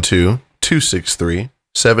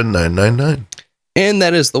 612-263-7999. And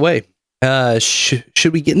that is the way.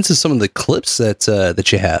 Should we get into some of the clips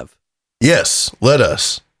that you have? Yes, let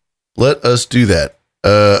us do that.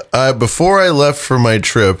 Before I left for my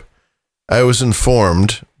trip, I was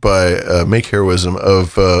informed by Make Heroism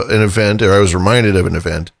of an event, or I was reminded of an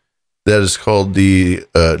event that is called the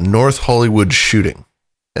North Hollywood shooting.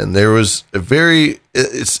 And there was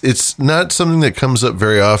it's not something that comes up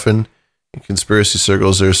very often in conspiracy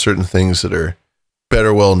circles. There are certain things that are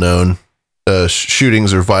better well known,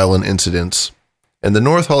 shootings or violent incidents. And the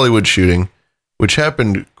North Hollywood shooting, which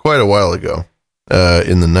happened quite a while ago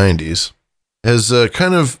in the 90s, has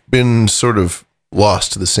kind of been sort of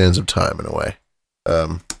lost to the sands of time in a way.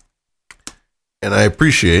 And I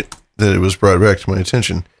appreciate that it was brought back to my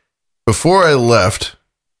attention. Before I left,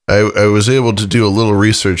 I was able to do a little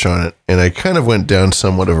research on it, and I kind of went down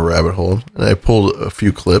somewhat of a rabbit hole, and I pulled a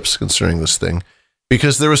few clips concerning this thing,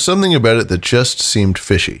 because there was something about it that just seemed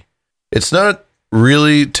fishy. It's not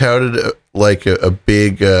really touted like a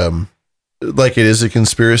big, like it is a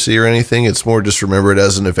conspiracy or anything. It's more just remembered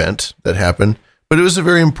as an event that happened, but it was a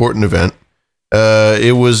very important event.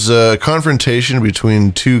 It was a confrontation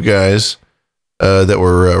between two guys that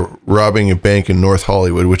were robbing a bank in North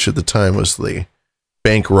Hollywood, which at the time was the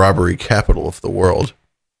bank robbery capital of the world.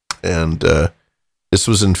 And this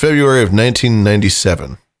was in February of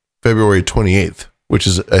 1997, February 28th, which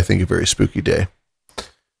is, I think, a very spooky day.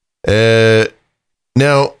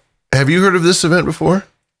 Now, have you heard of this event before?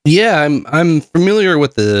 Yeah, I'm familiar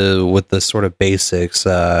with the sort of basics.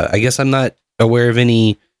 I guess I'm not aware of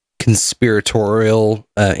any conspiratorial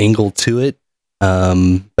angle to it.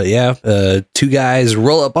 But yeah, two guys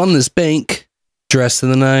roll up on this bank, dressed in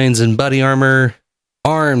the nines in body armor,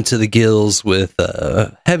 armed to the gills with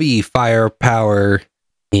heavy firepower,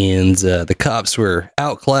 and the cops were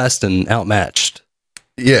outclassed and outmatched.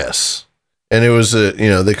 Yes, and it was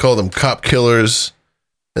they call them cop killers,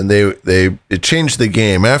 and it changed the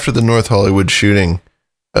game after the North Hollywood shooting.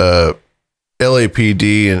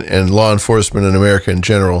 LAPD and law enforcement in America in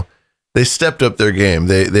general, they stepped up their game.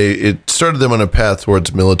 It started them on a path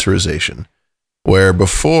towards militarization, where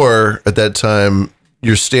before, at that time,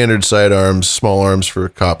 your standard sidearms, small arms for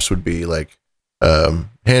cops would be like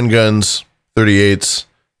handguns, 38s,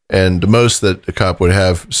 and the most that a cop would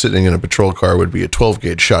have sitting in a patrol car would be a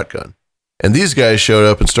 12-gauge shotgun. And these guys showed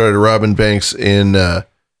up and started robbing banks in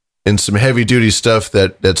some heavy-duty stuff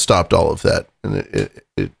that stopped all of that. And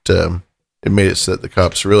it made it so that the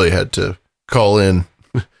cops really had to call in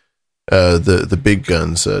the big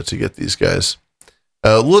guns to get these guys.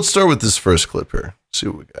 Let's start with this first clip here. See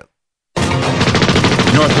what we got.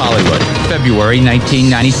 North Hollywood, February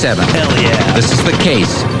 1997. Hell yeah. This is the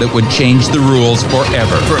case that would change the rules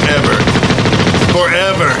forever. Forever.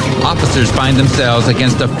 Officers find themselves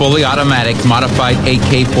against a fully automatic modified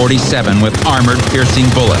AK-47 with armored piercing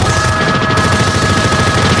bullets.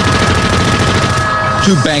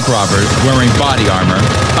 Two bank robbers wearing body armor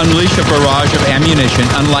unleash a barrage of ammunition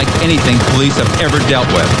unlike anything police have ever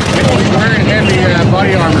dealt with. He's wearing heavy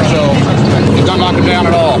body armor, so he's not knocking down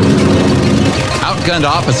at all. Outgunned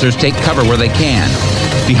officers take cover where they can,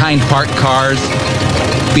 behind parked cars,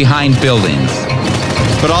 behind buildings.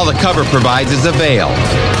 But all the cover provides is a veil.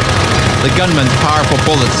 The gunman's powerful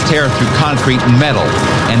bullets tear through concrete and metal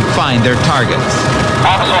and find their targets.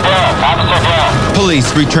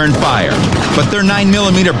 Police return fire, but their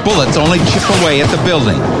 9mm bullets only chip away at the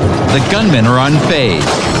building. The gunmen are unfazed.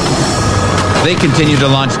 They continue to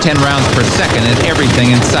launch 10 rounds per second at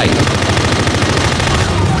everything in sight.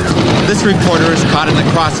 This reporter is caught in the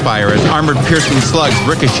crossfire as armored piercing slugs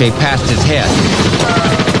ricochet past his head.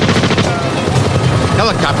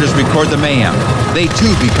 Helicopters record the mayhem. They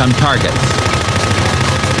too become targets.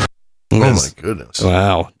 Oh my goodness.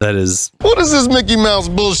 Wow, that is... What is this Mickey Mouse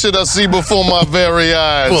bullshit I see before my very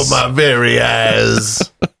eyes? Before my very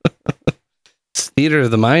eyes. It's theater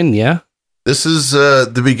of the mind, yeah? This is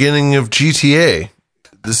the beginning of GTA.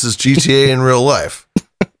 This is GTA in real life.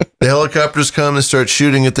 The helicopters come and start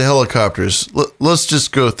shooting at the helicopters. Let's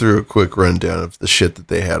just go through a quick rundown of the shit that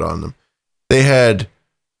they had on them. They had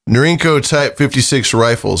Norinco Type 56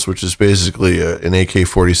 rifles, which is basically an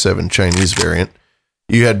AK-47 Chinese variant.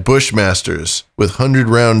 You had Bushmasters with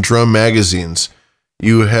 100-round drum magazines.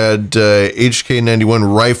 You had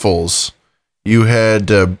HK-91 rifles. You had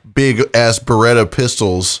big-ass Beretta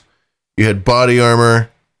pistols. You had body armor.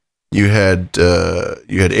 You had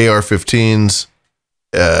AR-15s.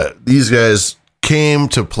 These guys came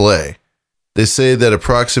to play. They say that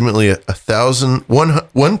approximately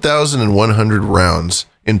 1,100 rounds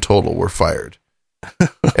in total were fired.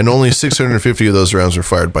 And only 650 of those rounds were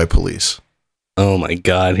fired by police. Oh my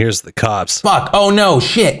God, here's the cops. Fuck. Oh no,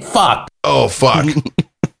 shit. Fuck. Oh, fuck.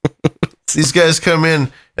 These guys come in,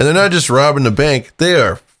 and they're not just robbing the bank. They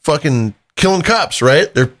are fucking killing cops,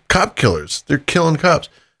 right? They're cop killers. They're killing cops.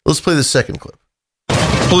 Let's play the second clip.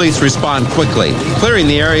 Police respond quickly, clearing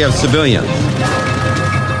the area of civilians.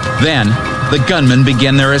 Then, the gunmen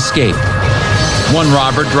begin their escape. One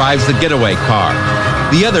robber drives the getaway car.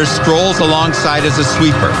 The other strolls alongside as a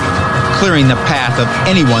sweeper, clearing the path of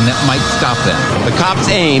anyone that might stop them. The cop's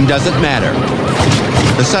aim doesn't matter.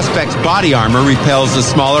 The suspect's body armor repels the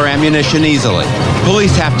smaller ammunition easily.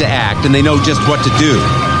 Police have to act, and they know just what to do.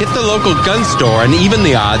 Hit the local gun store and even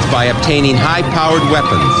the odds by obtaining high-powered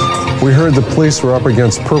weapons. We heard the police were up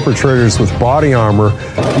against perpetrators with body armor,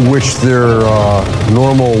 which their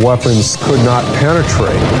normal weapons could not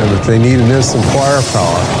penetrate, and that they needed instant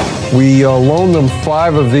firepower. We loaned them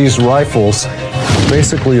 5 of these rifles,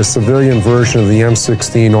 basically a civilian version of the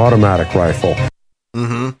M16 automatic rifle.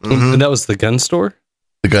 And that was the gun store?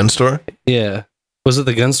 The gun store? Yeah. Was it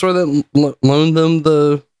the gun store that loaned them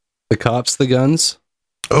the cops the guns?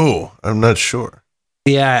 Oh, I'm not sure.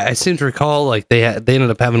 Yeah, I seem to recall like they ended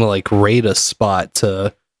up having to like raid a spot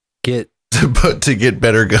to get to get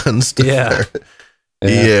better guns. Yeah.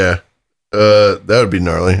 Yeah. That would be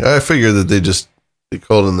gnarly. I figured that they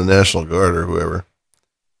called in the National Guard or whoever.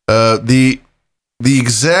 The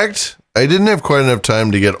exact, I didn't have quite enough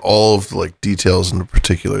time to get all of the like details and the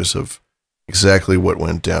particulars of exactly what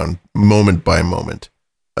went down moment by moment.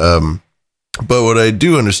 But what I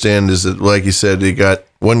do understand is that, like you said, they got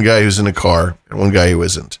one guy who's in a car and one guy who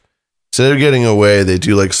isn't. Instead of getting away, they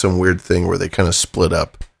do like some weird thing where they kind of split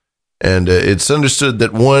up. And it's understood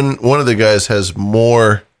that one of the guys has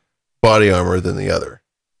more body armor than the other.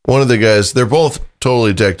 One of the guys, they're both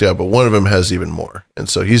totally decked out, but one of them has even more. And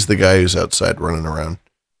so he's the guy who's outside running around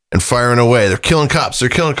and firing away. They're killing cops.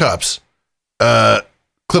 Clip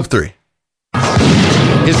 3.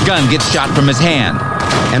 His gun gets shot from his hand,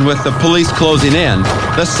 and with the police closing in,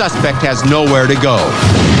 the suspect has nowhere to go.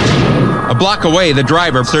 A block away, the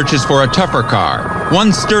driver searches for a tougher car,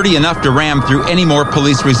 one sturdy enough to ram through any more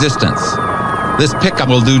police resistance. This pickup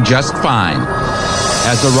will do just fine.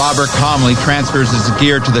 As the robber calmly transfers his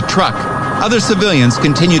gear to the truck, Other civilians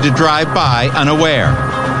continue to drive by unaware.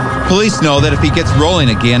 Police know that if he gets rolling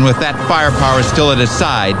again with that firepower still at his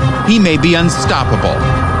side, he may be unstoppable.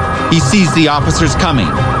 He sees the officers coming.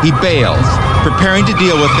 He bails, preparing to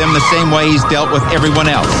deal with them the same way he's dealt with everyone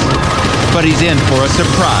else. But he's in for a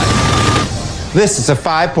surprise. This is a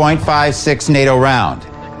 5.56 NATO round,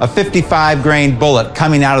 a 55-grain bullet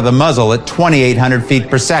coming out of the muzzle at 2,800 feet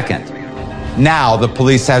per second. Now the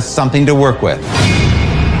police has something to work with.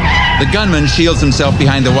 The gunman shields himself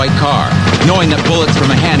behind the white car, knowing that bullets from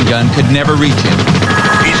a handgun could never reach him.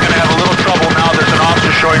 He's going to have a little trouble now. There's an officer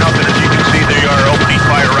showing up, and as you can see, they are opening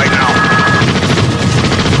fire right now.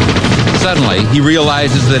 Suddenly, he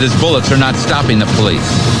realizes that his bullets are not stopping the police,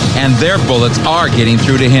 and their bullets are getting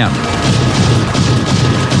through to him.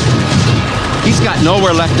 He's got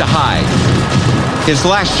nowhere left to hide. His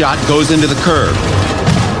last shot goes into the curb.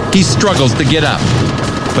 He struggles to get up,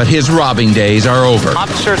 but his robbing days are over.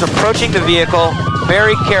 Officers approaching the vehicle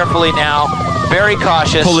very carefully now, very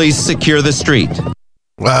cautious. Police secure the street.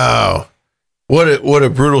 Wow. What a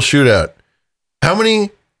brutal shootout. How many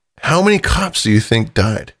cops do you think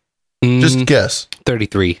died? Just guess.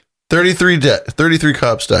 33. 33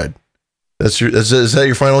 cops died. Is that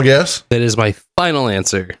your final guess? That is my final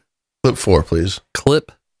answer. Clip 4, please.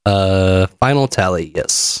 Clip final tally,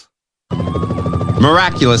 yes.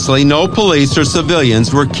 Miraculously, no police or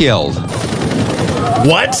civilians were killed.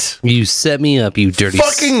 What? You set me up, you dirty...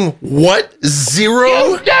 Fucking what? 0?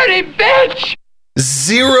 You dirty bitch!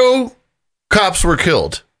 0 cops were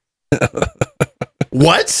killed.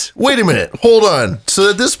 What? Wait a minute. Hold on. So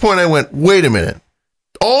at this point I went, wait a minute.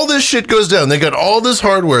 All this shit goes down. They got all this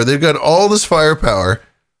hardware. They've got all this firepower.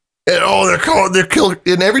 And they're killed.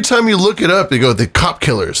 And every time you look it up, they go, the cop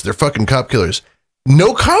killers. They're fucking cop killers.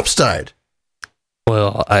 No cops died.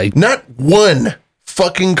 Well, not one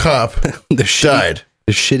fucking cop died.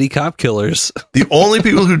 The shitty cop killers. The only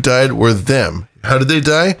people who died were them. How did they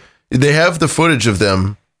die? They have the footage of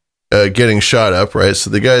them getting shot up, right? So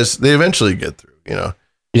the guys, they eventually get through, you know?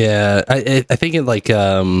 Yeah, I think it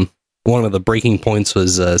one of the breaking points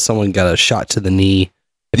was someone got a shot to the knee,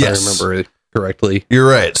 if I remember correctly. You're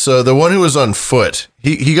right. So the one who was on foot,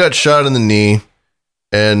 he got shot in the knee,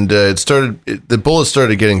 and the bullet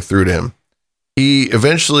started getting through to him. He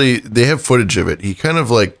eventually, they have footage of it. He kind of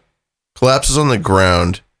like collapses on the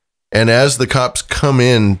ground, and as the cops come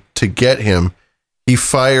in to get him, he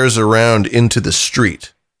fires around into the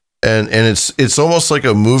street. And it's almost like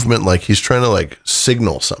a movement, like he's trying to like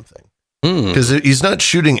signal something, because he's not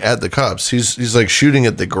shooting at the cops. He's like shooting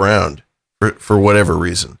at the ground for whatever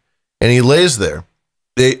reason. And he lays there.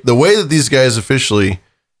 The way that these guys officially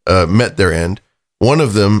met their end, one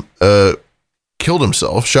of them killed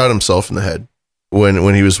himself, shot himself in the head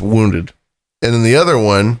when he was wounded, and then the other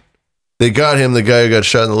one, they got him. The guy who got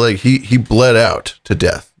shot in the leg, he bled out to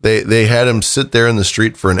death. They had him sit there in the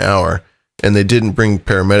street for an hour. And they didn't bring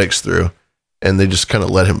paramedics through, and they just kind of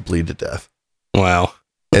let him bleed to death. Wow.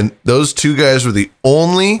 And those 2 guys were the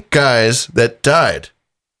only guys that died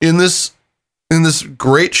in this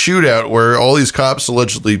great shootout where all these cops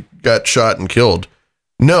allegedly got shot and killed.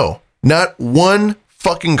 No, not one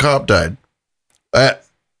fucking cop died.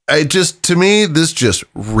 To me, this just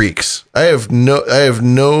reeks. I have no,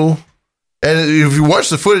 and if you watch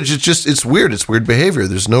the footage, it's weird. It's weird behavior.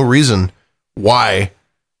 There's no reason why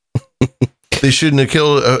they shouldn't have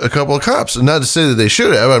killed a couple of cops. And not to say that they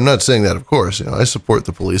should have. I'm not saying that, of course. You know, I support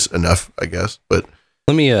the police enough, I guess. But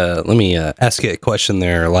let me ask you a question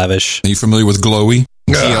there, Lavish. Are you familiar with Glowy?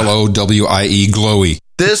 Glowie, Glowy.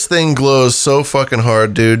 This thing glows so fucking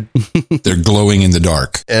hard, dude. They're glowing in the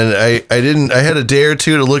dark. And I had a day or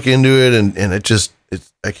two to look into it, and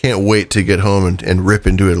I can't wait to get home and rip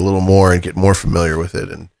into it a little more and get more familiar with it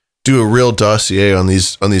and do a real dossier on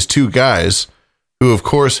these 2 guys who, of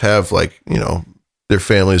course, have, like, you know, their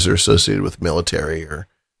families are associated with military or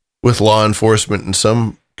with law enforcement in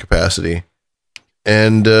some capacity.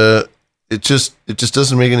 And it just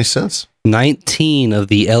doesn't make any sense. 19 of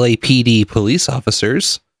the LAPD police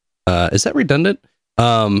officers, is that redundant?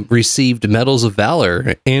 Received medals of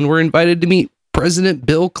valor and were invited to meet President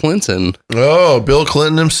Bill Clinton. Oh, Bill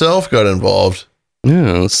Clinton himself got involved.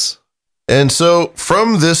 Yes. And so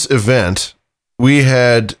from this event, we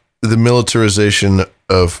had the militarization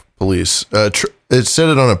of police. It set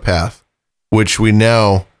it on a path, which we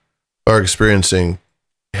now are experiencing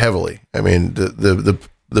heavily. I mean, the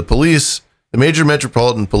police, the major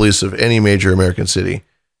metropolitan police of any major American city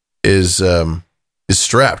is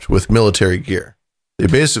strapped with military gear. They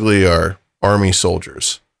basically are army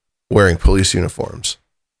soldiers wearing police uniforms,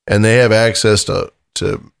 and they have access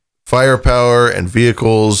to firepower and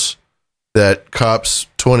vehicles that cops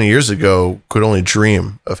 20 years ago could only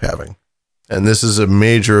dream of having. And this is a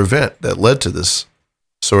major event that led to this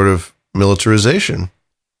sort of militarization.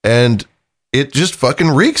 And it just fucking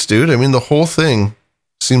reeks, dude. I mean, the whole thing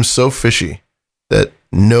seems so fishy that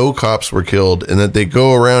no cops were killed and that they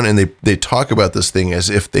go around and they talk about this thing as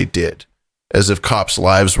if they did, as if cops'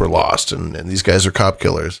 lives were lost and these guys are cop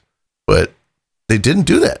killers. But they didn't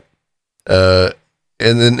do that.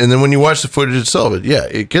 And then when you watch the footage itself,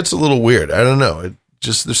 it gets a little weird. I don't know. It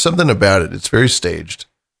just, there's something about it. It's very staged.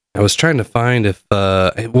 I was trying to find if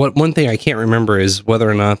one thing I can't remember is whether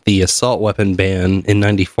or not the assault weapon ban in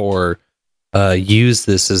 '94 used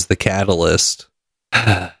this as the catalyst.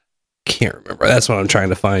 Can't remember. That's what I'm trying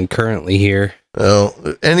to find currently here. Well,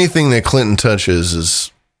 anything that Clinton touches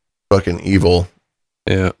is fucking evil.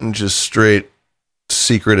 Yeah. And just straight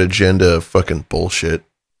secret agenda fucking bullshit.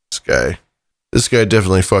 This guy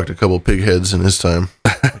definitely fucked a couple pig heads in his time.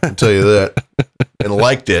 I can tell you that. And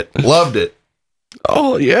liked it. Loved it.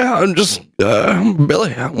 Oh, yeah. I'm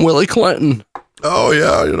Willie Clinton. Oh,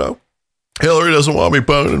 yeah. You know, Hillary doesn't want me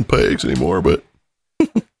boning pigs anymore, but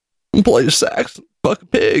play the sax, fuck a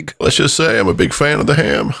pig. Let's just say I'm a big fan of the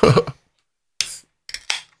ham.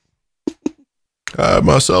 I have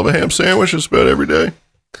myself a ham sandwich just about every day.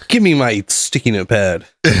 Give me my sticky notepad.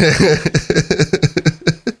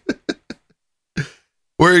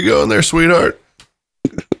 Where are you going there, sweetheart?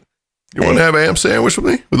 You want to have a ham sandwich with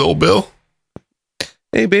me? With old Bill?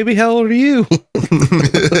 Hey, baby, how old are you?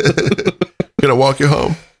 Can I walk you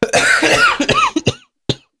home?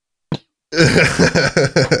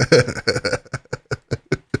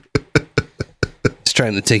 He's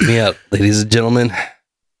trying to take me out, ladies and gentlemen.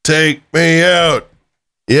 Take me out.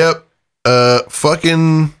 Yep.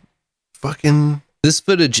 Fucking. This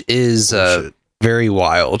footage is very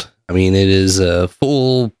wild. I mean, it is a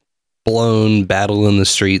full-blown battle in the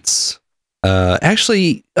streets.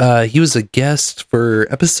 Actually, he was a guest for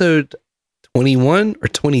episode 21 or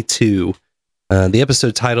 22. The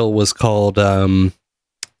episode title was called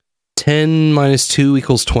 10 minus 2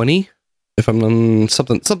 equals 20. If I'm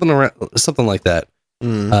something like that.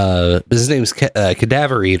 His name's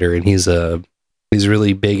Cadaver Eater, and he's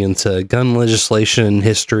really big into gun legislation,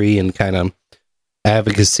 history, and kind of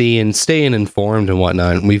advocacy and staying informed and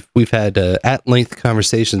whatnot. And we've had at length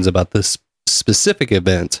conversations about this specific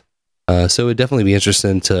event. So it'd definitely be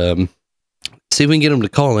interesting to see if we can get him to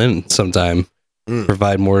call in sometime,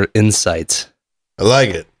 provide more insight. I like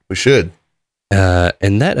it. We should.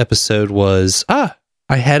 And that episode was, I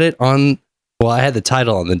had the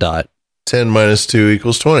title on the dot. 10 minus 2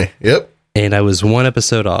 equals 20. Yep. And I was one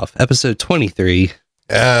episode off. Episode 23.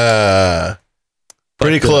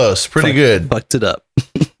 Pretty close. Pretty good. Fucked it up.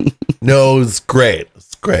 No, it's great.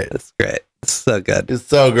 It's great. It's great. It's so good. It's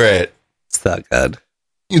so great. It's so good.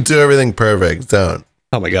 You do everything perfect. Don't.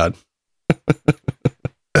 Oh my God.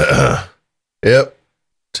 Yep.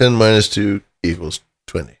 10 minus 2 equals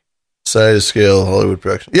 20. Size, scale, Hollywood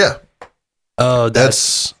production. Yeah. Oh,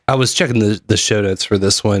 that's. I was checking the show notes for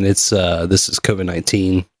this one. It's this is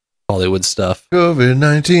COVID-19 Hollywood stuff.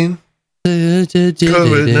 COVID-19.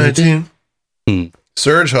 COVID-19.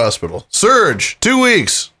 Surge Hospital. Surge. 2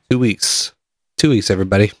 weeks. 2 weeks. 2 weeks,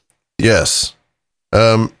 everybody. Yes.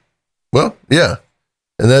 Well, yeah.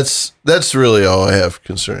 And that's really all I have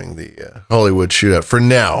concerning the Hollywood shootout for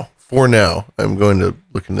now. For now, I'm going to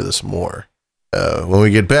look into this more when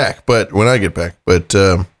we get back. But when I get back,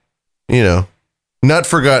 not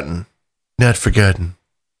forgotten. Not forgotten.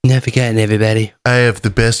 Not forgotten, everybody. I have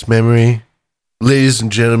the best memory. Ladies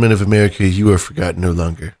and gentlemen of America, you are forgotten no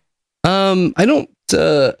longer. I don't,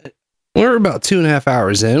 we're about 2.5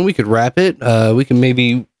 hours in. We could wrap it. We can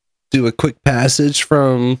maybe do a quick passage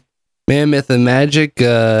from Man, Myth, and Magic.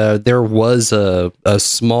 There was a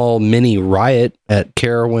small mini riot at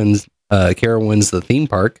Carowinds, the theme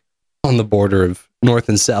park on the border of North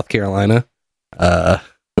and South Carolina.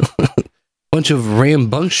 Bunch of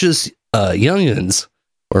rambunctious youngins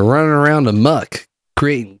were running around amok,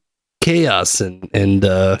 creating chaos, and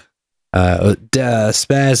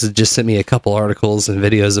Spaz had just sent me a couple articles and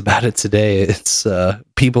videos about it today. It's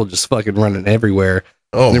people just fucking running everywhere.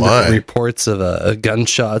 Oh there my! Were reports of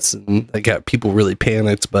gunshots, and they got people really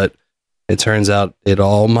panicked. But it turns out it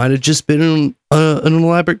all might have just been an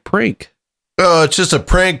elaborate prank. Oh, it's just a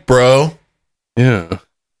prank, bro. Yeah,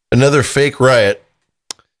 another fake riot.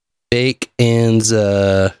 Fake and what's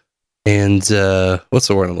the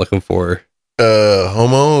word I'm looking for?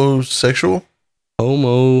 Homosexual?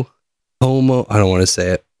 Homo. I don't want to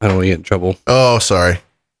say it. I don't want to get in trouble. Oh, sorry.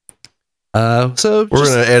 So we're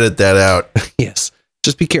going to edit that out. Yes.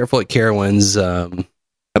 Just be careful at Carowinds. How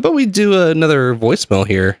about we do another voicemail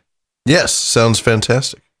here? Yes, sounds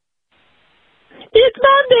fantastic. It's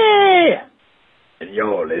Monday! And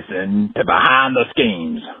you're listening to Behind the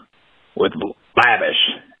Schemes with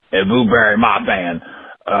Lavish and Blueberry Mothman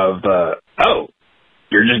of, oh,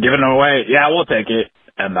 you're just giving them away? Yeah, we'll take it.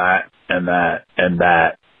 And that.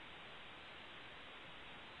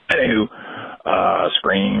 Anywho,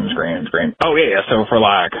 scream. Oh, yeah, so for,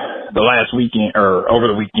 like, the last weekend, or over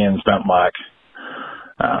the weekend, spent, like,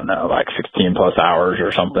 I don't know, like 16 plus hours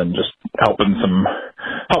or something, just helping some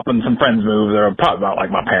friends move. They're probably about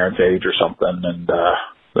like my parents' age or something, and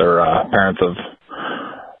they're parents of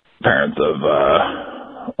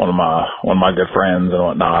one of my good friends and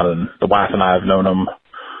whatnot. And the wife and I have known them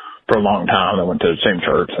for a long time. They went to the same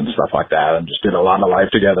church and stuff like that, and just did a lot of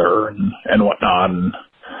life together and whatnot. And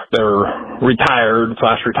they're retiring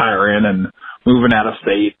and moving out of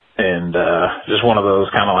state. And just one of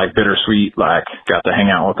those kind of like bittersweet, like got to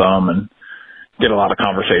hang out with them and get a lot of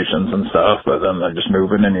conversations and stuff, but then they're just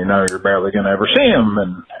moving and you're barely going to ever see them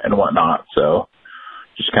and whatnot. So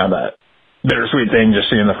just kind of that bittersweet thing,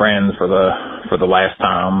 just seeing the friends for the last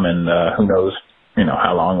time and who knows,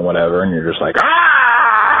 how long or whatever. And you're just like,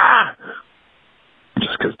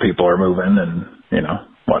 just because people are moving and,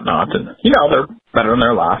 whatnot. And, they're better in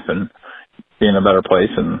their life and be in a better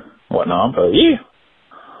place and whatnot. But yeah.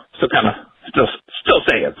 So kind of still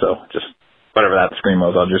say it. So just whatever that scream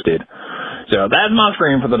was, I just did. So that's my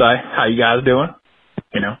scream for the day. How you guys doing?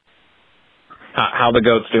 How the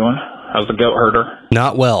goats doing? How's the goat herder?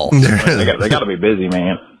 Not well. They got to be busy,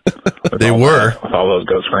 man. They were with all those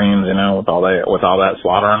goat screams, with all that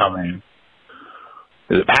slaughtering. I mean,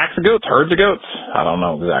 is it packs of goats, herds of goats? I don't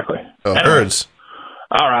know exactly. Oh, anyway. Herds.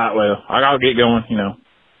 All right. Well, I gotta get going.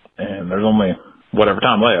 And there's only whatever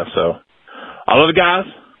time left. So I love you guys.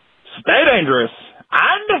 Stay dangerous,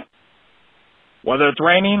 and whether it's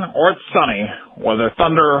raining or it's sunny, whether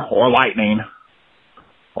thunder or lightning,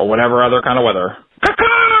 or whatever other kind of weather.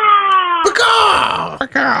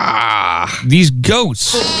 These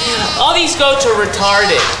goats. All these goats are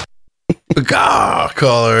retarded.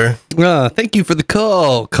 Caller. Thank you for the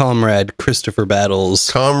call, Comrade Christopher Battles.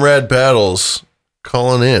 Comrade Battles.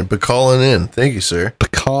 Calling in. Thank you, sir.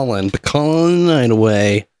 Calling the night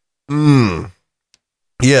away.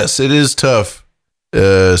 Yes, it is tough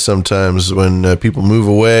sometimes when people move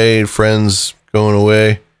away, friends going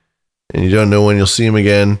away, and you don't know when you'll see them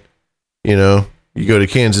again. You go to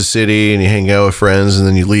Kansas City and you hang out with friends, and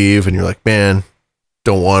then you leave, and you're like, man,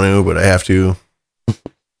 don't want to, but I have to.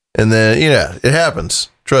 And then, it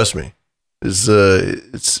happens. Trust me. It's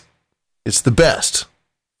the best.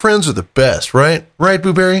 Friends are the best, right? Right,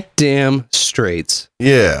 Booberry? Damn straight.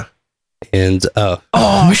 Yeah. And,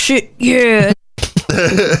 oh, shit, yeah.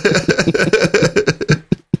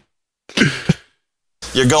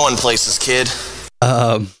 You're going places, kid.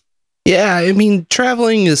 Yeah, I mean,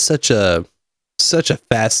 traveling is such a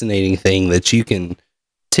fascinating thing that you can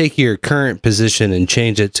take your current position and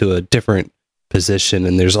change it to a different position,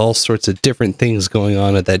 and there's all sorts of different things going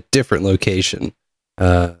on at that different location.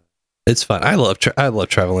 It's fun. I love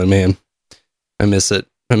traveling, man. I miss it.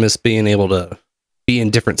 I miss being able to be in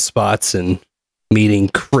different spots and meeting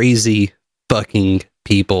crazy fucking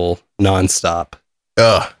people nonstop.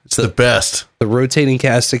 It's the best. The rotating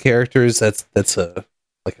cast of characters, that's a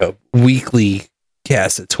weekly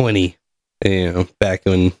cast of 20, back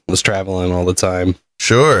when I was traveling all the time.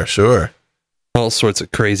 Sure. All sorts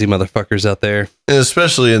of crazy motherfuckers out there. And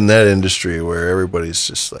especially in that industry where everybody's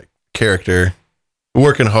just like character,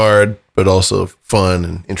 working hard, but also fun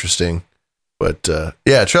and interesting. But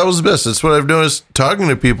travel's the best. That's what I've noticed talking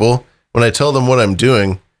to people. When I tell them what I'm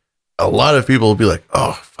doing, a lot of people will be like,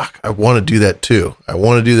 oh, fuck, I want to do that too. I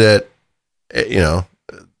want to do that.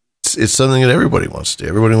 It's something that everybody wants to do.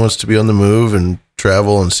 Everybody wants to be on the move and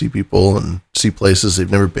travel and see people and see places they've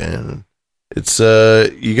never been. And it's,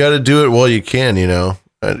 you got to do it while you can,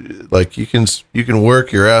 like you can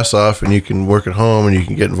work your ass off and you can work at home and you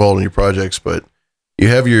can get involved in your projects, but you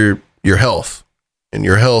have your health, and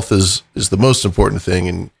your health is the most important thing.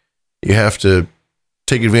 And you have to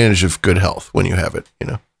take advantage of good health when you have it,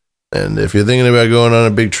 And if you're thinking about going on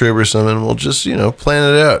a big trip or something, well, just,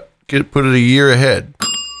 plan it out. Put it a year ahead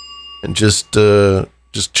and just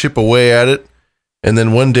chip away at it. And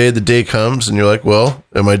then one day the day comes and you're like, well,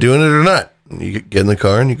 am I doing it or not? And you get in the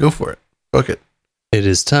car and you go for it. Fuck it. It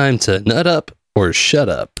is time to nut up or shut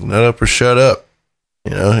up. Nut up or shut up.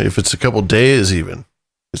 If it's a couple days even,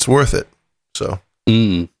 it's worth it. So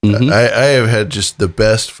I have had just the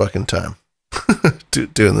best fucking time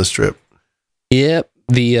doing this trip. Yep.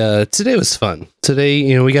 Today was fun.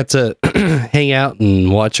 Today, we got to hang out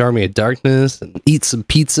and watch Army of Darkness and eat some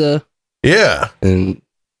pizza. Yeah. And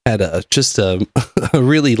Had just a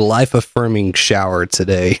really life-affirming shower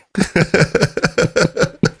today.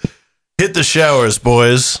 Hit the showers,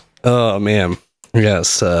 boys. Oh, man.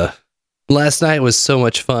 Yes. Last night was so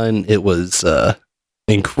much fun. It was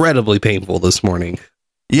incredibly painful this morning.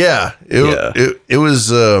 Yeah. It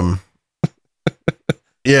was,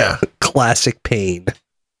 yeah. Classic pain.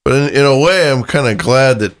 But in a way, I'm kind of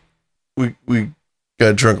glad that we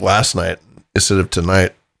got drunk last night instead of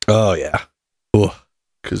tonight. Oh, yeah.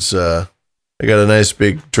 Because I got a nice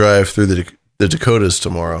big drive through the Dakotas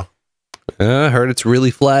tomorrow. I heard it's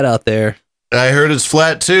really flat out there. I heard it's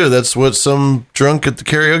flat too. That's what some drunk at the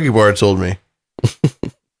karaoke bar told me.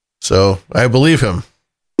 So I believe him.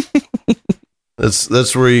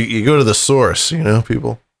 That's where you go to the source,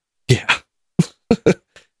 people. Yeah.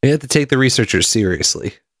 You have to take the researchers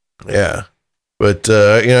seriously. Yeah. But,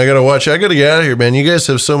 I got to watch. I got to get out of here, man. You guys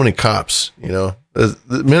have so many cops,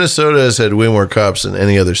 Minnesota has had way more cops than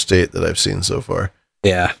any other state that I've seen so far.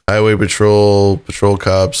 Yeah. Highway patrol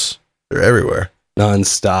cops. They're everywhere.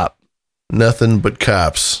 Non-stop. Nothing but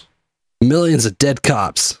cops. Millions of dead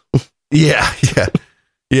cops. Yeah.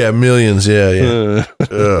 Millions. Yeah.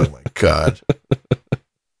 Oh my God.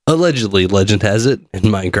 Allegedly, legend has it, in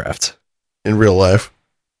Minecraft. In real life.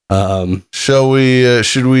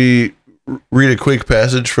 Should we read a quick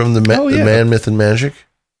passage from the Man, Myth, and Magic?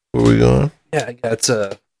 Where are we going? Yeah, I got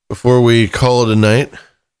before we call it a night.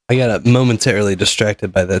 I got momentarily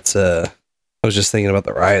distracted by that. I was just thinking about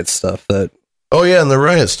the riot stuff. Oh yeah, and the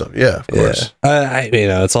riot stuff. Yeah, of course.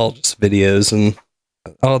 It's all just videos, and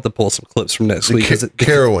I'll have to pull some clips from next week.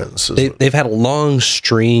 Carowinds. They've had a long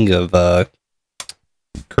string of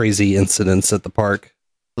crazy incidents at the park.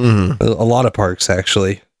 Mm-hmm. A lot of parks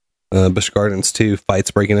actually. Busch Gardens too.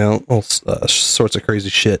 Fights breaking out. All sorts of crazy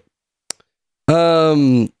shit.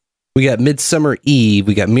 We got Midsummer Eve.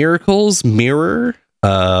 We got Miracles, Mirror,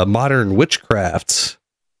 Modern Witchcraft,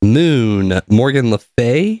 Moon, Morgan Le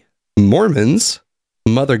Fay, Mormons,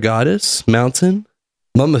 Mother Goddess, Mountain,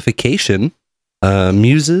 Mummification,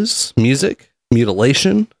 Muses, Music,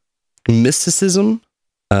 Mutilation, Mysticism,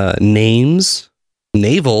 Names,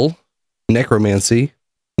 Naval, Necromancy,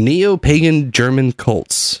 Neo-Pagan German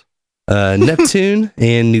Cults, Neptune,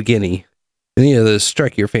 and New Guinea. Any of those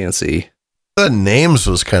strike your fancy? The names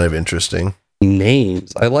was kind of interesting.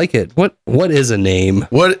 Names. I like it. What is a name?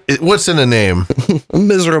 What's in a name? A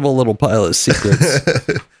miserable little pile of secrets.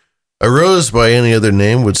 A rose by any other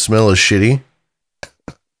name would smell as shitty.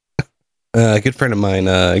 A good friend of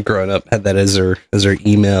mine growing up had that as her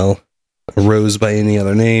email. A rose by any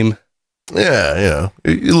other name. Yeah,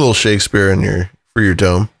 a little Shakespeare for your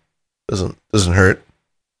dome. Doesn't hurt.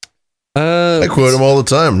 I quote him all the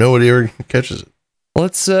time. Nobody ever catches it.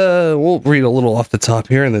 We'll read a little off the top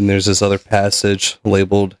here, and then there's this other passage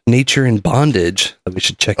labeled Nature in Bondage that we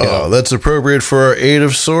should check out. Oh, that's appropriate for our Eight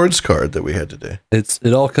of Swords card that we had today.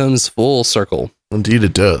 It all comes full circle. Indeed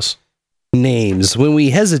it does. Names. When we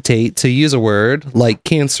hesitate to use a word like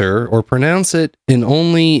cancer or pronounce it in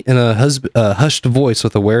a hushed voice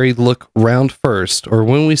with a wary look round first, or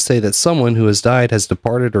when we say that someone who has died has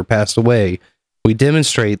departed or passed away, we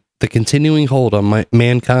demonstrate the continuing hold on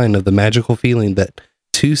mankind of the magical feeling that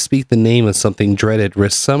to speak the name of something dreaded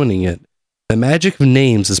risks summoning it. The magic of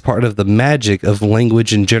names is part of the magic of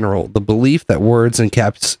language in general, the belief that words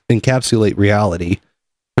encapsulate reality.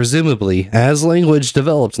 Presumably, as language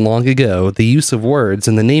developed long ago, the use of words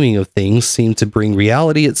and the naming of things seemed to bring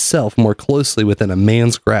reality itself more closely within a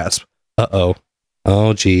man's grasp. Uh-oh.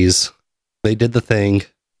 Oh, geez. They did the thing.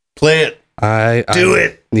 Play it. Do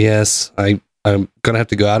it. Yes, I'm gonna have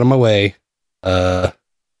to go out of my way. I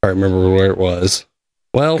remember where it was.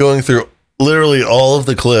 Well, going through literally all of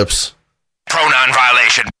the clips. Pronoun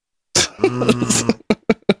violation.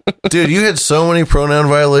 Dude, you had so many pronoun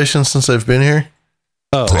violations since I've been here.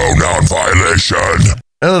 Oh. Pronoun violation.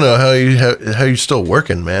 I don't know how you're still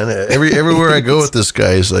working, man. Everywhere I go with this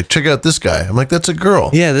guy, he's like, check out this guy. I'm like, that's a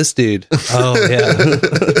girl. Yeah, this dude. Oh yeah.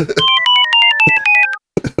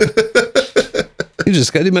 You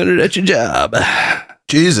just got demoted at your job.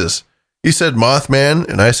 Jesus. You said Mothman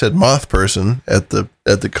and I said Moth Person at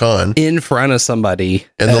the con. In front of somebody.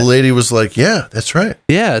 And the lady was like, yeah, that's right.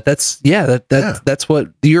 Yeah, that's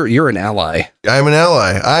what you're an ally. I'm an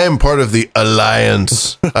ally. I am part of the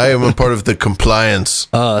alliance. I am a part of the compliance.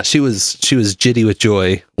 She was jitty with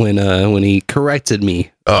joy when he corrected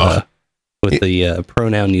me with the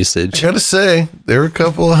pronoun usage. I gotta say, there were a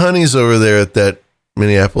couple of honeys over there at that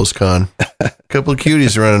Minneapolis con. A couple of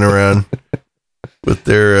cuties running around with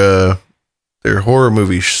their horror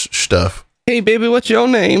movie stuff. Hey, baby, what's your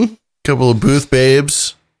name? Couple of booth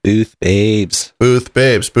babes. Booth babes. Booth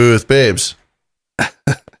babes. Booth babes.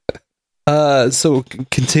 So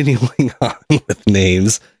continuing on with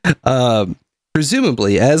names,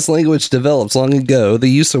 presumably as language develops long ago, the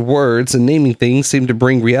use of words and naming things seemed to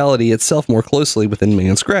bring reality itself more closely within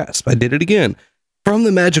man's grasp. I did it again. From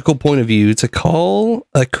the magical point of view, to call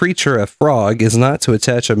a creature a frog is not to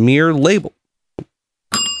attach a mere label.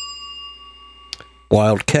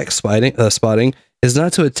 Wild keck spotting is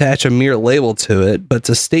not to attach a mere label to it, but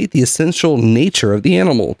to state the essential nature of the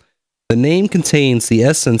animal. The name contains the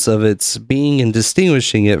essence of its being and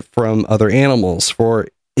distinguishing it from other animals. For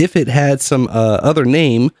if it had some other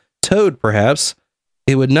name, toad perhaps,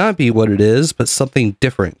 it would not be what it is, but something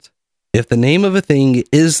different. If the name of a thing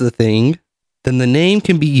is the thing, then the name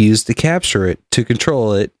can be used to capture it, to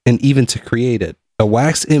control it, and even to create it. A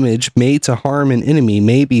wax image made to harm an enemy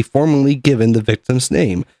may be formally given the victim's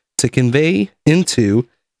name to convey into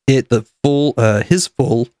it the his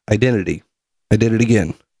full identity. I did it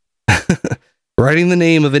again. Writing the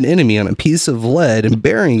name of an enemy on a piece of lead and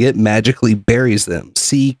burying it magically buries them.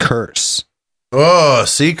 See curse. Oh,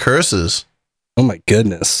 see curses. Oh my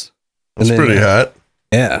goodness. That's pretty hot.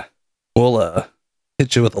 Yeah. We'll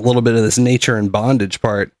hit you with a little bit of this nature and bondage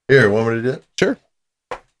part. Here, want me to do it? Sure.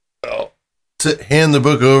 To hand the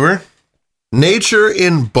book over. Nature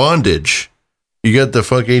in bondage. You got the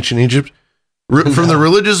fuck ancient Egypt? From the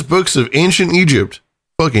religious books of ancient Egypt.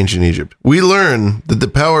 Fuck ancient Egypt. We learn that the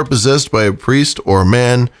power possessed by a priest or a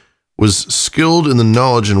man was skilled in the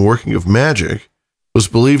knowledge and working of magic, was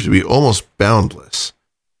believed to be almost boundless.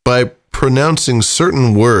 By pronouncing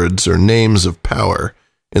certain words or names of power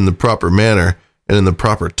in the proper manner and in the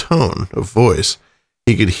proper tone of voice,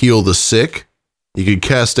 he could heal the sick. He could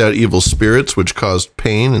cast out evil spirits which caused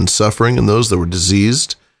pain and suffering in those that were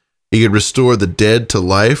diseased. He could restore the dead to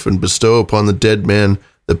life and bestow upon the dead man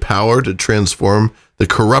the power to transform the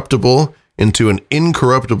corruptible into an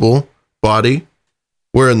incorruptible body,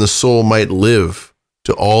 wherein the soul might live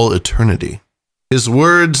to all eternity. His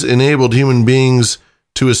words enabled human beings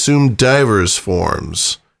to assume divers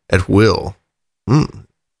forms at will. I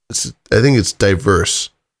think it's diverse,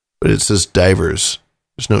 but it says divers.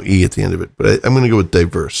 There's no E at the end of it, but I'm going to go with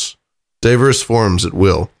diverse. Diverse forms at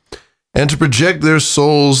will. And to project their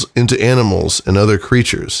souls into animals and other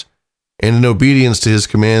creatures. And in obedience to his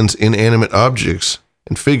commands, inanimate objects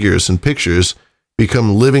and figures and pictures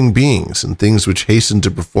become living beings and things which hasten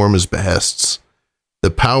to perform his behests.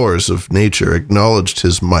 The powers of nature acknowledged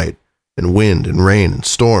his might, and wind and rain and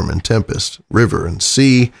storm and tempest, river and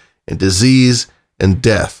sea and disease and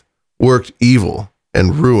death worked evil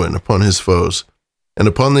and ruin upon his foes, and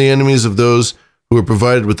upon the enemies of those who were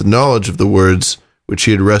provided with the knowledge of the words which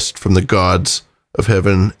he had wrested from the gods of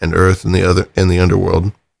heaven and earth and the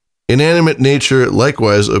underworld. Inanimate nature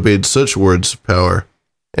likewise obeyed such words of power,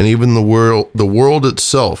 and even the world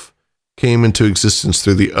itself came into existence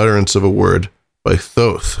through the utterance of a word by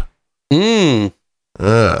Thoth. And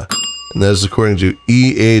that is according to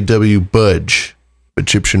E.A.W. Budge,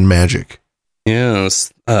 Egyptian magic.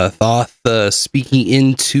 Yes, Thoth speaking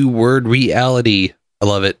into word reality. I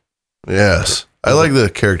love it. Yes, I like the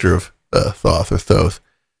character of Thoth or Thoth.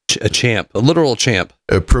 A champ, a literal champ.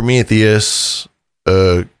 Prometheus,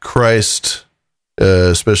 Christ,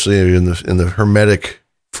 especially in the Hermetic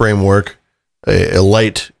framework, a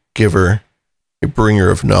light giver, a bringer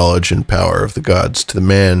of knowledge and power of the gods to the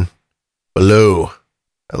man below.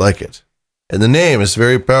 I like it. And the name is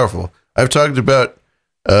very powerful. I've talked about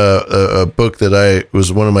a book that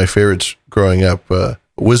was one of my favorites growing up,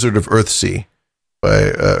 Wizard of Earthsea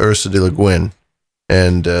by Ursula Le Guin.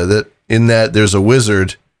 And that there's a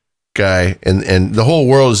wizard guy, and the whole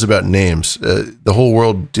world is about names. The whole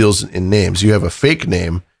world deals in names. You have a fake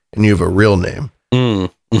name and you have a real name.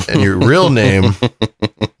 And your real name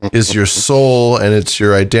is your soul and it's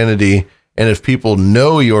your identity. And if people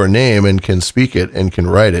know your name and can speak it and can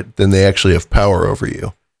write it, then they actually have power over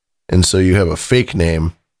you. And so you have a fake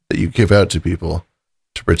name that you give out to people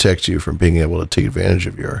to protect you from being able to take advantage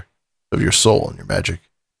of your soul and your magic.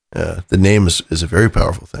 The name is a very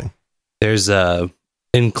powerful thing. There's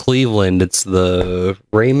in Cleveland, it's the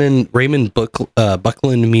Raymond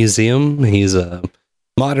Buckland Museum. He's a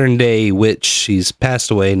modern day witch. He's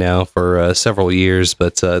passed away now for several years,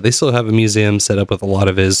 but they still have a museum set up with a lot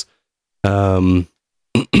of his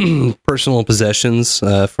personal possessions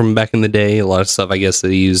from back in the day. A lot of stuff, I guess,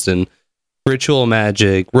 that he used in ritual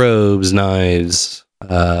magic, robes, knives,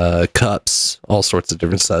 cups, all sorts of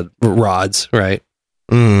different stuff, rods, right?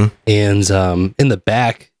 Mm-hmm. And in the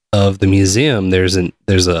back of the museum, there's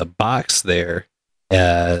a box there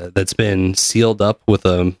that's been sealed up with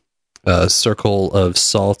a circle of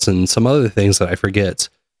salt and some other things that I forget,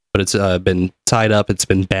 but it's been tied up. It's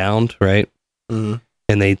been bound, right? Mm-hmm.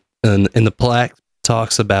 And and the plaque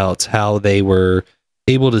talks about how they were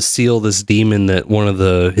able to seal this demon that one of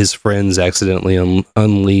his friends accidentally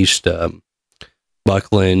unleashed.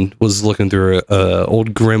 Buckland was looking through a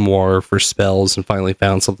old grimoire for spells and finally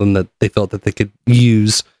found something that they felt that they could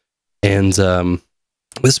use. And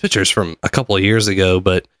this picture is from a couple of years ago,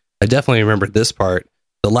 but I definitely remember this part.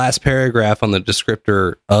 The last paragraph on the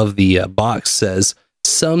descriptor of the box says,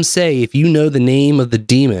 "Some say if you know the name of the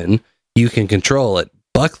demon, you can control it.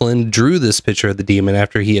 Buckland drew this picture of the demon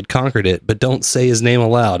after he had conquered it, but don't say his name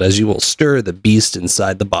aloud, as you will stir the beast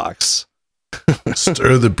inside the box."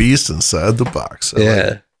 Stir the beast inside the box. Yeah.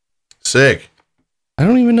 Like it. Sick. I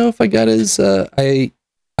don't even know if I got his,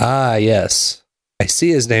 yes. I see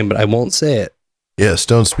his name, but I won't say it. Yes,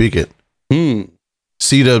 don't speak it.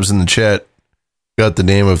 C-Dubs in the chat got the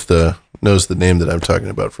name knows the name that I'm talking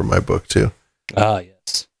about from my book too.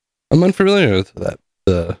 Yes. I'm unfamiliar with that.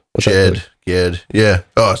 Ged. Yeah.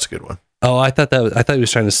 Oh, it's a good one. Oh, I thought he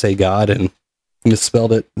was trying to say God and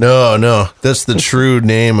misspelled it. No. That's the true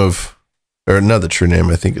name of, or not the true name.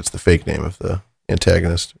 I think it's the fake name of the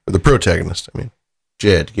antagonist or the protagonist. I mean,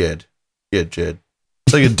 Jed.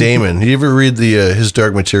 It's like a daemon. You ever read his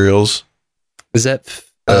Dark Materials? Is that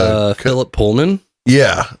Philip Pullman?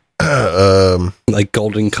 Yeah. Like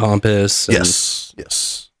Golden Compass.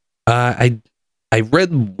 Yes. I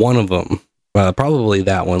read one of them. Probably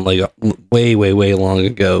that one, like way long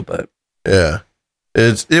ago. But yeah,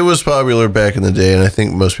 it was popular back in the day, and I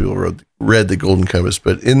think most people read the Golden Compass.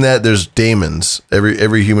 But in that, there's daemons.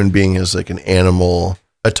 Every human being has like an animal,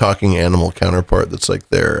 a talking animal counterpart that's like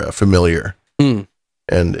their familiar, and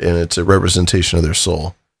it's a representation of their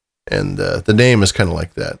soul. And the name is kind of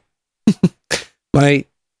like that. My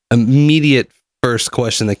immediate first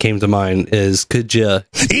question that came to mind is, could you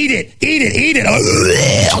eat it? Could you eat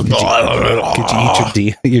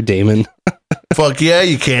your daemon? Fuck yeah,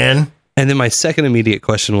 you can. And then my second immediate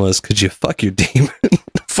question was, could you fuck your daemon?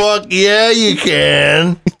 Fuck yeah, you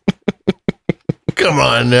can. Come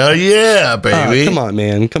on now, yeah, baby. Come on,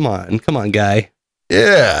 man. Come on, guy.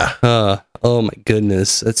 Yeah. Oh my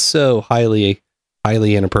goodness, that's so highly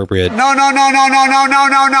inappropriate. No,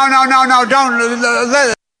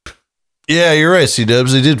 don't. Yeah, you're right,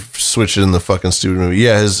 C-Dubs. They did switch it in the fucking stupid movie.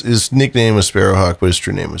 Yeah, his nickname was Sparrowhawk, but his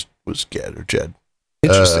true name was Ged or Jed.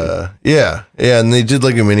 Interesting. Yeah, and they did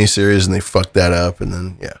like a miniseries and they fucked that up, and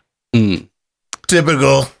then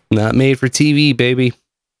typical. Not made for TV, baby.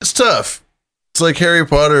 It's tough. It's like Harry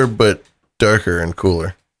Potter, but darker and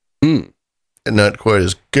cooler. And not quite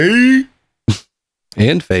as gay.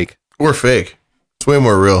 And fake. Or fake. It's way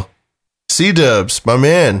more real. C-Dubs, my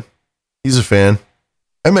man. He's a fan.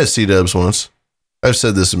 I met C-Dubs once. I've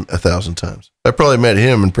said this 1,000 times. I probably met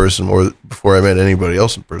him in person more before I met anybody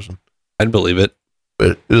else in person. I'd believe it.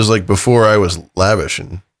 But it was like before I was lavish,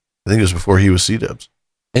 and I think it was before he was C-Dubs.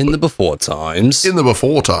 In the before times.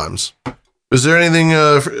 Is there anything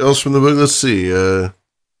else from the book? Let's see. I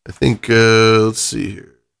think, let's see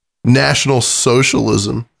here. National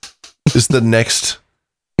Socialism is the next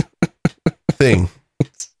thing.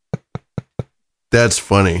 That's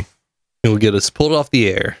funny. It will get us pulled off the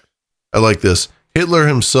air. I like this. Hitler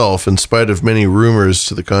himself, in spite of many rumors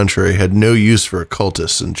to the contrary, had no use for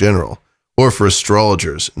occultists in general, or for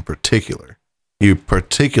astrologers in particular. He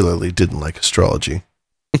particularly didn't like astrology.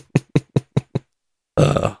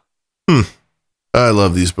 I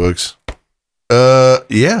love these books.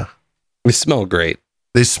 Yeah. They smell great.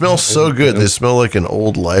 They smell so good. They smell like an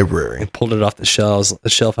old library. I pulled it off the shelf.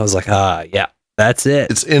 I was like, yeah, that's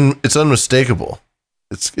it. It's unmistakable.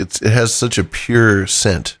 It has such a pure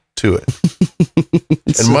scent to it.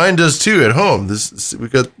 And mine does too at home.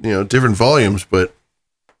 We've got, different volumes, but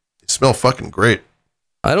they smell fucking great.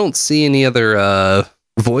 I don't see any other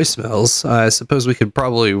voicemails. I suppose we could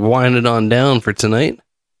probably wind it on down for tonight.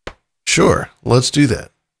 Sure, let's do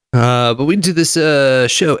that. But we do this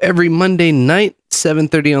show every Monday night,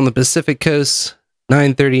 7:30 on the Pacific Coast,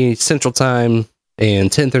 9:30 Central Time,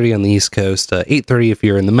 and 10:30 on the East Coast, 8:30 if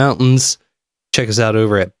you're in the mountains. Check us out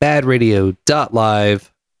over at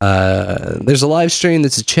badradio.live. There's a live stream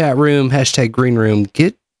that's a chat room, #greenroom.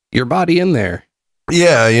 Get your body in there.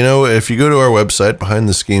 Yeah, if you go to our website,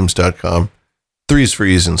 behindtheschemes.com, 3's for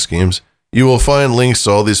ease and schemes, you will find links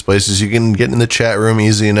to all these places. You can get in the chat room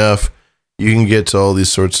easy enough. You can get to all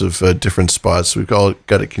these sorts of different spots. We've got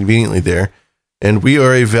it conveniently there. And we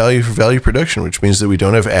are a value for value production, which means that we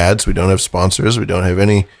don't have ads, we don't have sponsors, we don't have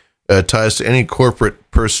any ties to any corporate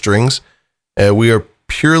purse strings. We are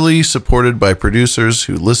purely supported by producers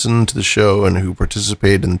who listen to the show and who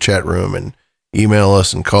participate in the chat room and email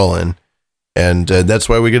us and call in. And that's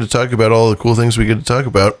why we get to talk about all the cool things we get to talk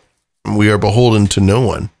about. We are beholden to no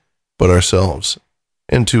one. but ourselves,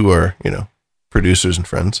 and to our, producers and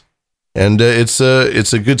friends. And it's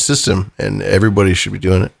a good system, and everybody should be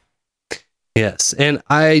doing it. Yes, and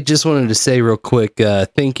I just wanted to say real quick,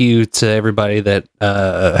 thank you to everybody that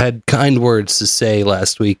had kind words to say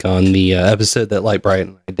last week on the episode that Light Bright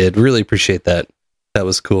and I did. Really appreciate that. That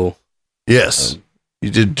was cool. Yes, you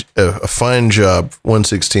did a fine job.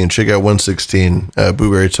 116. Check out 116.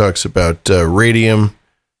 Booberry talks about radium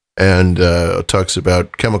and talks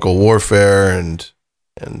about chemical warfare and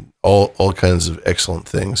all kinds of excellent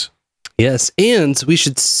things. Yes, and we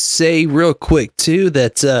should say real quick too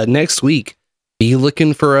that next week, be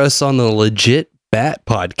looking for us on the Legit Bat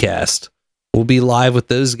podcast. We'll be live with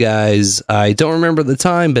those guys. I don't remember the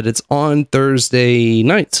time, but it's on Thursday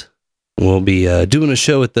night. We'll be doing a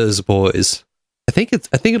show with those boys. I think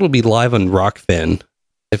it'll be live on Rockfin,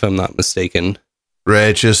 if I'm not mistaken.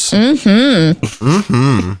 Righteous.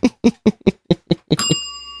 Mm-hmm.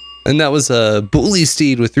 And that was Bully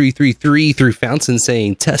Steed with 333 through Fountain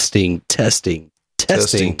saying testing. Testing.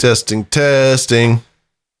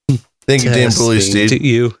 Thank you, Dame Bully Steed. To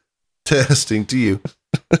you. Testing to you.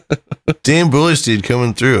 Dame Bully Steed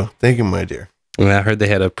coming through. Thank you, my dear. I heard they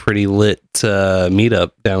had a pretty lit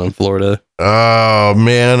meetup down in Florida. Oh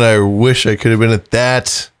man, I wish I could have been at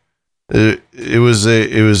that. It was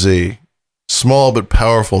a small but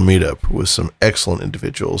powerful meetup with some excellent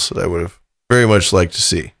individuals that I would have very much liked to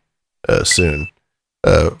see soon.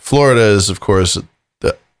 Florida is, of course,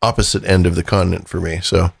 the opposite end of the continent for me,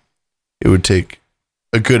 so it would take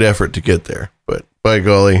a good effort to get there. But by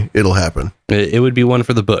golly, it'll happen. It would be one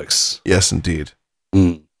for the books. Yes, indeed.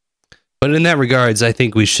 Mm. But in that regards, I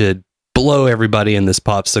think we should blow everybody in this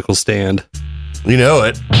popsicle stand. You know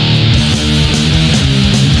it.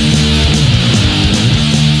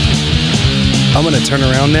 I'm going to turn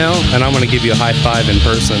around now, and I'm going to give you a high five in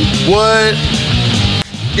person. What?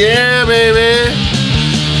 Yeah, baby.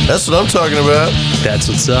 That's what I'm talking about. That's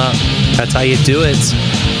what's up. That's how you do it.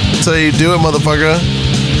 That's how you do it, motherfucker.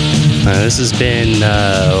 This has been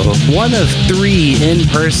one of 3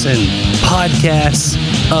 in-person podcasts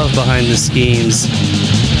of Behind the Schemes.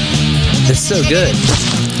 It's so good.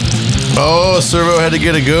 Oh, Servo had to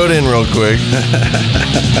get a goat in real quick.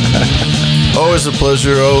 Always a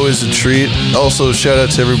pleasure, always a treat. Also, shout out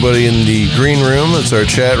to everybody in the green room. That's our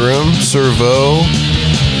chat room. Servo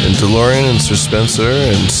and DeLorean and Sir Spencer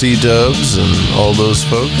and C-Dubs and all those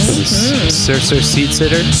folks. Sir Seat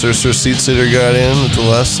Sitter. Sir Seat Sitter got in at the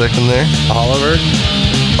last second there. Oliver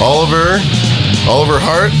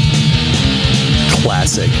Hart.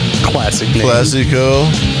 Classic name. Classico.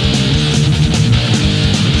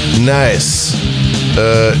 Nice.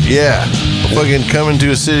 Yeah. Fucking coming to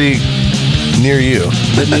a city near you.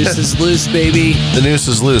 The noose is loose, baby. The noose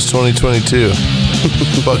is loose, 2022.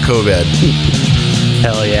 Fuck COVID.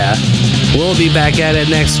 Hell yeah. We'll be back at it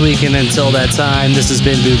next week, and until that time, this has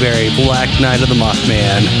been Booberry, Black Knight of the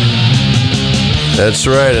Mothman. That's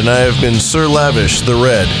right, and I have been Sir Lavish, the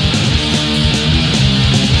Red.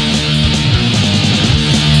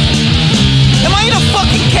 Am I in a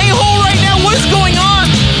fucking K-hole right now? What is going on?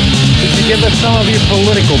 Could you give us some of your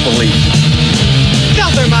political beliefs?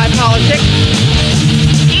 Stealth are my politics.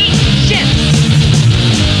 Eat shit.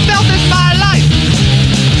 Stealth is my life.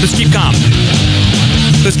 Just keep calm.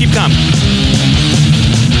 Let's keep calm.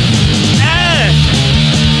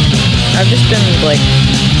 I've just been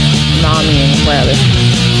mommying rather.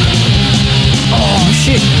 Oh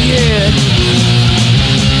shit, yeah.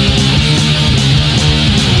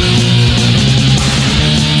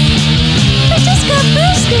 I just got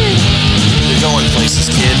boosted. You're going places,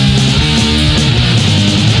 kid.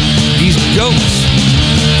 These goats.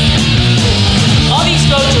 All these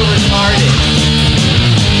goats are retarded.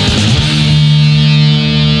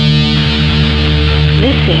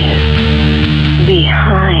 This is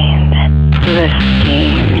Behind the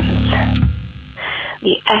Schemes,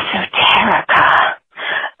 the esoterica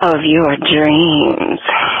of your dreams.